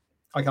 look,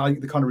 I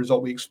think the kind of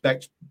result we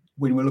expect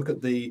when we look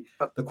at the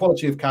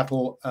quality of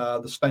cattle,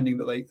 the spending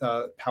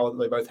that power that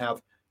they both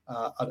have,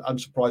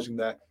 unsurprising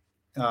there.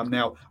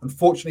 Now,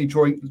 unfortunately,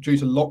 due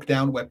to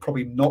lockdown, we're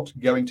probably not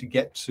going to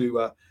get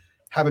to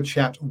have a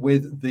chat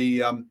with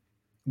the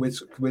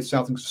with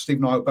Southland. Steve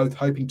and I are both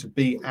hoping to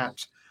be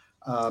at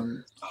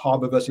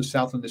Harbour versus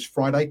Southland this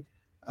Friday,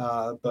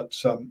 but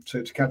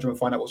to catch up and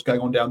find out what's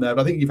going on down there.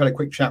 But I think you've had a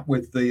quick chat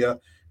with the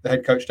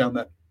head coach down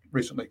there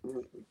recently.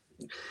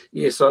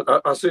 Yes,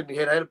 I certainly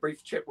had a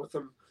brief chat with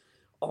him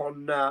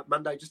on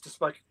Monday, just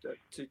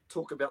to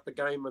talk about the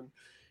game, and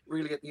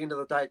really at the end of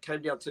the day, it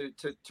came down to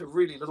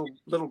really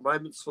little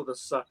moments for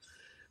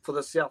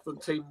the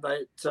Southland team. They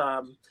at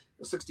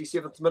the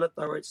 67th minute,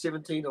 they were at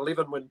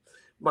 17-11 when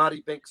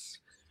Marty Banks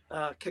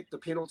kicked the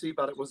penalty,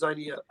 but it was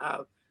only a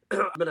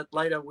minute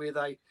later where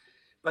they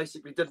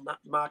basically didn't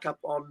mark up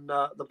on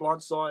the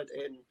blind side,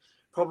 and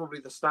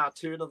probably the star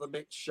turn of the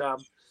match,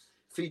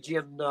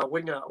 Fijian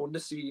winger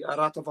Onisi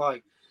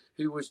Ratavai,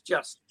 who was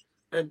just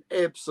an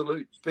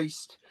absolute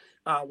beast.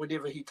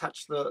 Whenever he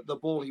touched the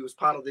ball, he was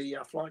part of the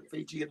Flying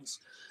Fijians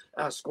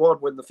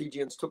squad when the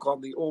Fijians took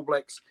on the All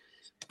Blacks.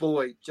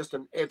 Boy, just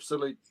an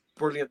absolute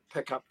brilliant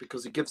pickup,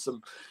 because he gives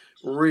them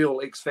real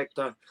X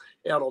factor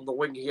out on the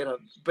wing. He had a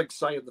big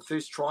say in the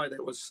first try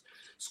that was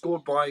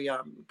scored by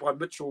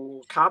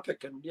Mitchell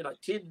Karpik, and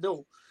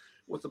 10-0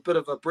 with a bit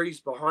of a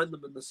breeze behind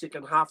them in the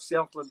second half,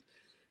 Southland.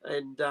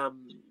 And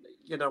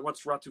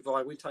once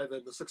Ratuvai went over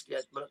in the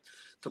 68th minute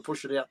to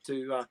push it out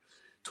to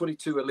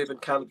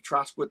 22-11, Caleb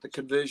Trask with the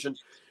conversion,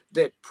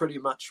 that pretty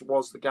much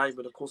was the game.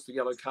 And of course, the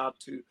yellow card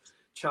to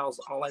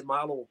Charles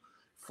Alemalo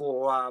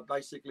for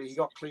basically he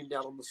got cleaned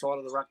out on the side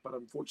of the ruck, but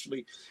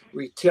unfortunately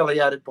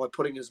retaliated by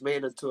putting his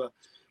man into a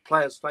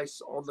player's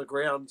face on the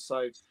ground.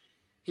 So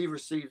he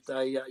received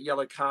a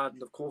yellow card.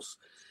 And of course,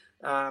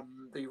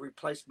 the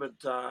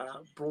replacement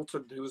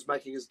Broughton, who was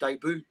making his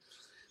debut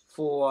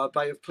for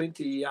Bay of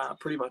Plenty,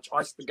 pretty much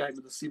iced the game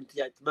in the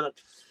 78th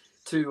minute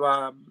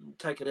to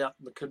take it out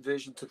in the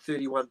conversion to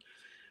 31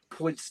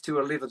 points to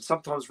 11.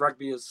 Sometimes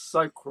rugby is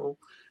so cruel.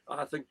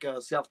 I think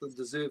Southland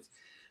deserve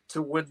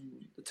to win,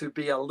 to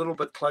be a little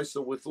bit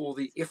closer with all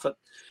the effort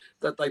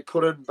that they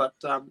put in. But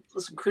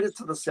listen, credit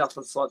to the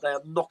Southland side. They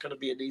are not going to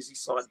be an easy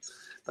side.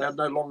 They are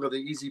no longer the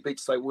easy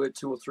beats they were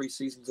 2 or 3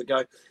 seasons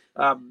ago.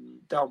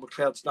 Dale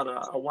McLeod's done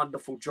a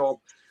wonderful job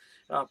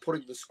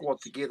putting the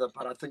squad together,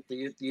 but I think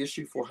the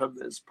issue for him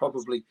is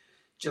probably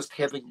just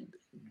having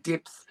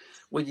depth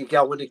when you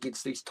go in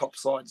against these top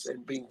sides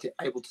and being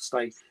able to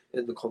stay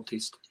in the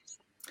contest.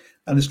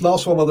 And this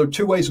last one, well, there are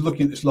 2 ways of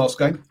looking at this last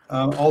game.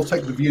 I'll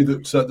take the view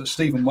that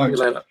Stephen won't.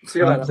 See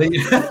you later.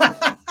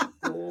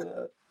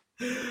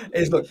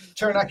 Is look,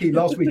 Taranaki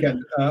last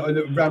weekend,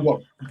 round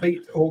 1,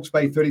 beat Hawke's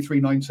Bay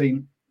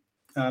 33-19.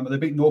 They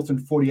beat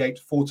Northland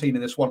 48-14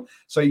 in this one.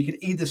 So you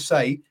can either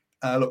say,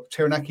 look,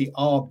 Taranaki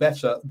are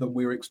better than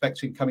we were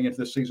expecting coming into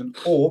this season,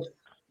 or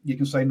you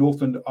can say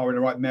Northland are in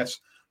a right mess,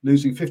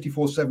 losing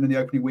 54-7 in the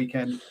opening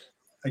weekend.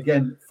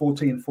 Again,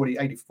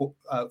 48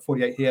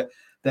 here.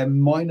 They're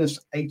minus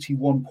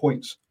 81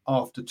 points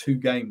after 2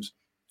 games.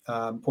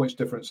 points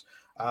difference.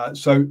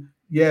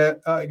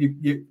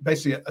 You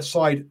basically a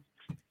side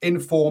in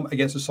form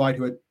against a side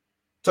who are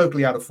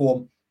totally out of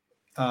form,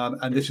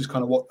 and this is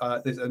kind of what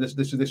this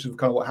is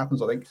kind of what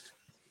happens, I think.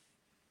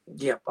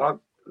 Yeah,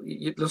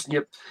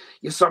 listen,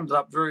 you summed it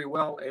up very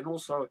well, and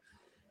also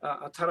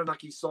a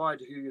Taranaki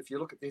side who, if you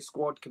look at their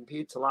squad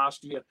compared to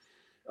last year,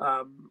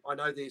 I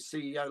know their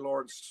CEO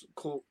Lawrence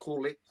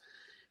Corlett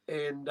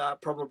and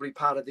probably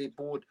part of their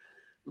board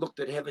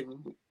looked at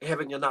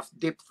having enough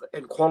depth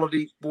and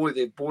quality. Boy,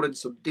 they've brought in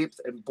some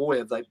depth, and boy,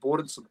 have they brought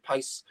in some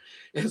pace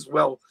as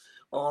well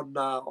on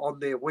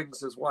their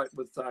wings as well,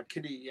 with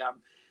Kini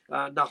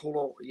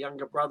Naholo,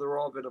 younger brother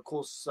of, and of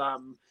course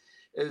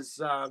is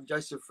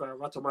Joseph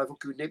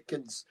Ratamaivuku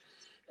Nepkins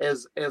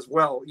as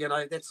well. You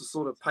know, that's the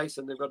sort of pace,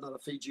 and they've got another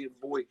Fijian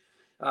boy.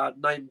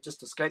 Name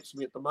just escapes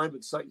me at the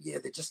moment. So yeah,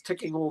 they're just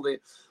ticking all the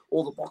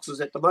boxes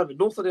at the moment.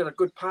 Northern had a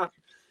good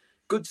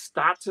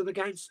start to the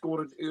game,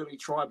 scored an early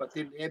try, but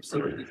then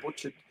absolutely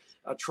butchered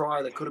a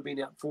try that could have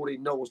been out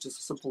 14-0. It was just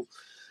a simple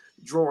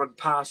draw and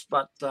pass.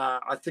 But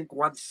I think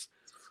once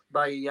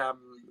they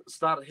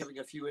started having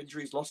a few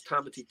injuries, lost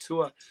Tamati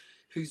Tua,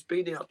 who's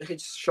been out,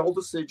 had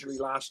shoulder surgery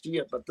last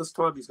year, but this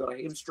time he's got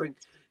a hamstring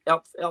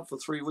out for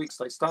 3 weeks.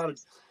 They started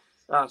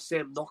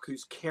Sam Knock,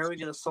 who's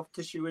carrying a soft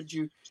tissue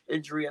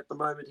injury at the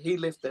moment. He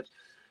left at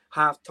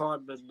half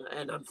time,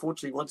 and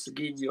unfortunately, once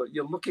again,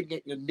 you're looking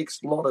at your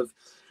next lot of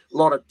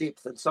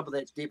depth, and some of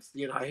that depth,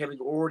 you know, having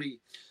already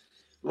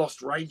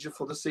lost Ranger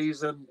for the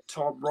season,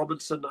 Tom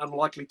Robinson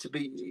unlikely to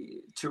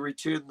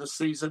return this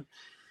season.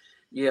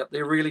 Yeah,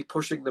 they're really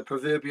pushing the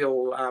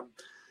proverbial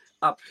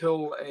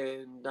uphill,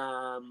 and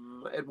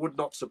it would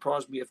not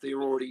surprise me if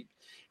they're already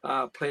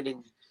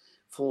planning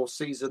for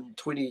season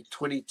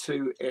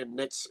 2022, and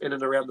that's in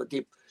and around the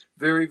depth.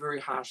 Very, very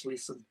harsh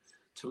lesson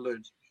to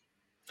learn.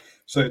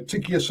 So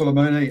Tikia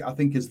Solomone, I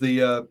think, is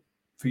the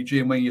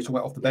Fijian wing you're talking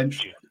about off the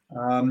bench.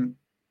 And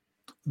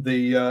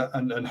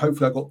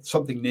hopefully I got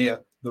something near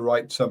the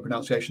right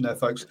pronunciation there,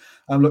 folks.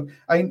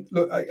 Keegan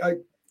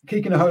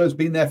Aholo's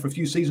been there for a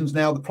few seasons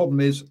now. The problem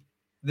is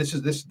this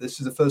is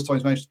the first time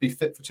he's managed to be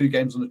fit for 2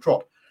 games on the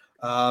trot.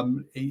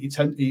 He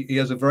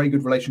has a very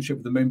good relationship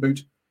with the Moon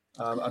Boot,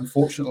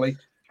 unfortunately.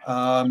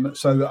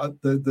 So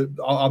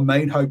our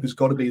main hope has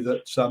got to be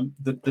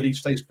that he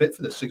stays fit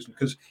for this season,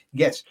 because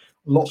yes,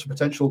 lots of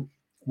potential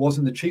was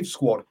in the Chiefs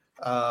squad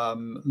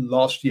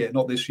last year,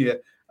 not this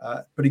year,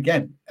 but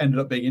again ended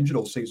up being injured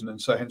all season,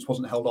 and so hence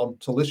wasn't held on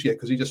till this year,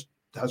 because he just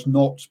has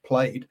not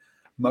played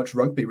much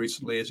rugby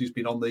recently, as he's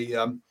been on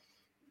the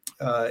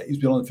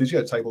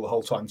physio table the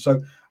whole time.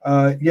 So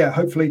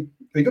hopefully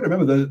you've got to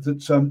remember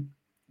that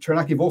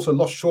Taranaki have also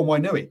lost Sean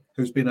Wainui,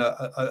 who's been an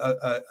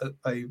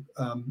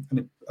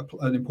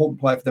important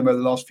player for them over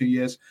the last few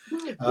years.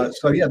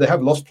 They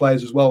have lost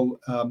players as well.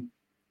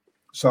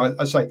 So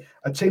I say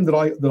a team that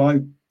I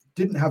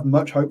didn't have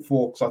much hope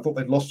for, because I thought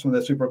they'd lost some of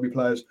their Super Rugby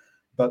players,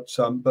 but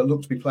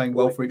look to be playing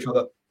well for each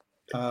other,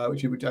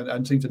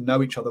 and seem to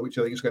know each other, which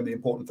I think is going to be the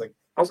important thing.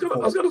 I was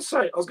going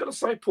to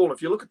say, Paul,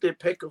 if you look at their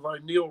pack of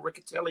O'Neill,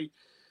 Riccatelli,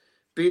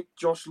 Bent,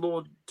 Josh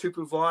Lord,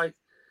 Tupu Vai,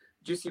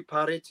 Jesse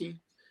Paretti,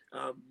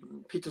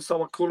 Peter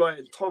Sawakula,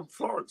 and Tom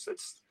Florence.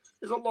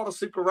 There's a lot of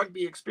Super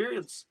Rugby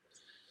experience.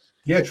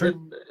 Yeah,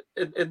 true.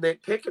 In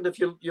that pack, and if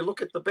you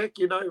look at the back,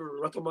 you know,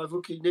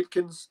 Ratamaivuki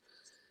Nepkins,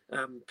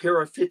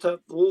 Pero Feta,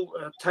 all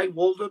Tay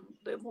Walden,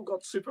 they've all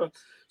got Super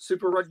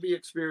Rugby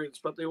experience,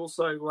 but they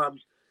also,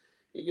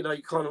 you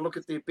kind of look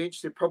at their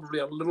bench. They're probably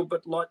a little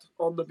bit light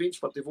on the bench,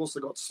 but they've also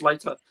got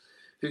Slater,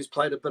 who's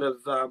played a bit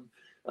of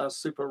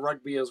Super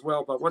Rugby as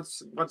well. But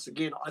once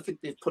again, I think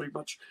they've pretty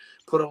much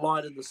put a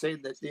line in the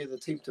sand that they're the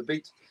team to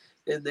beat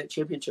in that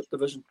championship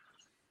division.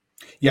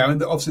 Yeah,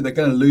 and obviously they're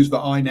going to lose the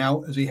eye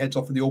now as he heads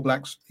off with the All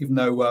Blacks, even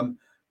though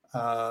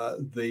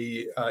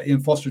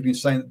Ian Foster has been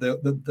saying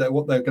that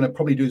what they're going to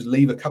probably do is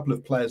leave a couple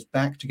of players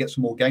back to get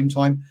some more game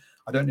time.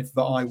 I don't know if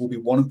the eye will be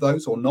one of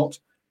those or not,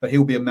 but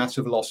he'll be a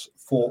massive loss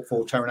for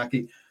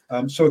Taranaki.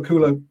 So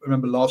Akula,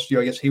 remember last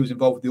year, I guess he was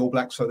involved with the All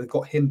Blacks, so they've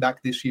got him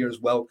back this year as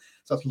well.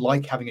 So that's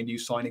like having a new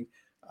signing,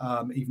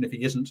 even if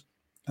he isn't,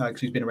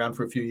 because he's been around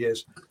for a few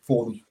years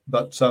for them.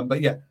 But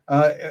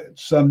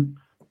it's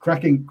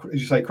cracking,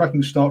 as you say,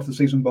 cracking start to the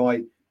season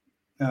by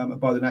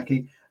the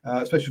Naki,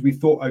 especially as we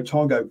thought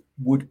Otago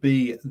would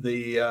be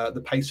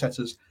the pace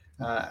setters,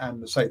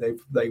 and say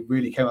they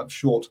really came up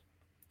short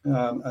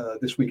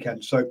this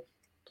weekend. So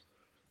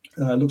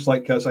looks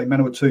like say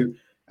Manawatu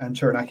and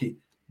Taranaki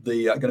are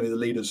going to be the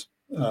leaders,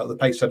 the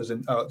pace setters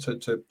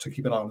to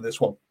keep an eye on this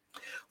one.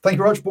 Thank you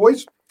very much,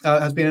 boys.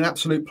 It has been an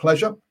absolute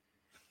pleasure.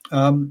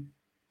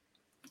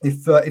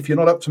 If you're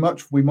not up to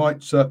much, we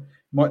might try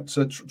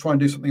and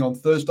do something on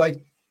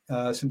Thursday,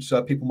 since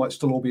people might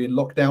still all be in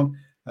lockdown,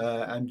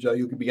 and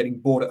you'll be getting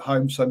bored at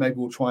home. So maybe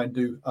we'll try and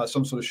do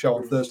some sort of show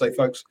on Thursday,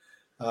 folks.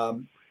 I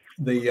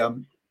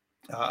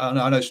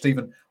know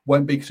Stephen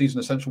won't be because he's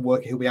an essential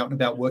worker. He'll be out and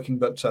about working,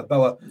 but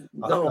Boa.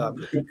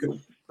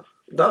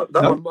 No,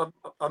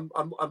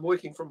 I'm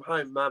working from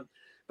home. But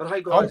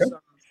hey, guys,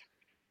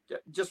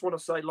 just want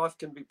to say life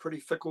can be pretty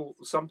fickle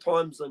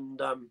sometimes,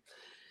 and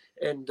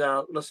And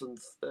listen,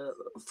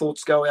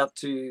 thoughts go out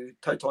to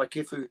Tautai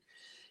Kefu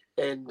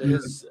and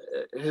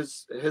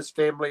his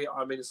family.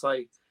 I mean, to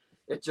say,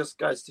 it just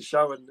goes to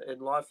show in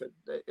life,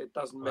 it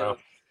doesn't matter.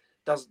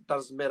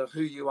 Doesn't matter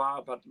who you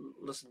are, but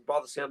listen, by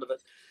the sound of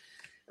it,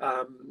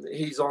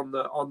 he's on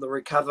the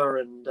recover,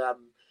 and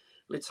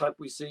let's hope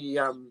we see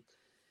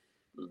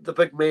the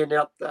big man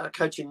out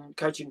coaching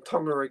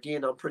Tonga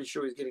again. I'm pretty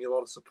sure he's getting a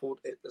lot of support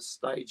at this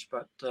stage,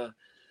 but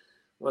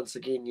once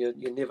again, you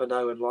never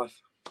know in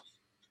life.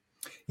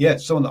 Yeah,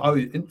 someone that I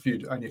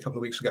interviewed only a couple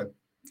of weeks ago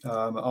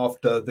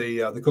after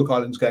the Cook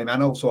Islands game,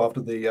 and also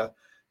after the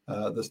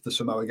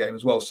Samoa game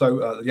as well. So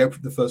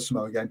the first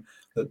Samoa game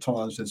that Tonga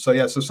Islands did. So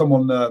yeah, so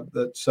someone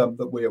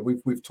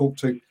that we've talked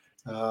to,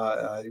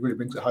 it really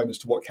brings it home as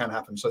to what can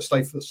happen. So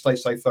stay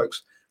safe,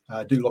 folks.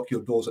 Do lock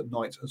your doors at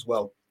night as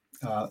well,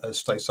 as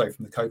stay safe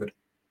from the COVID.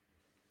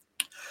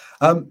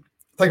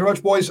 Thank you very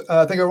much, boys.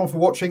 Thank you everyone for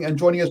watching and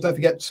joining us. Don't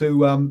forget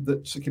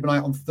to keep an eye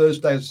out on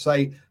Thursday. As I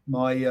say,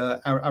 my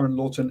Aaron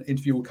Lawton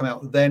interview will come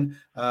out then,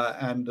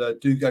 and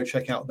do go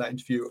check out that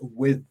interview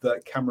with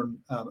Cameron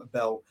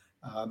Bell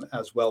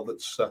as well.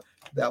 That's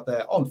out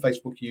there on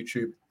Facebook,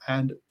 YouTube,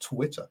 and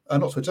Twitter.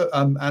 Not Twitter,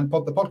 and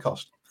the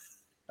podcast.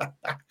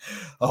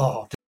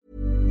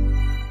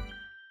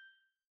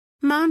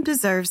 Mom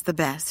deserves the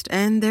best,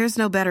 and there's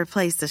no better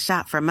place to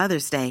shop for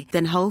Mother's Day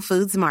than Whole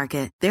Foods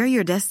Market. They're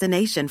your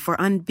destination for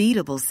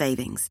unbeatable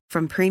savings,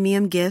 from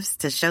premium gifts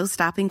to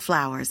show-stopping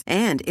flowers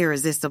and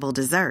irresistible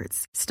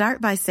desserts. Start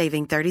by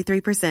saving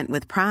 33%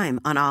 with Prime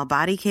on all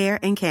body care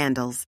and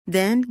candles.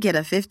 Then get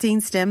a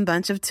 15-stem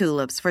bunch of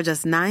tulips for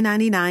just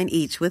 $9.99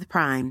 each with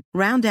Prime.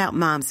 Round out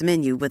Mom's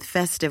menu with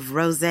festive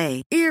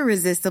rosé,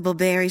 irresistible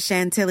berry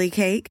chantilly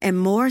cake, and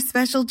more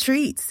special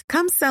treats.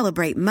 Come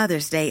celebrate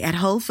Mother's Day at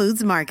Whole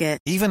Foods Market.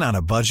 Even on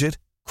a budget,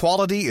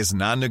 quality is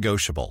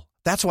non-negotiable.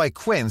 That's why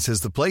Quince is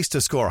the place to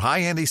score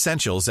high-end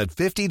essentials at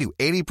 50 to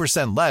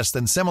 80% less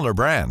than similar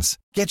brands.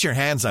 Get your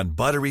hands on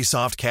buttery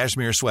soft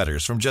cashmere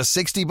sweaters from just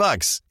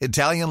 $60,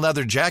 Italian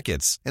leather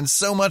jackets, and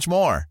so much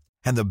more.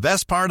 And the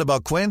best part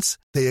about Quince,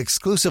 they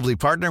exclusively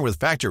partner with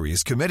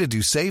factories committed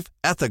to safe,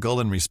 ethical,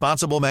 and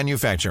responsible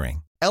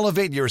manufacturing.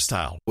 Elevate your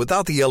style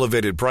without the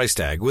elevated price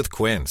tag with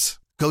Quince.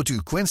 Go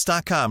to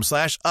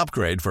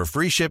quince.com/upgrade for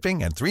free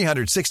shipping and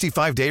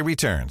 365-day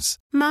returns.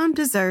 Mom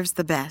deserves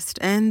the best,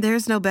 and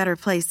there's no better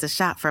place to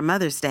shop for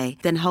Mother's Day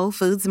than Whole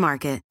Foods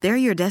Market. They're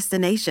your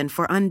destination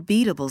for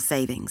unbeatable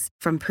savings,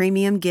 from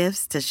premium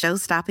gifts to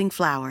show-stopping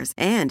flowers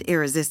and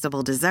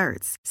irresistible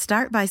desserts.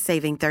 Start by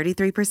saving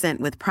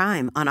 33% with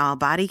Prime on all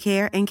body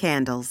care and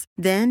candles.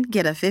 Then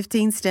get a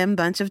 15-stem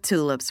bunch of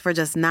tulips for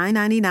just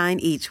 $9.99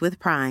 each with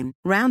Prime.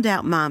 Round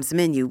out Mom's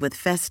menu with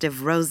festive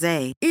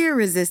rosé,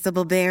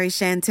 irresistible berry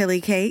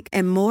chantilly cake,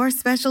 and more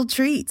special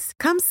treats.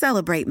 Come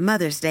celebrate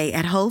Mother's Day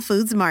at Whole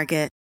Foods Market.